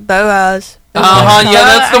 like Boaz. Yeah,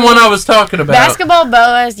 that's the one I was talking about. Basketball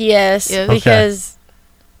Boaz, yes, Okay. because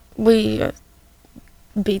we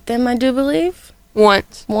beat them, I do believe.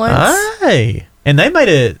 Once. Hey, and they made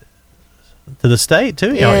it to the state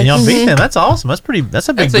too. Yes. Y'all beat them. That's awesome. That's a big That's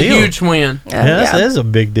deal. a huge win. That is a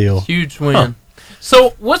big deal. Huge win.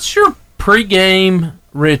 So, what's your pregame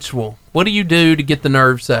ritual? What do you do to get the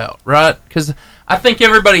nerves out, right? Because I think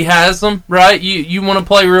everybody has them, right? You want to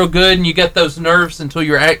play real good, and you get those nerves until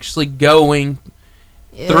you're actually going.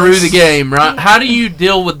 through the game, right? How do you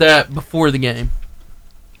deal with that before the game?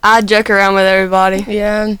 I joke around with everybody.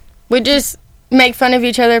 Yeah. We just make fun of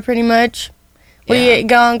each other pretty much. We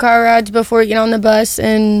go on car rides before we get on the bus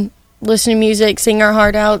and listen to music, sing our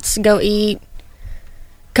heart outs, go eat,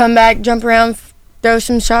 come back, jump around, throw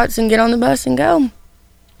some shots, and get on the bus and go.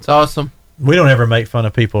 It's awesome. We don't ever make fun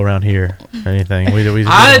of people around here or anything. We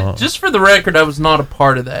don't. Just for the record, I was not a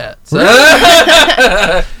part of that. So.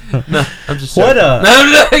 No, I'm just what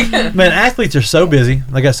joking. man, athletes are so busy.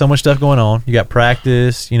 They got so much stuff going on. You got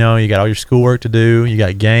practice, you got all your schoolwork to do, you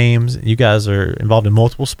got games. You guys are involved in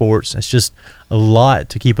multiple sports. It's just a lot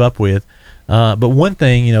to keep up with. But one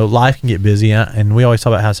thing, life can get busy, and we always talk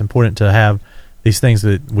about how it's important to have these things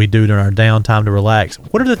that we do during our downtime to relax.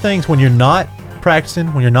 What are the things when you're not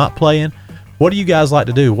practicing, when you're not playing? What do you guys like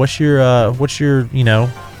to do? What's your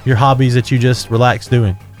your hobbies that you just relax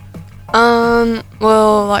doing?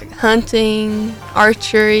 Well, like hunting,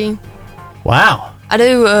 archery. Wow. I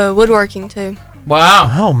do woodworking too. Wow.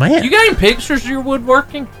 Oh man. You got any pictures of your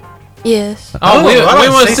woodworking? Yes. Oh, we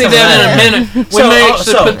want to see that in a minute. We may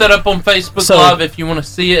actually put that up on Facebook Live if you want to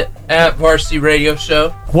see it at Varsity Radio Show.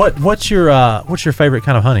 What's your favorite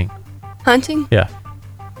kind of hunting? Hunting? Yeah.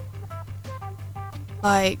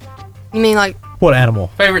 Like, you mean like what animal?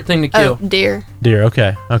 Favorite thing to kill? Deer. Deer.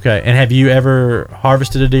 Okay. And have you ever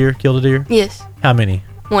harvested a deer? Killed a deer? Yes. How many?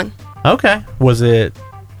 1. Okay. Was it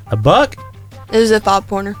a buck? It was a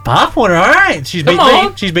 5-pointer. 5-pointer. All right. She's beat me.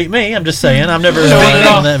 She's beat me. I'm just saying. I've never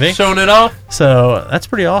showing that big. Showing it off. So that's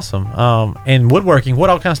pretty awesome. And woodworking. What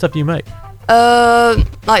all kind of stuff do you make?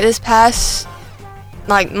 Like this past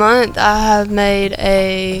month, I have made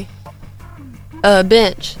a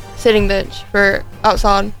bench, sitting bench for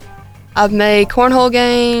outside. I've made cornhole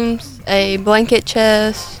games, a blanket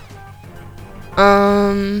chest.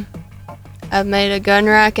 I've made a gun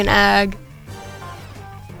rack and ag.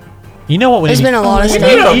 You know what? There's been a lot of stuff.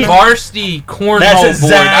 We need a varsity cornhole That's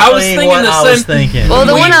board. I was thinking the same thing. Well,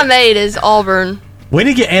 the one I made is Auburn. We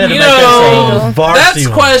need to get Anna to make that same varsity that's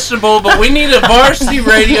one. questionable, but we need a Varsity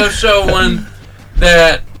Radio Show one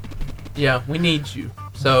that, we need you.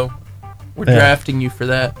 So we're drafting you for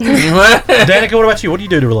that. Danica, what about you? What do you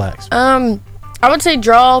do to relax? I would say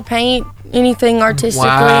draw, paint, anything artistically.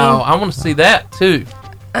 Wow, I want to see that too.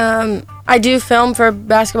 I do film for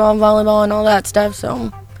basketball and volleyball and all that stuff,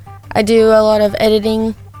 so I do a lot of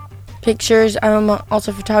editing, pictures. I'm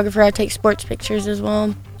also a photographer. I take sports pictures as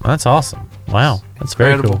well. That's awesome. Wow, that's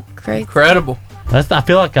very cool. Great. Incredible. I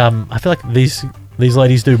feel like these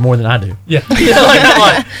ladies do more than I do. Yeah.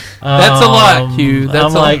 That's a lot, Q.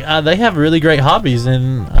 That's they have really great hobbies,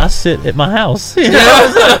 and I sit at my house.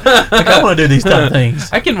 I want to do these type of things.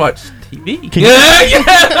 I can watch TV.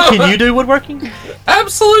 Can you do woodworking?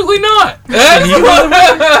 Absolutely not.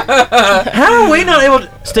 How are we not able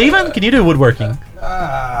to... Steven, can you do woodworking?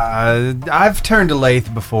 I've turned a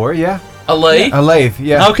lathe before, yeah. A lathe? A lathe,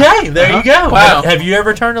 yeah. Okay, there you go. Wow. Have you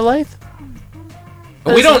ever turned a lathe?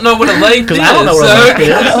 We don't know what a lathe is. I don't know what a lathe is.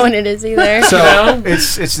 I don't know what it is either. So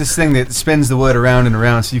it's this thing that spins the wood around and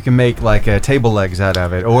around, so you can make like table legs out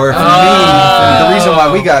of it. Or for me, the reason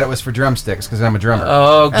why we got it was for drumsticks because I'm a drummer.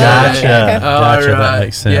 Oh, gotcha. Gotcha. Right. That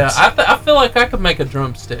makes sense. Yeah, I feel like I could make a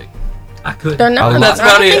drumstick. I could. They're not. That's I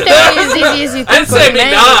about don't it. think they're as easy as you I think. didn't say it'd be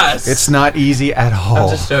nice. It's not easy at all. I'm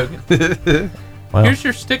just joking. Well. Here's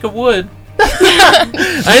your stick of wood.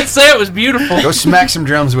 I didn't say it was beautiful. Go smack some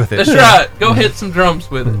drums with it. That's right. Go hit some drums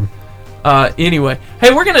with it. Anyway,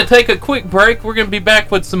 hey, we're going to take a quick break. We're going to be back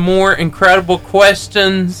with some more incredible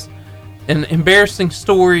questions and embarrassing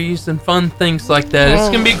stories and fun things like that. It's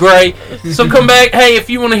going to be great. So come back. Hey, if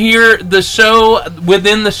you want to hear the show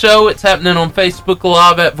within the show, it's happening on Facebook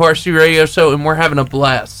Live at Varsity Radio Show, and we're having a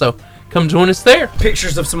blast. So come join us there.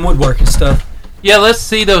 Pictures of some woodworking stuff. Yeah, let's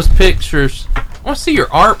see those pictures. I want to see your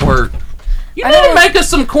artwork. You need to make us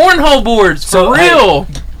some cornhole boards for real.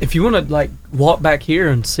 If you want to walk back here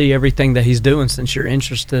and see everything that he's doing, since you're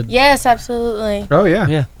interested. Yes, absolutely. Oh yeah.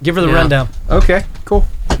 Yeah. Give her the rundown. Okay. Cool.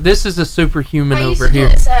 This is a superhuman I used over to do here.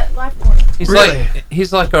 this at LifePoint.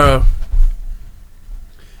 He's like a.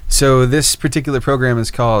 So this particular program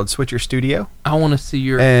is called Switcher Studio. I want to see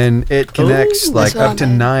your. And it connects that's up to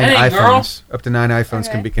what I 9 Hey, iPhones. girl. Up to 9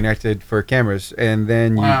 iPhones can be connected for cameras, and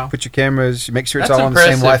then Wow. you put your cameras. You make sure it's That's all on the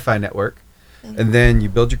same impressive. Wi-Fi network, and then you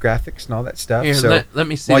build your graphics and all that stuff. Here, so let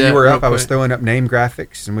me see while that you were real up, I was quick. throwing up name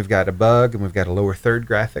graphics, and we've got a bug, and we've got a lower third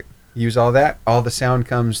graphic. Use all that. All the sound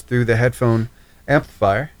comes through the headphone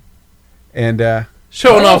amplifier, and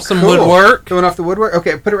Showing off some woodwork. Showing off the woodwork.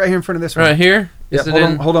 Okay, put it right here in front of this one. Right here? Yeah, Is it hold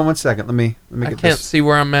in? on. Hold on one second. Let me I get can't this. see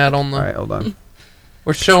where I'm at on the. All right, hold on.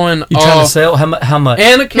 We're showing. You trying to sell how much?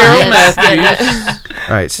 Anna Carroll Matthews.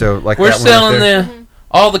 All right, so like we're that one selling right there.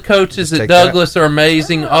 all the coaches at Take Douglas are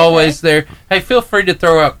amazing, always there. Hey, feel free to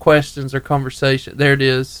throw out questions or conversation. There it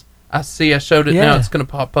is. I see. I showed it now. It's going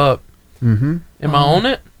to pop up. Mm-hmm. Am I on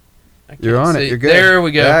it? You're on it. You're good. There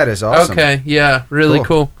we go. That is awesome. Okay, yeah, really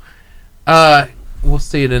cool. We'll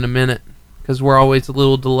see it in a minute because we're always a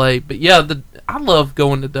little delayed. But yeah, I love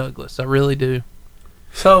going to Douglas. I really do.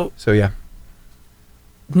 So yeah,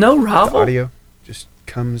 no rival. The audio just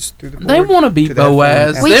comes through the board. They want to be to the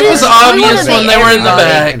Boaz. headphone. It was obvious when they were in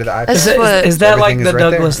the back. Is that like the Everything is right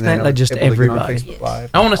there, Douglas and then thing? Like just able to get on everybody? Facebook Live,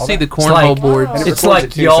 I want to all see that. the cornhole board. And it It's records like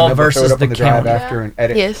it too, so y'all they'll throw it versus up on the drive county. after and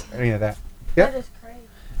edit Yes. any of that. Yeah.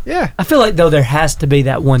 Yeah. I feel like though there has to be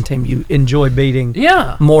that one team you enjoy beating.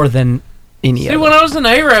 Yeah. More than any See, other. when I was in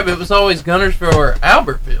Arab, it was always Gunnersville or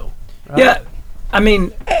Albertville. Right? Yeah, I mean,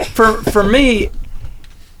 for me,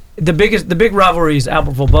 the big rivalry is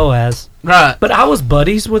Albertville Boaz. Right. But I was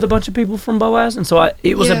buddies with a bunch of people from Boaz, and so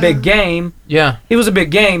it was a big game. Yeah. It was a big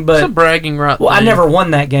game, but It's a bragging right. well, I thing. never won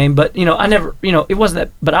that game, but I never, it wasn't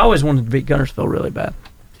that. But I always wanted to beat Gunnersville really bad.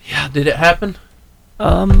 Yeah. Did it happen?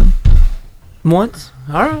 Once.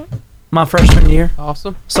 All right. My freshman year.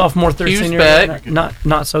 Awesome. Sophomore through Q's senior back. year.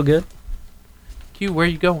 Not so good. Q, where are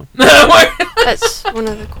you going? That's one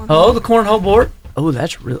of the cornhole. Oh, the cornhole board. Oh,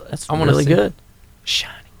 that's I wanna really see. good.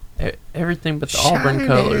 Everything but the Auburn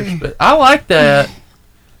colors, but I like that.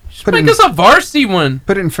 Put Make it in- us a varsity one.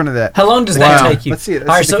 Put it in front of that. How long does Wow. that take you? Let's see it. Let's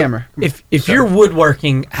All right, see the so camera. Come on. If you're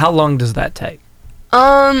woodworking, how long does that take?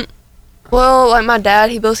 Well, like my dad,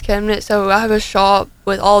 he builds cabinets, so I have a shop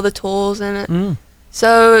with all the tools in it. Mm.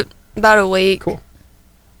 So about a week. Cool.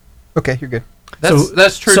 Okay, you're good.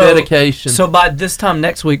 That's true dedication. So by this time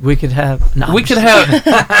next week, we could have. No, we I'm could just-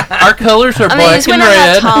 have our colors are I mean, black it's and when I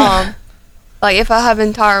have red. time. Like if I have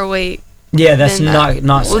entire week. Yeah, that's then, not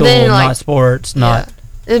well, school, then, like, not sports, not.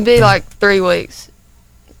 It'd be like 3 weeks.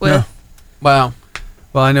 With Wow.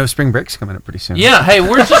 Well, I know spring break's coming up pretty soon. Yeah, hey,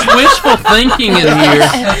 we're just wishful thinking in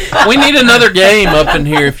here. We need another game up in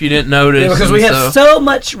here if you didn't notice. Yeah, because and we have so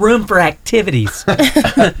much room for activities.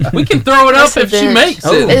 we can throw it up That's the if she bench. makes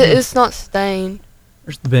it. It's not stained.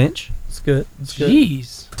 There's the bench. It's good. It's good.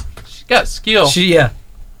 Jeez. She's got skill.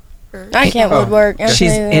 I can't woodwork. I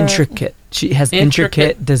She's can't- intricate. She has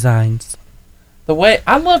intricate designs. The way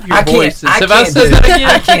I love your I can't. voices. I Have can't I said do. that again?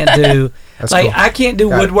 I can't do. That's like cool. I can't do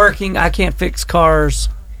Got it. woodworking. I can't fix cars.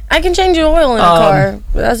 I can change the oil in a car,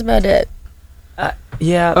 but that's about it.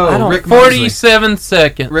 Yeah, Oh, I don't. Rick Mosley. 47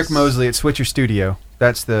 seconds. Rick Mosley at Switcher Studio.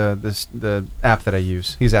 That's the app that I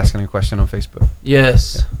use. He's asking a question on Facebook.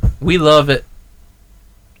 Yes. We love it.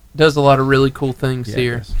 Does a lot of really cool things Yeah,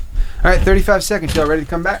 here. it does. All right, 35 seconds. Y'all ready to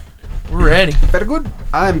come back? We're ready. Better good.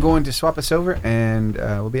 I'm going to swap us over, and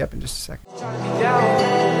we'll be up in just a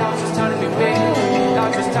second.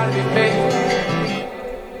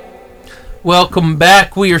 Welcome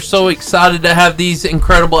back. We are so excited to have these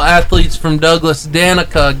incredible athletes from Douglas,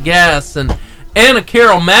 Danica Gass and Anna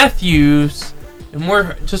Carroll Matthews, and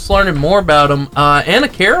we're just learning more about them. Anna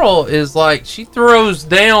Carroll is like, she throws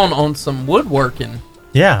down on some woodworking.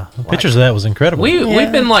 Yeah, the pictures of that was incredible.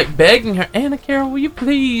 We've been like begging her, Anna Carroll, will you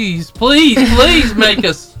please make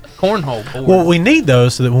us a cornhole board? Well, we need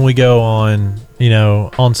those so that when we go on,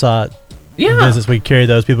 on-site visits, we carry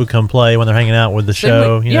those. People come play when they're hanging out with the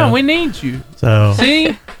show. We need you. So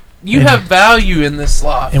see, you have value in this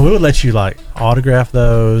life. and we would let you like autograph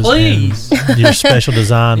those. Please. and your special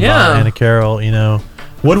design Yeah. by Anna Carroll.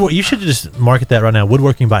 Woodwork. You should just market that right now.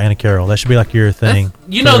 Woodworking by Anna Carroll. That should be like your thing.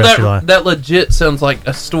 You for know the rest of your life. that legit sounds like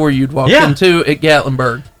a store you'd walk Yeah. into at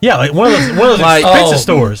Gatlinburg. Yeah, like one of those Like- expensive Oh,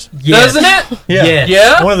 stores. Doesn't it? Yeah,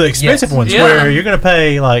 Yeah. One of the expensive Yes. ones Yeah. where you're gonna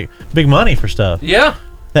pay like big money for stuff. Yeah.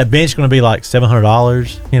 That bench is gonna be like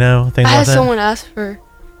 $700. Things I like had that. someone ask for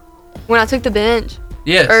when I took the bench.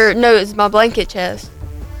 Yes. Or no, it's my blanket chest.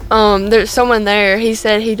 There's someone there. He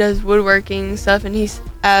said he does woodworking and stuff, and he's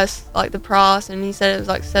asked like the price, and he said it was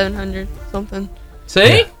like 700 something.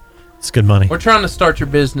 See? Yeah. It's good money. We're trying to start your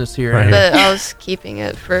business here. Right Anna. here. But I was keeping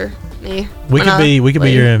it for me. We when could I be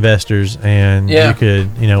leave. your investors, and Yeah. you could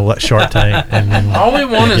let Shark Tank. And then All we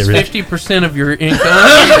want get is rich. 50% of your income.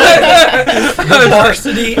 The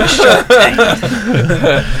varsity Shark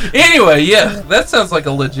Tank. Anyway, yeah, that sounds like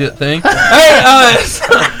a legit thing. Hey,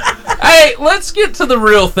 hey, let's get to the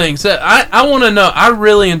real things. I want to know. I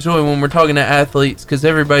really enjoy when we're talking to athletes because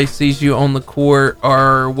everybody sees you on the court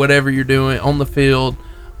or whatever you're doing on the field.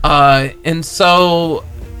 And so,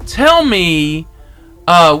 tell me,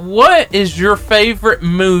 what is your favorite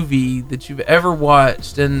movie that you've ever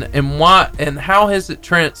watched, and why, and how has it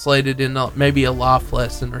translated in maybe a life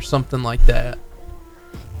lesson or something like that?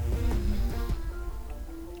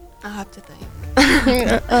 I have to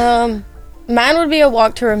think. Mine would be a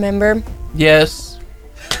walk to remember. Yes.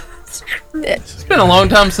 It's been a long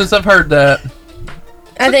time since I've heard that.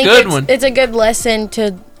 I think good one. It's a good lesson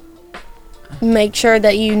to make sure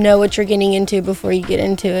that you know what you're getting into before you get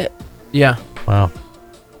into it. Yeah. Wow.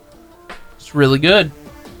 It's really good.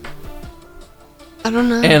 I don't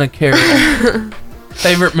know. Anna Carey.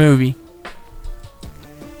 Favorite movie?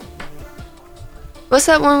 What's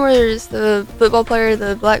that one where there's the football player,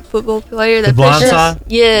 the black football player? The Blind Side?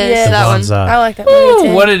 Yes, The that Blind one. Side. I like that movie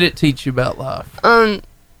too. What did it teach you about life?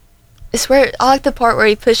 It's where I like the part where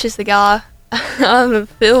he pushes the guy on the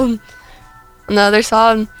field on the other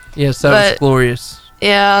side. Yes, that was glorious.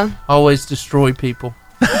 Yeah. Always destroy people.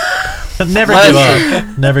 Never give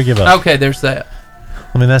up. Never give up. Okay, there's that.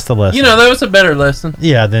 I mean, that's the lesson. You know, that was a better lesson.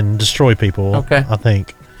 Yeah, than destroy people. Okay. I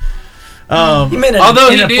think. You meant although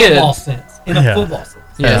in he a did. football sense. In a football sense.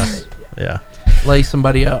 Yes. Yeah. Lay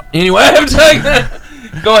somebody out. Anyway, I'm taking that.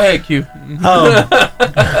 Go ahead, Q.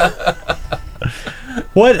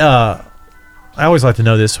 What I always like to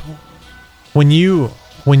know this. When you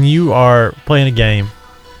are playing a game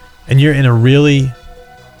and you're in a really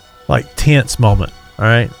like tense moment, all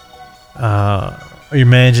right? Or you're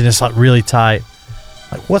managing this like really tight.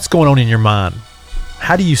 Like what's going on in your mind?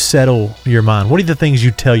 How do you settle your mind? What are the things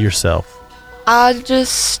you tell yourself? I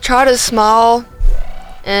just try to smile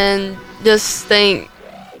and just think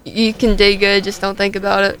you can do good. Just don't think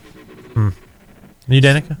about it. You,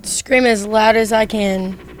 Danica? Scream as loud as I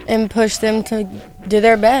can and push them to do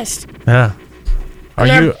their best. Yeah. Are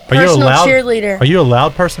I'm you a a personal loud cheerleader. Are you a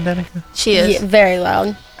loud person, Danica? She is. Yeah, very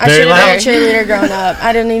loud. I Very should have been a loud? cheerleader growing up.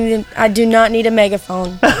 I do not need a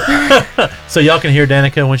megaphone. So y'all can hear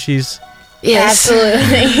Danica when she's Yes.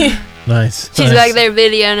 Absolutely. nice. She's nice. back there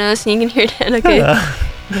videoing us, and you can hear Danica.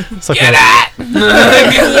 It's like Get a-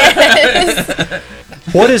 Yes.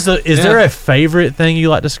 What is there a favorite thing you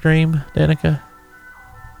like to scream, Danica?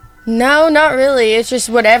 No, not really. It's just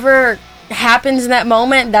whatever happens in that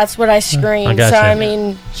moment, that's what I scream. I gotcha. So, I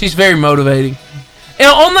mean, She's very motivating. And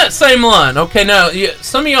on that same line, okay, now,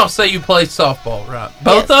 some of y'all say you play softball, right?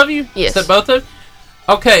 Both Yes. of you? Yes. Is that both of you?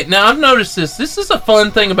 Okay, now I've noticed this. This is a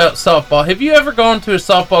fun thing about softball. Have you ever gone to a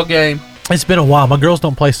softball game? It's been a while. My girls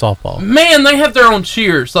don't play softball. Man, they have their own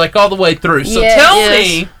cheers, like all the way through. So Yes. tell Yes.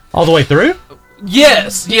 me. All the way through?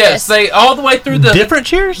 Yes. They all the way through the Different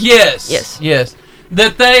cheers? Yes.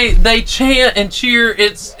 That they chant and cheer.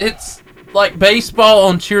 It's like baseball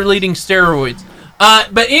on cheerleading steroids.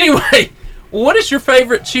 But anyway, what is your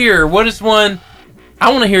favorite cheer? What is one? I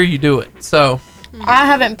want to hear you do it. So I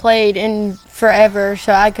haven't played in forever,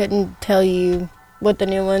 so I couldn't tell you what the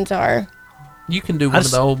new ones are. you can do one of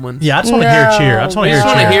the old ones. Yeah, I just want to hear a cheer. I just want to I hear a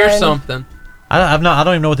just want to cheer. hear something. I don't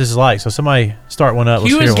even know what this is like. So somebody start one up.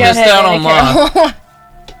 Let's Q hear is one. missed out on live.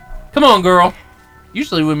 Come on, girl.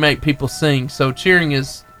 Usually we make people sing, so cheering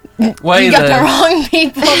is way You got the wrong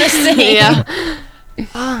people to sing. Yeah.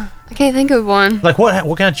 I can't think of one. Like what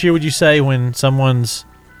kind of cheer would you say when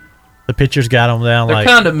the pitcher's got them down? They're like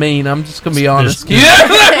kind of mean. I'm just gonna be honest.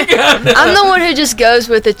 I'm the one who just goes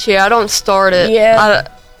with the cheer. I don't start it. Yeah.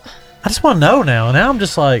 I just want to know now. Now I'm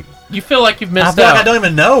just like You feel like you've I missed feel out. like I don't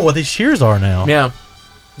even know what these cheers are now. Yeah,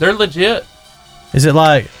 they're legit. Is it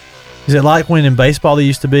like when in baseball they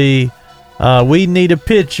used to be, we need a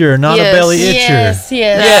pitcher, not a belly itcher?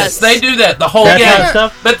 Yes, they do that the whole That game. kind of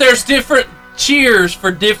stuff? But there's different cheers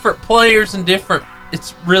for different players and different.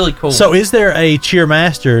 It's really cool. So is there a cheer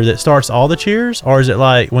master that starts all the cheers, or is it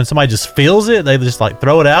like when somebody just feels it, they just like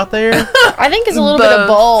throw it out there? I think it's a little bit of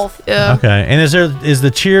both. Yeah. Okay, and is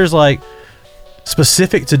the cheers like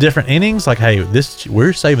specific to different innings? Like, hey,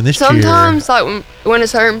 we're saving this cheer. Sometimes, like when a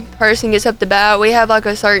certain person gets up to bat, we have like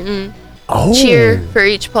a certain cheer for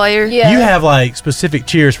each player. Yeah. You have like specific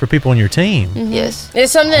cheers for people on your team. Mhm. Yes.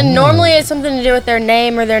 It's something. Normally, it's something to do with their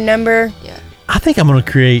name or their number. Yeah. I think I'm gonna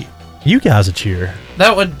create you guys a cheer.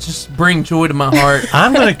 That would just bring joy to my heart.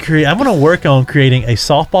 I'm gonna work on creating a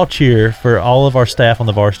softball cheer for all of our staff on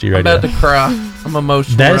the varsity I'm radio. about to cry. I'm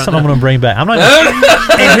emotional. That is right something I'm now. going to bring back. I'm not.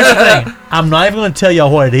 And here's the thing: I'm not even going to tell y'all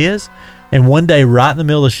what it is. And one day, right in the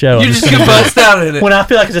middle of the show, You're I'm just gonna gonna bust out in it. When I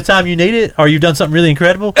feel like it's the time you need it, or you've done something really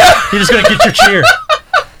incredible, you're just going to get your cheer.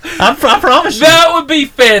 I promise you. That would be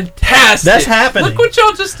fantastic. That's happening. Look what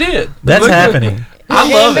y'all just did. That's Look what- happening. I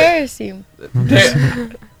love it. Embarrass you.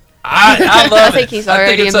 I love I it. think he's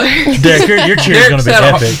already it's a- embarrassed. Derek, your cheer is going to be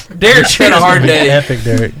epic. Derek's Your had a cheer's hard gonna be day. Epic,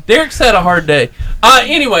 Derek. Derek's had a hard day.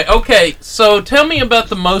 Anyway, okay. So tell me about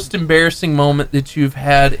the most embarrassing moment that you've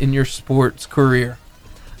had in your sports career.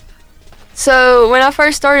 So when I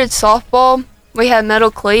first started softball, we had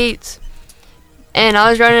metal cleats, and I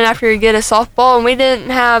was running after to get a softball, and we didn't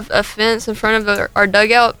have a fence in front of our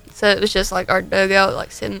dugout, so it was just like our dugout,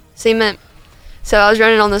 like cement. So I was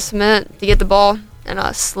running on the cement to get the ball, and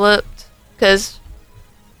I slipped because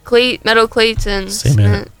metal cleats and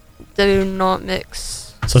cement do not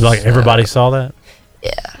mix. So like everybody saw that?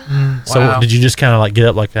 Yeah. So Wow. did you just kind of like get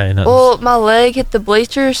up like, hey, nothing? Well, my leg hit the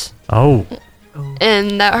bleachers, Oh.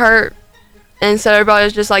 and that hurt. And so everybody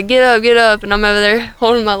was just like, get up. And I'm over there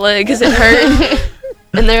holding my leg because it hurt.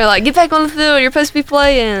 And they're like, get back on the field. You're supposed to be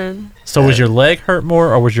playing. So was your leg hurt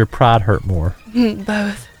more or was your pride hurt more?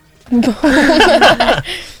 Both.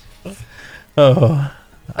 Oh.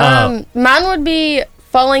 Mine would be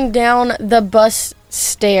falling down the bus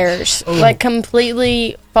stairs, Ooh. like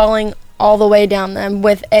completely falling all the way down them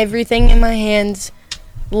with everything in my hands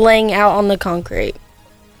laying out on the concrete.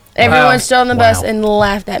 Everyone stood on the bus and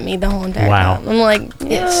laughed at me the whole entire time. I'm like,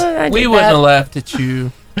 yes, I did We that. wouldn't have laughed at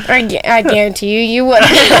you. I guarantee you would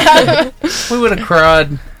have. We would have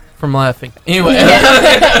cried from laughing. Anyway.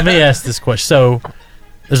 Let me ask this question. So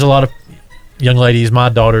there's a lot of young ladies, my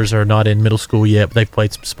daughters are not in middle school yet, but they've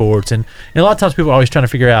played some sports. And a lot of times people are always trying to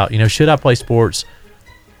figure out, should I play sports?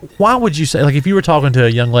 Why would you say, like if you were talking to a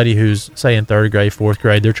young lady who's, say, in 3rd grade, 4th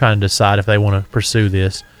grade, they're trying to decide if they want to pursue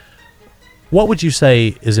this, what would you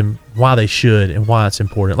say is why they should and why it's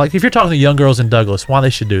important? Like if you're talking to young girls in Douglas, why they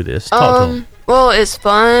should do this? Talk to them. Well, it's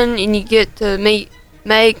fun, and you get to make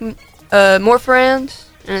more friends,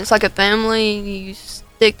 and it's like a family. You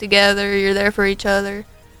stick together. You're there for each other.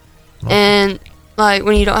 And like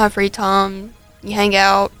when you don't have free time, you hang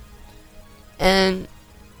out, and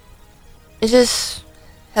it just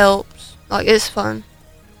helps. Like it's fun.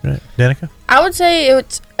 Right. Danica? I would say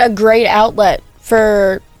it's a great outlet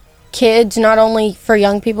for kids, not only for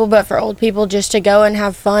young people, but for old people, just to go and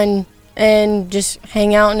have fun and just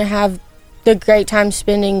hang out and have the great time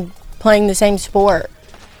spending playing the same sport.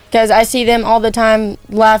 Because I see them all the time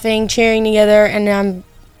laughing, cheering together, and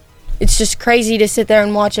it's just crazy to sit there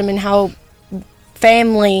and watch them and how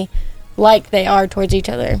family-like they are towards each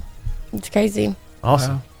other. It's crazy.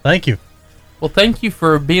 Awesome. Wow. Thank you. Well, thank you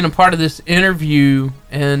for being a part of this interview,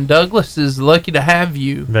 and Douglas is lucky to have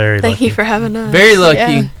you. Very Thank you for having us. Very lucky.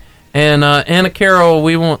 Yeah. And Anna Carroll,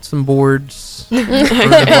 we want some boards for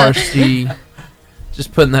the varsity.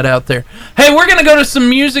 Just putting that out there. Hey, we're going to go to some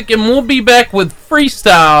music, and we'll be back with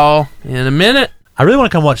freestyle in a minute. I really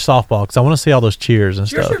want to come watch softball because I want to see all those cheers and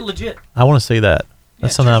Cheers stuff. are legit. I want to see that.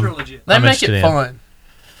 That's something cheers I'm, are legit. They I'm make it interested in. fun.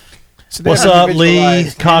 So they What's have up, Lee,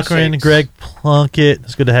 individualized Cochran, handshakes. Greg Plunkett?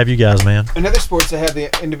 It's good to have you guys, man. In other sports, they have the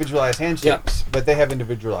individualized handshakes, but they have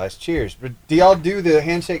individualized cheers. But do y'all do the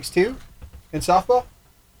handshakes too in softball?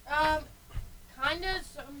 Kind of.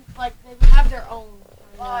 Like they have their own.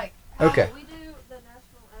 Like Okay. we do the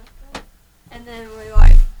national anthem, and then we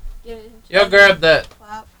like get into Y'all grab that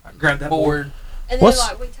clap. Grab that board. And then What's-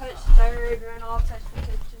 like we touch third, run off, touch the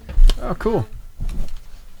kitchen. Oh, cool.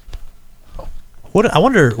 What I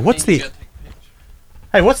wonder, what's the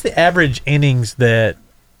average innings that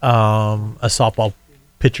a softball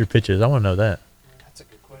pitcher pitches? I want to know that. That's a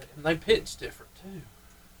good question. And they pitch different, too.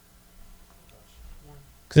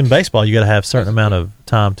 Because in baseball, you got to have a certain amount of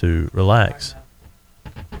time to relax.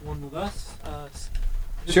 One with us.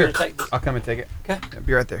 who's Sure. gonna take this? I'll come and take it. Okay. I'll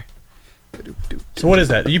be right there. So what is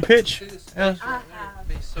that? Do you pitch?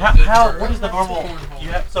 What is the normal? You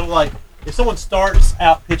have so like if someone starts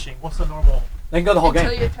out pitching, what's the normal? They can go the whole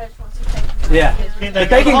Until game. your coach wants to take you. Yeah, Can but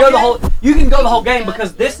they can go the whole. You can go the whole game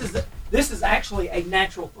because this is actually a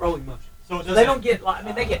natural throwing motion. So they don't get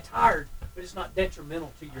like they get tired, but it's not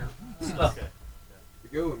detrimental to your stuff. Okay. We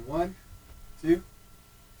go in 1, 2,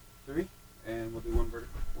 3, and we'll do one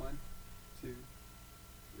vertical. 1, 2,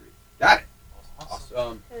 3. Got it.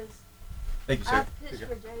 Awesome. Thank you, sir. I pitched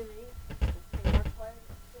for JV.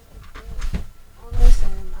 On this,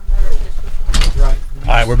 and I've never pitched before. Right. All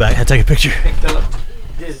right, we're back. I take a picture. Picked up.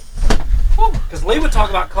 Did it. Because Lee would talk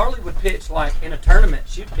about Carly would pitch like in a tournament.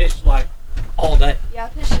 She'd pitch like all day. Yeah, I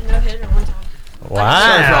pitched a no-hitter one time.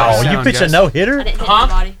 Wow, you pitched a no hitter? I didn't hit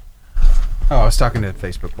nobody. Oh, I was talking to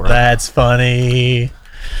Facebook world. That's funny.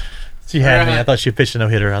 She had me. I Alright. thought she pitched a no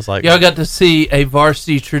hitter. I was like, Y'all got to see a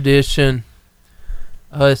varsity tradition.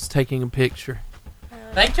 Us taking a picture.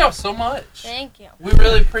 Thank y'all so much. Thank you. We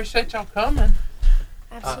really appreciate y'all coming.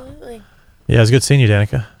 Absolutely. yeah, it was good seeing you,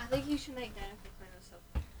 Danica. I think you should make Danica clean us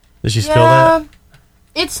up. Did she spill that?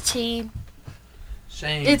 It's tea.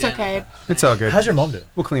 Shame. It's Dan. okay. It's all good. How's your mom doing?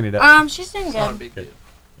 We'll clean it up. She's doing It's not a good. big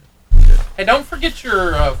deal. Hey, don't forget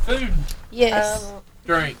your food Yes.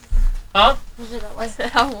 drink. Huh? Was it that way?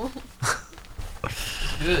 I won't.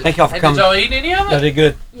 Good. Thank y'all for Hey, coming. Did y'all eat any of Y'all it? did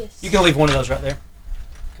good. Yes. You can leave one of those right there.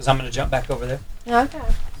 because I'm going to jump back over there. Okay.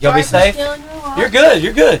 Y'all be Sorry safe. for stealing your walk. You're good.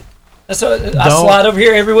 You're good. That's what, I Don't- slide over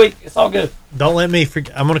here every week. It's all good. Don't let me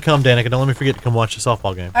forget. I'm going to come, Danica. Don't let me forget to come watch the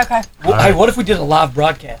softball game. Okay. Well, All hey, right. what if we did a live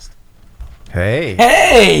broadcast? Hey.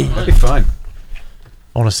 Hey! That'd be fun.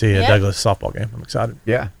 I want to see a Yeah. Douglas softball game. I'm excited.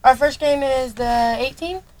 Yeah. Our first game is the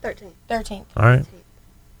 18th? 13th. 13th. All right.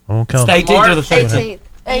 I won't come. It's the 18th or the 15th?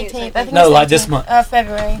 18th. I think No, it's like this 18th, month.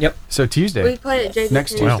 February. Yep. So Tuesday. We played at JB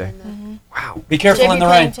Next Pennington. Tuesday. Wow. Be careful JB in the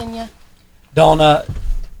rain. Pennington, yeah.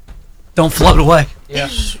 Don't float away. Yeah.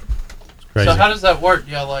 Crazy. So how does that work?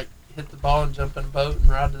 Do y'all like hit the ball and jump in a boat and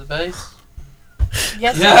ride to the base?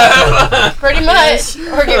 Yes, Yeah. pretty much.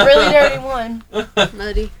 Or get really dirty one.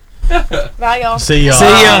 Muddy. Bye, y'all. See y'all. See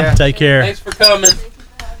ya. Take care. Thanks for coming.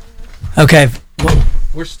 Okay. Whoa,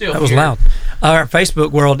 We're still that was here. loud. All right,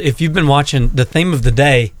 Facebook world, if you've been watching, the theme of the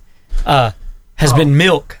day has been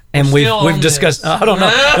milk. And We're still we've on discussed. this. I don't know.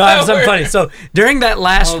 No, I have something funny. So during that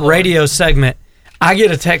last Hold on. radio segment, I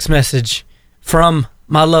get a text message from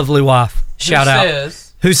my lovely wife. Shout out.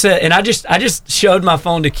 Says, Who said? And I just showed my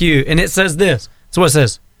phone to Q, and it says this. That's what it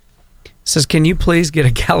says. It says, "Can you please get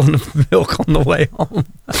a gallon of milk on the way home?"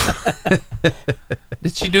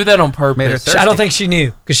 did she do that on purpose? I don't think she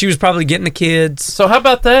knew because she was probably getting the kids. So how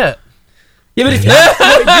about that? Yeah, but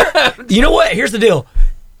if you know what? Here's the deal: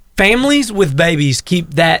 families with babies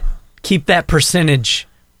keep that percentage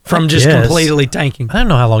from just Yes. completely tanking. I don't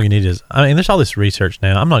know how long you need this. I mean, there's all this research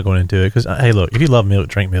now. I'm not going into it because, hey, look, if you love milk,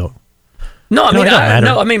 drink milk. No, I No, mean, it don't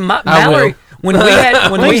matter. Mallory. When we had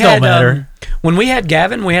Things don't matter. when we had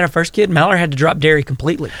Gavin, we had our first kid. Mallory had to drop dairy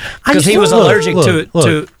completely I because just- he was look, allergic to it.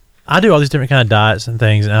 look. I do all these different kind of diets and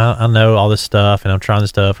things, and I know all this stuff, and I'm trying this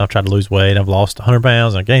stuff. And I've tried to lose weight. I've lost 100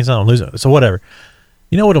 pounds. I gained some. I'm losing. So whatever.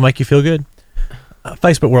 You know what'll make you feel good?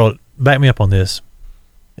 Facebook world, back me up on this.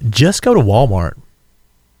 Just go to Walmart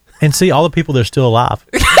and see all the people that are still alive.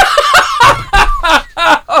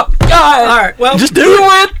 God. All right. Well, Just do You it.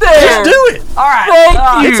 went there. Just do it. all right.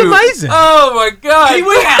 Thank you. It's amazing. Oh my God.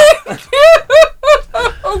 Thank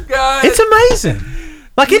Oh God. It's amazing.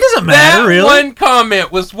 Like, it doesn't that matter, really. one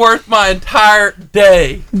comment was worth my entire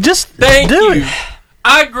day. Just Thank do you. it.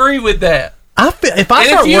 I agree with that. I feel, if I And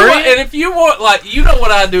start if, you worrying, want, and if you want, like, you know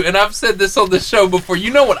what I do, and I've said this on the show before,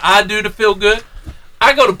 you know what I do to feel good?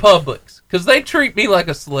 I go to Publix, because they treat me like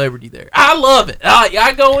a celebrity there. I love it.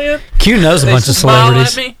 I go in. Q knows a they bunch of smile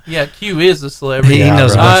celebrities. At me. Yeah, Q is a celebrity. He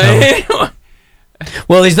knows a bunch of them. Anyway.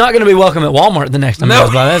 Well, he's not going to be welcome at Walmart the next time he No.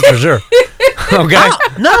 goes by. That's for sure. Okay.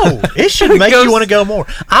 no, it should make you want to go more.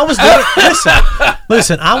 I was doing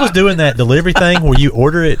listen. I was doing that delivery thing where you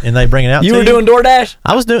order it and they bring it out. You to were doing DoorDash?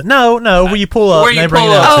 I was doing no, where you pull up Where and you they bring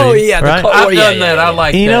pull it out. up. to Oh, you, yeah, the right? car- I've yeah, done yeah, that. I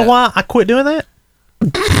like And you that. know why I quit doing that?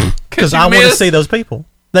 Because you I want to miss- see those people.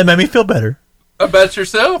 They made me feel better. About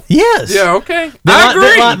yourself? Yes. Yeah, okay. They're I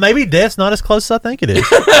agree. like, maybe death's not as close as I think it is.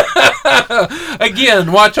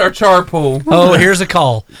 Again, watch our char pool. Oh, here's a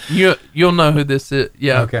call. You'll know who this is.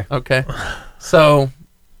 Yeah. Okay. So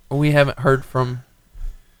we haven't heard from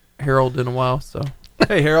Harold in a while. So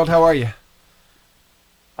Hey, Harold, how are you?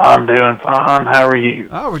 I'm doing fine. How are you?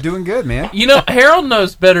 Oh, we're doing good, man. you know Harold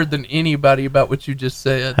knows better than anybody about what you just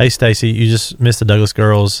said. Hey, Stacy, you just missed the Douglas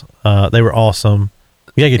girls. They were awesome.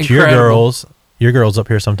 We gotta get Incredible. your girls up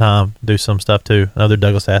here sometime. Do some stuff too. Another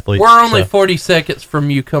Douglas athletes. We're only so. 40 seconds from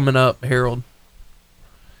you coming up, Harold.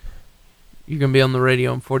 You're gonna be on the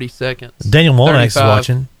radio in 40 seconds. Daniel Molnax is 35.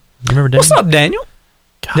 watching. You remember Daniel? What's up, Daniel?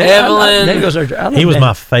 Evelyn. He was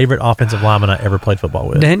my favorite offensive lineman I ever played football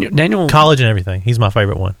with. Daniel, college and everything. He's my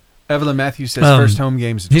favorite one. Evelyn Matthews says Um, first home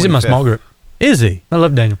games. He's in my small group. Is he? I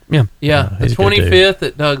love Daniel. Yeah. Yeah, the he's a good dude. 25th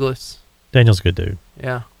at Douglas. Daniel's a good dude.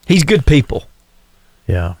 Yeah. He's good people.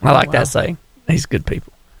 Yeah. I like Wow. that saying. He's good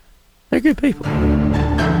people. They're good people.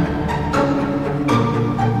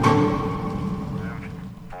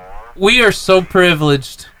 We are so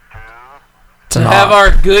privileged It's to an have honor.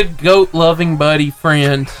 our good goat loving buddy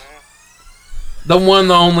friend, the one,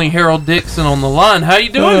 the only Harold Dixon on the line. How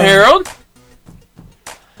you doing, Harold?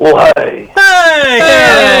 Well, hey. Hey,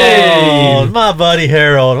 Harold, my buddy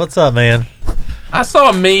Harold. What's up, man? I saw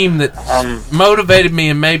a meme that motivated me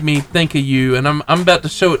and made me think of you, and I'm about to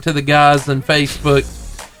show it to the guys on Facebook,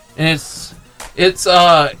 and it's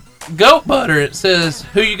goat butter. It says,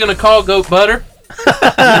 "Who you gonna call goat butter?"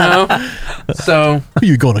 You know, so Who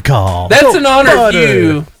you gonna call? that's an honor of Butter.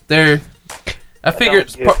 you. There, I figure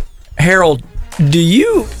it's Harold, do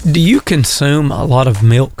you consume a lot of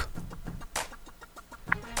milk?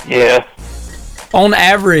 Yeah. On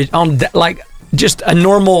average, like just a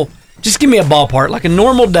normal, just give me a ballpark, like a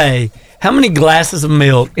normal day, how many glasses of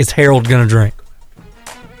milk is Harold gonna drink?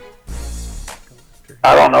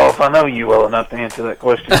 I don't know if I know you well enough to answer that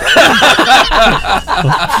question.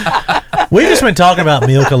 We've just been talking about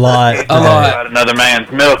milk a lot. About another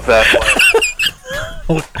man's milk that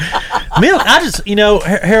way. Milk,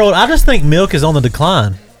 Harold, I just think milk is on the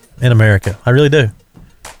decline in America. I really do.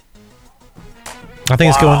 I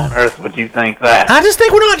think it's going. Why on earth would you think that? I just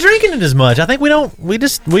think we're not drinking it as much. I think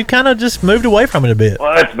we've kind of just moved away from it a bit.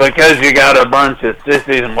 Well, it's because you got a bunch of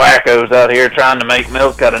sissies and wackos out here trying to make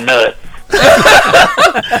milk out of nuts.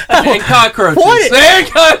 And cockroaches.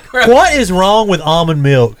 What is wrong with almond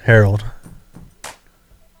milk, Harold?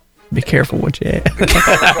 Be careful what you add. Put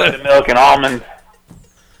the milk and almonds.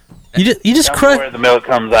 You just crush where the milk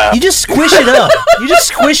comes out. You just squish it up. You just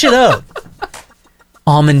squish it up.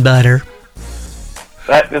 Almond butter.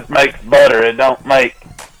 That just makes butter. It don't make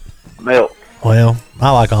milk. Well,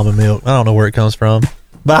 I like almond milk. I don't know where it comes from,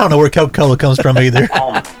 but I don't know where Coca-Cola comes from either.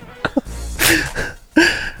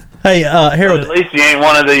 Hey, Harold. Well, at least you ain't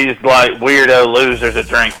one of these like weirdo losers that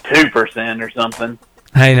drink 2% or something.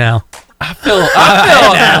 Hey now. I feel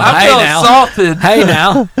assaulted. Hey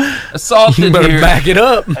now. Assaulted You better here. back it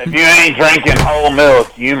up. If you ain't drinking whole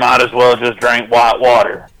milk, you might as well just drink white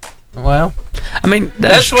water. Well, I mean,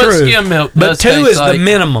 that's what true. skim milk But does 2 taste is like. the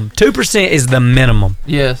minimum. 2% is the minimum.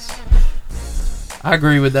 Yes. I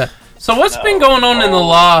agree with that. So what's been going on in the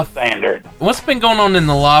life? Standard. What's been going on in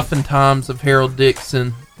the life and times of Harold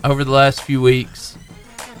Dixon over the last few weeks?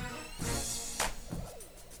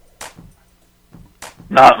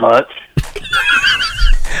 Not much.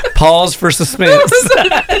 Pause for suspense.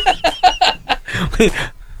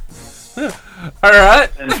 All right.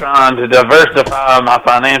 Been trying to diversify my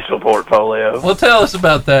financial portfolio. Well, tell us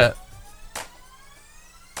about that.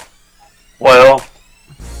 Well,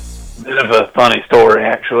 bit of a funny story,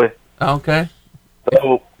 actually. Okay.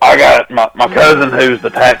 So, I got my cousin who's the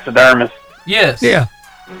taxidermist. Yes. Yeah.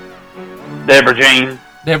 Deborah Jean.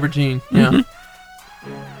 Deborah Jean. Yeah.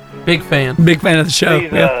 Big fan. Big fan of the show.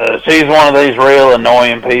 She's one of these real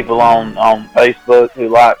annoying people on Facebook who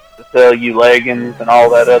likes to sell you leggings and all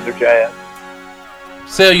that other jazz.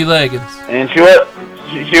 Sell you leggings. And she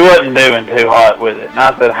wasn't doing too hot with it. And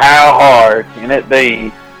I said, how hard can it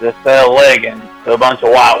be to sell leggings to a bunch of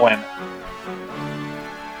white women?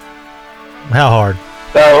 How hard?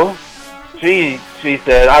 So she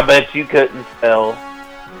said, I bet you couldn't sell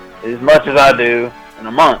as much as I do in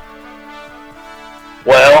a month.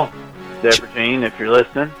 Well, Deborah Jean, if you're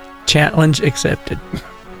listening, Challenge accepted.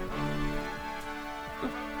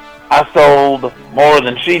 I sold more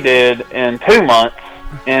than she did in 2 months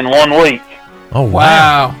in 1 week. Oh,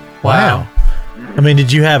 wow. Wow. I mean,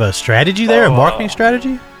 did you have a strategy there, a marketing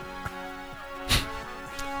strategy?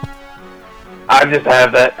 I just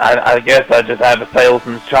have that. I guess I just have a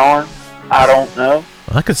salesman's charm. I don't know.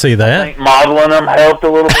 I could see that. I think modeling them helped a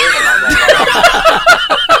little bit.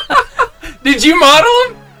 Did you model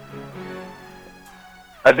them?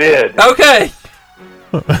 I did. Okay.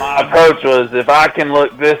 My approach was, if I can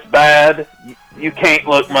look this bad, you can't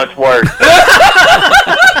look much worse.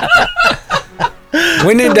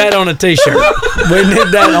 We need that on a t-shirt. We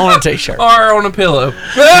need that on a t-shirt. Or on a pillow.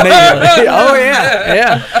 Immediately. Oh,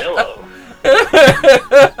 yeah.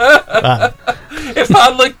 If I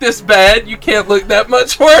look this bad, you can't look that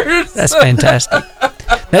much worse. That's fantastic.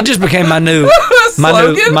 That just became my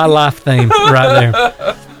life theme right there.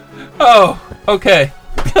 Oh, okay.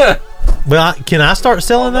 Well, can I start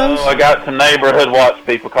selling those? I got some neighborhood watch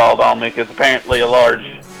people called on me because apparently a large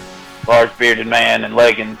bearded man in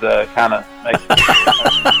leggings kind of makes.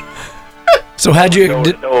 So how'd you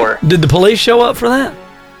did the police show up for that?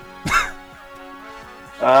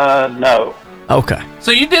 No. Okay.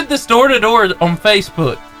 So you did this door to door on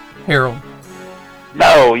Facebook, Harold?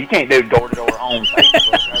 No, you can't do door to door on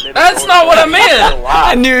Facebook. That's not what I meant.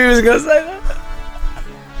 I knew he was gonna say that.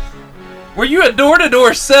 Were you a door to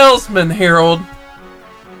door salesman, Harold?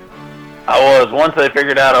 I was. Once they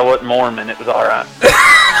figured out I wasn't Mormon, it was all right.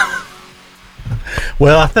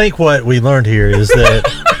 Well, I think what we learned here is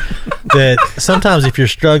that sometimes if you're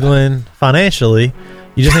struggling financially,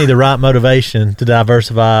 you just need the right motivation to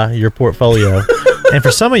diversify your portfolio. And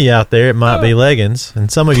for some of you out there, it might be leggings, and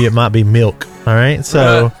some of you it might be milk. All right,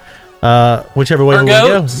 so whichever way Or we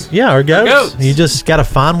goats. go, yeah, or goats. You just got to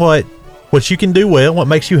find what you can do well, what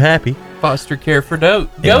makes you happy. Foster care for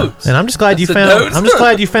goats. And I'm just glad you found. I'm just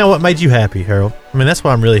glad you found what made you happy, Harold. I mean, that's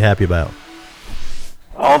what I'm really happy about.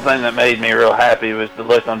 The only thing that made me real happy was the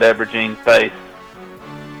look on Deborah Jean's face.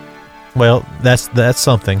 Well, that's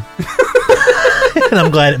something. And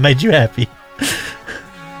I'm glad it made you happy.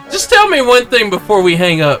 Just tell me one thing before we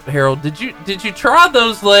hang up, Harold. Did you try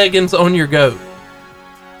those leggings on your goat?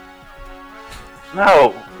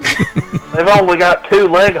 No. They've only got 2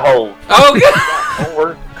 leg holes. Oh,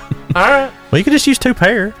 God. All right. Well, you could just use 2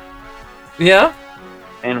 pair. Yeah.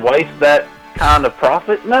 And waste that kind of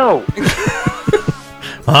profit? No.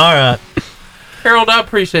 All right. Harold, I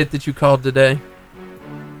appreciate that you called today.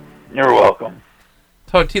 You're welcome.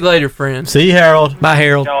 Talk to you later, friend. See you, Harold. Bye,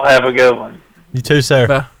 Harold. Y'all have a good one. You too, sir.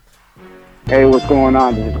 Bye. Hey, what's going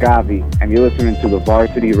on? This is Gavi, and you're listening to the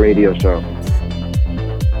Varsity Radio Show.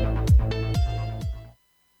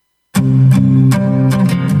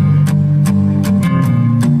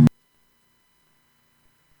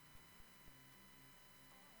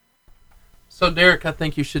 So, Derek, I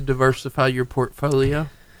think you should diversify your portfolio.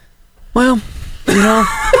 Well,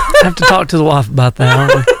 I have to talk to the wife about that. I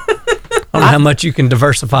don't know how much you can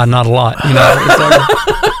diversify, not a lot.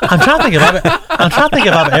 I'm trying to think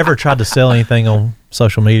if I've ever tried to sell anything on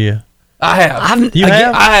social media. I have. You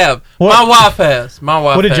have? I have. What? My wife has.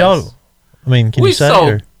 What did y'all? I mean, can we you say? sold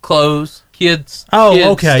or? clothes, kids. Oh, kids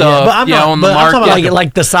okay, stuff, yeah, but I'm not. on the But I'm market. talking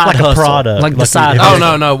like the side like hustle, a product, like the side.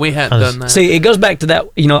 Oh no, we hadn't done that. See, it goes back to that.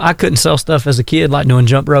 I couldn't sell stuff as a kid, like doing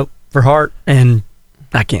jump rope for Hart, and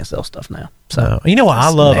I can't sell stuff now. So you know what I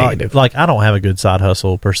love? I don't have a good side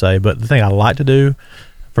hustle per se, but the thing I like to do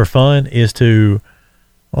for fun is to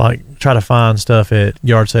try to find stuff at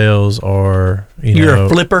yard sales or You're a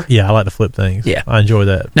flipper? Yeah, I like to flip things. Yeah, I enjoy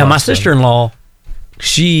that. Now, my process. sister-in-law,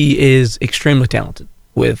 she is extremely talented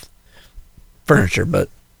with furniture, but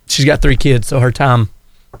she's got 3 kids, so her time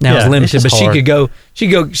now is limited. But hard.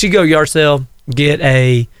 she'd go yard sale, get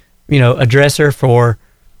a dresser for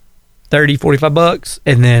 $30-$45,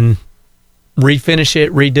 and then refinish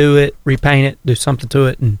it, redo it, repaint it, do something to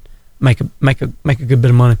it, and make a good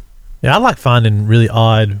bit of money. Yeah, I like finding really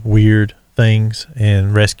odd, weird things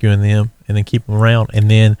and rescuing them, and then keep them around. And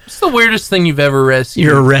then What's the weirdest thing you've ever rescued?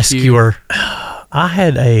 You're a rescuer. I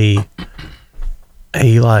had a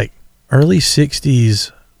early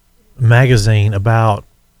 '60s magazine about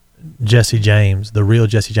Jesse James, the real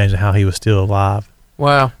Jesse James, and how he was still alive.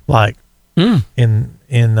 Wow. And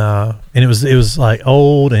it was like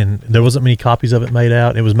old, and there wasn't many copies of it made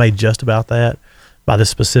out. It was made just about that by this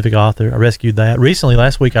specific author. I rescued that recently.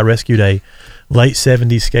 Last week, I rescued a late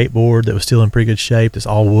 '70s skateboard that was still in pretty good shape. It's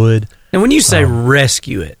all wood. And when you say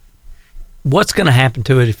rescue it, what's going to happen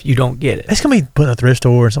to it if you don't get it? It's going to be put in a thrift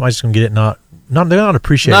store, and somebody's just going to get it. They're not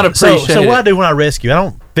appreciate Not it. appreciate So it. what I do when I rescue, I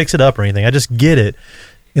don't fix it up or anything. I just get it,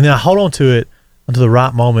 and then I hold on to it until the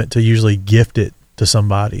right moment to usually gift it to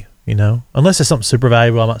somebody. Unless it's something super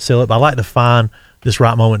valuable, I might sell it. But I like to find this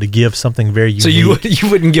right moment to give something very unique. So you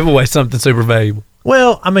wouldn't give away something super valuable?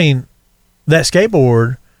 Well, I mean, that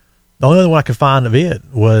skateboard, the only other one I could find of it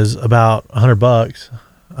was about $100.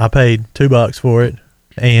 I paid $2 for it,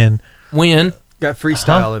 and when got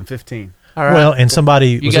freestyle in 15. All right. Well, and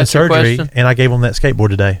somebody was in got your surgery, question? and I gave them that skateboard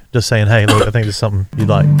today, just saying, hey, look, I think this is something you'd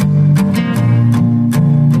like.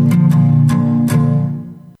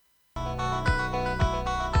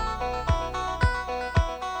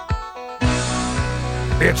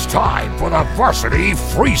 It's time for the Varsity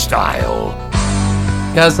Freestyle.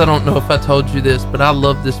 Guys, I don't know if I told you this, but I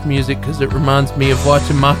love this music because it reminds me of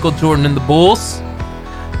watching Michael Jordan and the Bulls.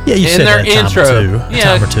 Yeah, you in said their that a time intro. or two.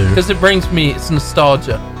 Yeah, A time or two. because it brings me, it's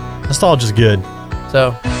nostalgia. Nostalgia's good.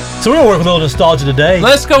 So we're going to work with a little nostalgia today.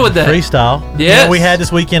 Let's go with that. Freestyle. Yes. We had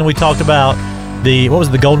this weekend, we talked about the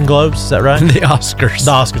Golden Globes, is that right? The Oscars.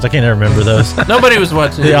 The Oscars. I can't ever remember those. Nobody was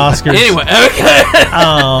watching the it. Oscars. Anyway, okay.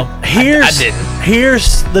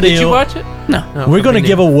 Here's the deal. Did you watch it? No. We're going to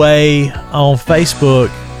give away on Facebook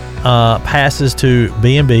passes to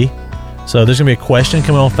B&B. So there's going to be a question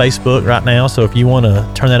coming on Facebook right now. So if you want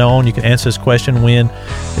to turn that on, you can answer this question.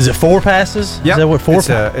 Is it 4 passes? Yeah. Is that what 4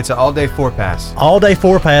 It's an all-day 4 pass. All day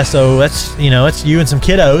 4 pass. So that's it's you and some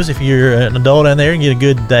kiddos. If you're an adult down there, and get a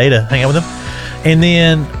good day to hang out with them. And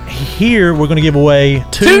then here we're going to give away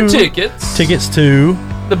 2 tickets. Tickets to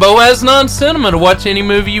the Boaz Non-Cinema to watch any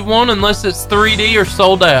movie you want unless it's 3D or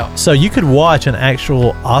sold out. So you could watch an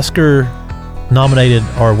actual Oscar-nominated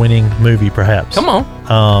or winning movie, perhaps. Come on.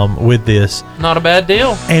 With this. Not a bad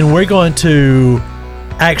deal. And we're going to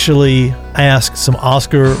actually ask some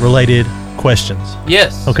Oscar-related questions.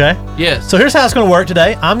 Yes. Okay? Yes. So here's how it's going to work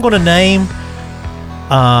today. I'm going to name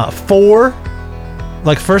 4.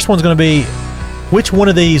 First one's going to be, which one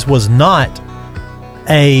of these was not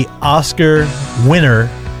a Oscar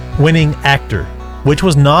winning actor? Which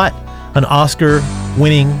was not an Oscar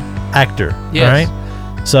winning actor? Yes. All right?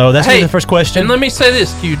 So that's the first question. And let me say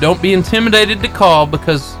this, Q. Don't be intimidated to call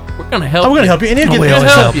because we're going to help you. We're going to help you. And we're it'll going to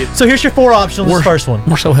help you. So here's your 4 options. The first one.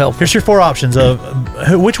 We're so helpful. Here's your 4 options of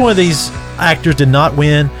which one of these actors did not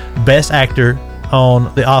win Best Actor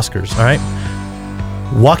on the Oscars. All right.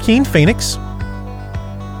 Joaquin Phoenix,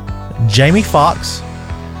 Jamie Foxx,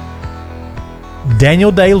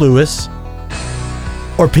 Daniel Day-Lewis,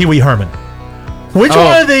 or Pee Wee Herman? Which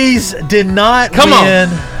one of these did not win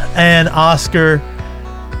an Oscar?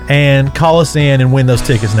 And call us in and win those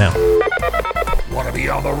tickets now. Want to be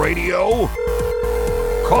on the radio?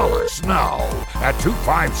 Call us now at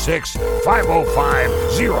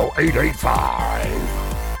 256-505-0885.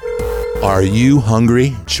 Are you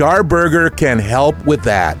hungry? Charburger can help with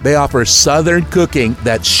that. They offer Southern cooking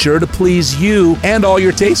that's sure to please you and all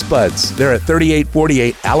your taste buds. They're at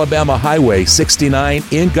 3848 Alabama Highway 69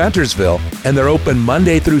 in Guntersville, and they're open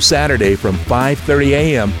Monday through Saturday from 5:30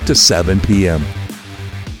 a.m. to 7 p.m.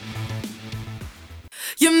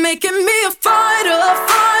 You're making me a fighter.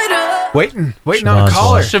 Waiting on a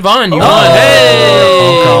caller. Siobhan, you won.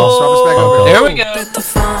 Hey! There we go.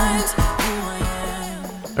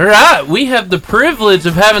 All right, we have the privilege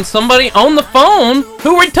of having somebody on the phone.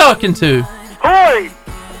 Who are we talking to? Corey.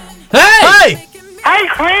 Hey! Hey,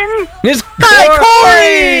 Clinton. It's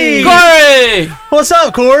Corey! Corey! What's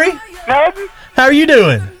up, Corey? Nothing. How are you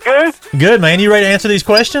doing? Good. Good, man. You ready to answer these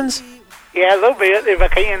questions? Yeah, a little bit, if I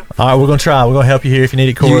can. All right, we're gonna try. We're gonna help you here if you need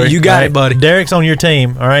it, Corey. You got All right? it, buddy. Derek's on your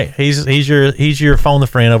team. All right, he's your phone a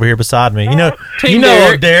friend over here beside me. You know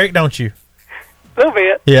Derek. Derek, don't you? A little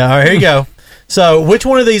bit. Yeah. All right, here you go. So, which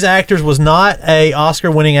one of these actors was not a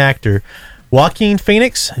Oscar-winning actor? Joaquin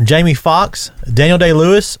Phoenix, Jamie Foxx, Daniel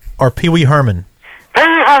Day-Lewis, or Pee Wee Herman? Pee Wee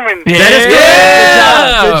Herman. That is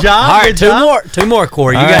good. Good job. All right, Good job. two more,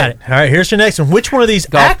 Corey. You All got right. it. All right, here's your next one. Which one of these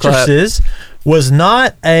Golf clap. actresses was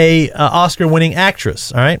not a Oscar-winning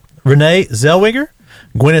actress? All right, Renee Zellweger,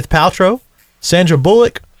 Gwyneth Paltrow, Sandra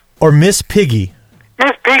Bullock, or Miss Piggy?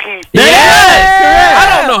 Miss Piggy.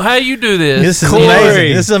 I don't know how you do this. This is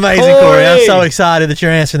amazing. This is amazing, Corey. I'm so excited that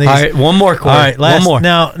you're answering these. All right, one more, Corey. All right, one more.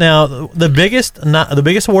 Now, the biggest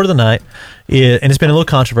award of the night, and it's been a little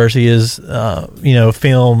controversy, is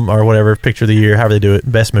film or whatever, picture of the year, however they do it,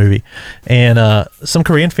 best movie, and some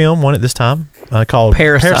Korean film won it this time called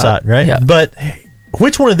Parasite, right? Yeah. But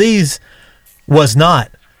which one of these was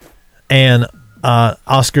not an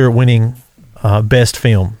Oscar-winning best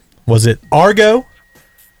film? Was it Argo,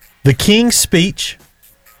 The King's Speech,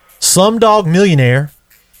 Slumdog Millionaire,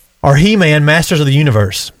 or He-Man, Masters of the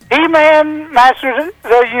Universe? He-Man, Masters of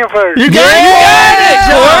the Universe. You got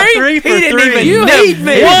it, Corey. 3 for He didn't 3. even You need have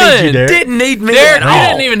me. won. Didn't need me Derek, at you all.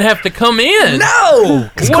 didn't even have to come in. No,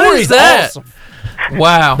 What Corey's is that? awesome.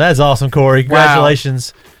 Wow. That's awesome, Corey.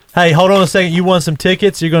 Congratulations. Hey, hold on a second. You won some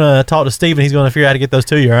tickets. You're going to talk to Steve, and he's going to figure out how to get those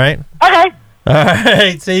to you, all right? Okay. All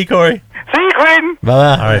right. See you, Corey. See you, Clinton.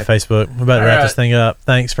 Bye-bye. All right, Facebook. We're about to wrap this thing up.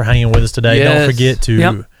 Thanks for hanging with us today. Yes. Don't forget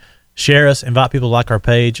to share us, invite people to like our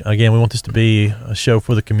page. Again, we want this to be a show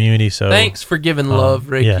for the community. So Thanks for giving love,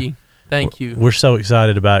 Ricky. yeah. Thank you. We're so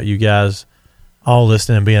excited about you guys all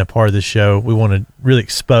listening and being a part of this show. We want to really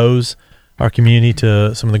expose our community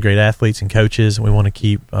to some of the great athletes and coaches. We want to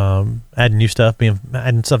keep adding new stuff,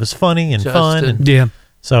 adding stuff that's funny and fun. And Yeah.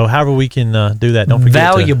 So however we can do that, don't forget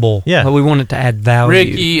Valuable. Yeah. But we wanted to add value.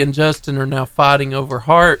 Ricky and Justin are now fighting over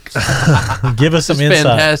hearts. Give us some It's insight.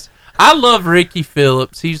 fantastic. I love Ricky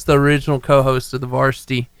Phillips. He's the original co-host of the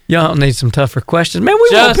Varsity. Y'all need some tougher questions. Man, we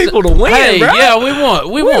want people to win, Hey, bro. yeah, we want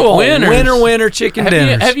winners. Winner, chicken have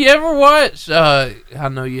dinners. have you ever watched, I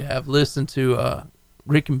know you have, listened to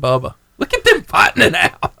Rick and Bubba? Look at them fighting it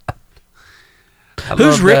out. I Who's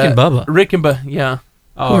love Rick that. and Bubba? Rick and Bubba, yeah.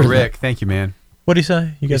 Oh, Rick, thank you, man. What did he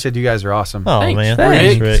say? You said you guys are awesome. Oh, Thanks, man.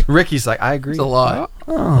 thanks. Rick. Ricky's like, I agree. It's a lot.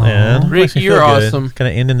 Oh, man. Ricky, Makes me you're feel good. awesome. Kind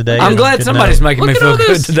of ending the day. I'm on a glad good somebody's note. making me Look at feel all good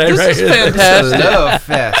this. today. This right is here. fantastic. It's a love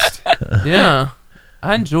fest. Yeah.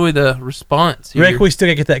 I enjoy the response here. Rick, we still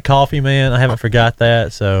got to get that coffee, man. I haven't forgot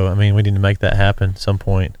that. So, I mean, we need to make that happen at some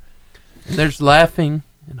point. There's laughing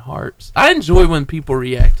and hearts. I enjoy when people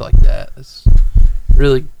react like that. It's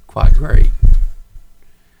really quite great.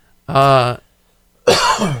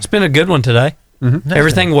 It's been a good one today. Mm-hmm.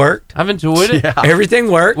 Everything worked. I've enjoyed it. Yeah. Everything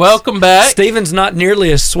worked. Welcome back. Steven's not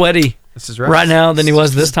nearly as sweaty This is right now than he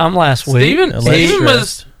was this time last week. Steven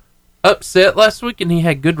was upset last week, and he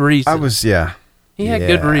had good reason. I was, yeah. He had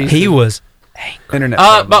good reason. He was. Internet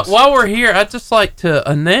But problems. while we're here, I'd just like to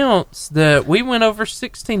announce that we went over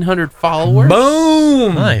 1,600 followers.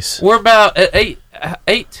 Boom! Nice. We're about at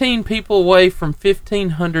 18 people away from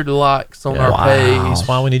 1,500 likes on our page. That's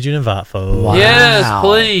why we need you to invite folks. Wow. Yes,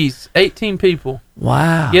 please. 18 people.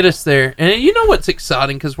 Wow. Get us there. And you know what's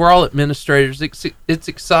exciting? Because we're all administrators. It's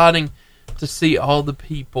exciting to see all the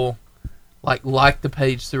people like the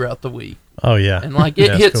page throughout the week. Oh, yeah. And it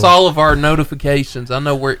Yeah, hits cool. all of our notifications. I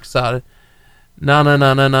know we're excited. No,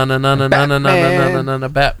 Batman.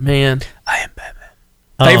 I am Batman.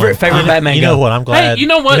 Favorite Batman. You know what? I'm glad. Hey, you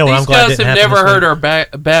know what? I'm These glad it guys didn't have happen never this heard week.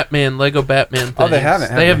 our Batman, Lego Batman things. Oh, they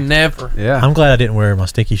haven't. They have never. Yeah. I'm glad I didn't wear my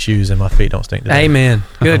stinky shoes and my feet don't stink today. Amen.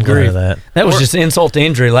 Good I'm glad grief. of that. That was just insult to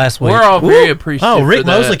injury last week. We're all very appreciative. Oh, Rick for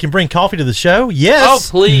that. Mosley can bring coffee to the show? Yes.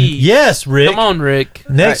 Oh, please. Yes, Rick. Come on, Rick.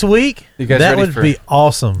 Next week, You guys that ready would for be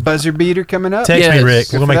awesome. Buzzer beater coming up? Text me, Rick.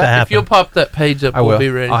 We're going to make that happen. If you'll pop that page up, I we'll will. be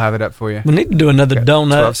ready. I'll have it up for you. We need to do another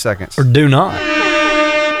donut. 12 seconds. Or do not.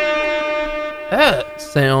 That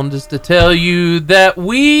sound is to tell you that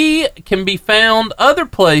we can be found other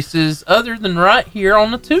places other than right here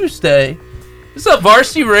on a Tuesday. This is a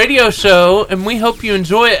Varsity Radio Show, and we hope you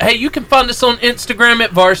enjoy it. Hey, you can find us on Instagram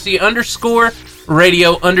at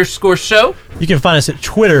varsity_radio_show. You can find us at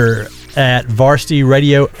Twitter at Varsity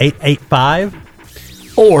Radio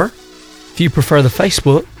 885. Or, if you prefer the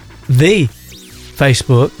Facebook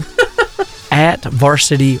at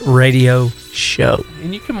Varsity Radio Show.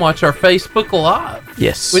 And you can watch our Facebook Live.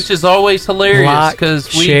 Yes. Which is always hilarious Like,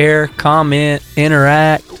 because we share, comment,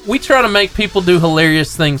 interact. we try to make people do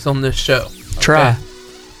hilarious things on this show. Try.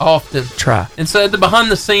 Often. Try. And so the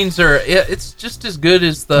behind the scenes it's just as good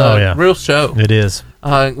as the real show. It is.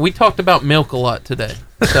 We talked about milk a lot today.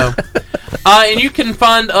 So, and you can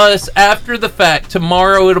find us after the fact.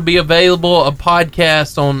 Tomorrow it'll be available, a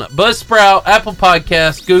podcast on Buzzsprout, Apple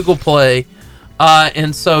Podcasts, Google Play.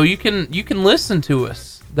 And so you can listen to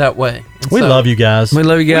us that way. And We so- love you guys. We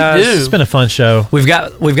love you guys. do. It's been a fun show. We've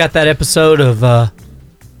got that episode of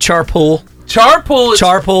Charpool. Charpool is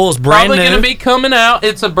Charpool is brand probably new. going to be coming out.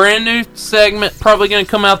 It's a brand new segment, probably going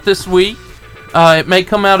to come out this week. It may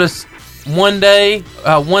come out as one day,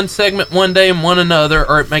 one segment one day and one another,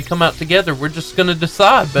 or it may come out together. We're just going to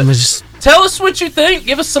decide. But tell us what you think.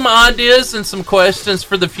 Give us some ideas and some questions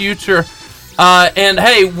for the future. And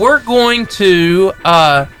hey, we are going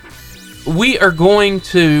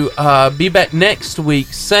to be back next week.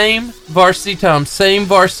 Same varsity time, same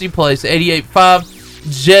varsity place, 88.5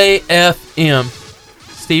 JFM.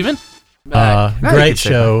 Steven? Great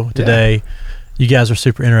show today. You guys are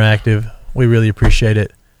super interactive. We really appreciate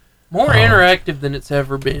it. More interactive than it's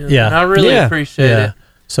ever been. Yeah. And I really appreciate it.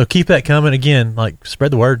 So keep that coming. Again,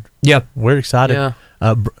 spread the word. Yep. We're excited.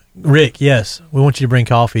 Yeah. Rick, yes, we want you to bring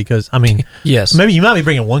coffee because, yes. Maybe you might be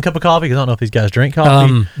bringing one cup of coffee because I don't know if these guys drink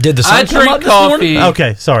coffee. Did the sun I come drink up this coffee. morning?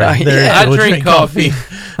 Okay, sorry. I We'll drink coffee.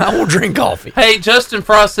 I will drink coffee. Hey, Justin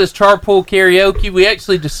Frost says Charpool karaoke. We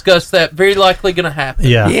actually discussed that. Very likely going to happen.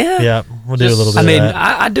 Yeah. We'll do a little bit of that.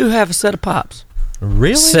 I do have a set of pops.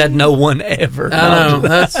 Really? Said no one ever. I know.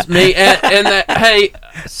 That's me. And hey,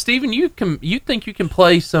 Steven, you think you can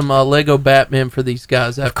play some Lego Batman for these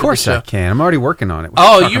guys after Of course the show? I can. I'm already working on it.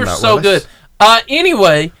 You're so good.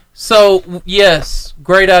 Anyway, so yes,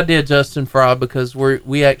 great idea, Justin Fry, because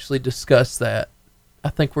we actually discussed that. I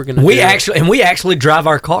think we're gonna. We actually drive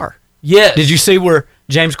our car. Yes. Did you see where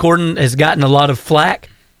James Corden has gotten a lot of flack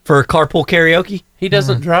for carpool karaoke? He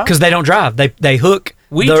doesn't drive because they don't drive. They hook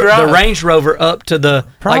drive. the Range Rover up to the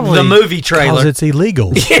Probably the movie trailer. because it's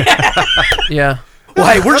illegal. Yeah. Well,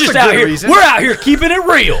 hey, we're That's just a out good here. reason. We're out here keeping it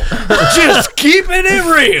real. Just keeping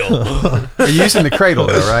it real. You're using the cradle,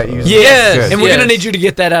 though, right? Yes, Good. and we're gonna need you to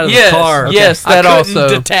get that out of Yes, the car. yes, that I couldn't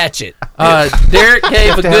also. detach it. Derek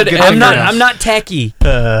gave a good. I'm not tacky.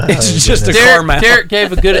 It's just a car mount. Derek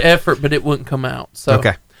gave a good effort, but it wouldn't come out. So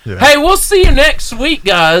Okay. Hey, we'll see you next week,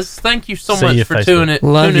 guys. Thank you so See much you, for Facebook. tuning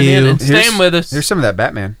Love in you. and staying with us. Here's some of that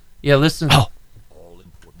Batman. Yeah, listen. Oh.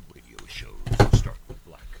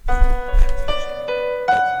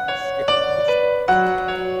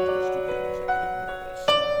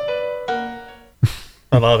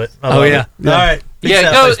 I love it. Oh, yeah. All right.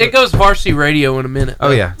 Yeah, it goes varsity radio in a minute.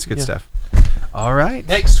 Oh, yeah. It's good stuff. All right.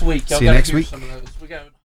 Next week. Y'all See you gotta next hear week. some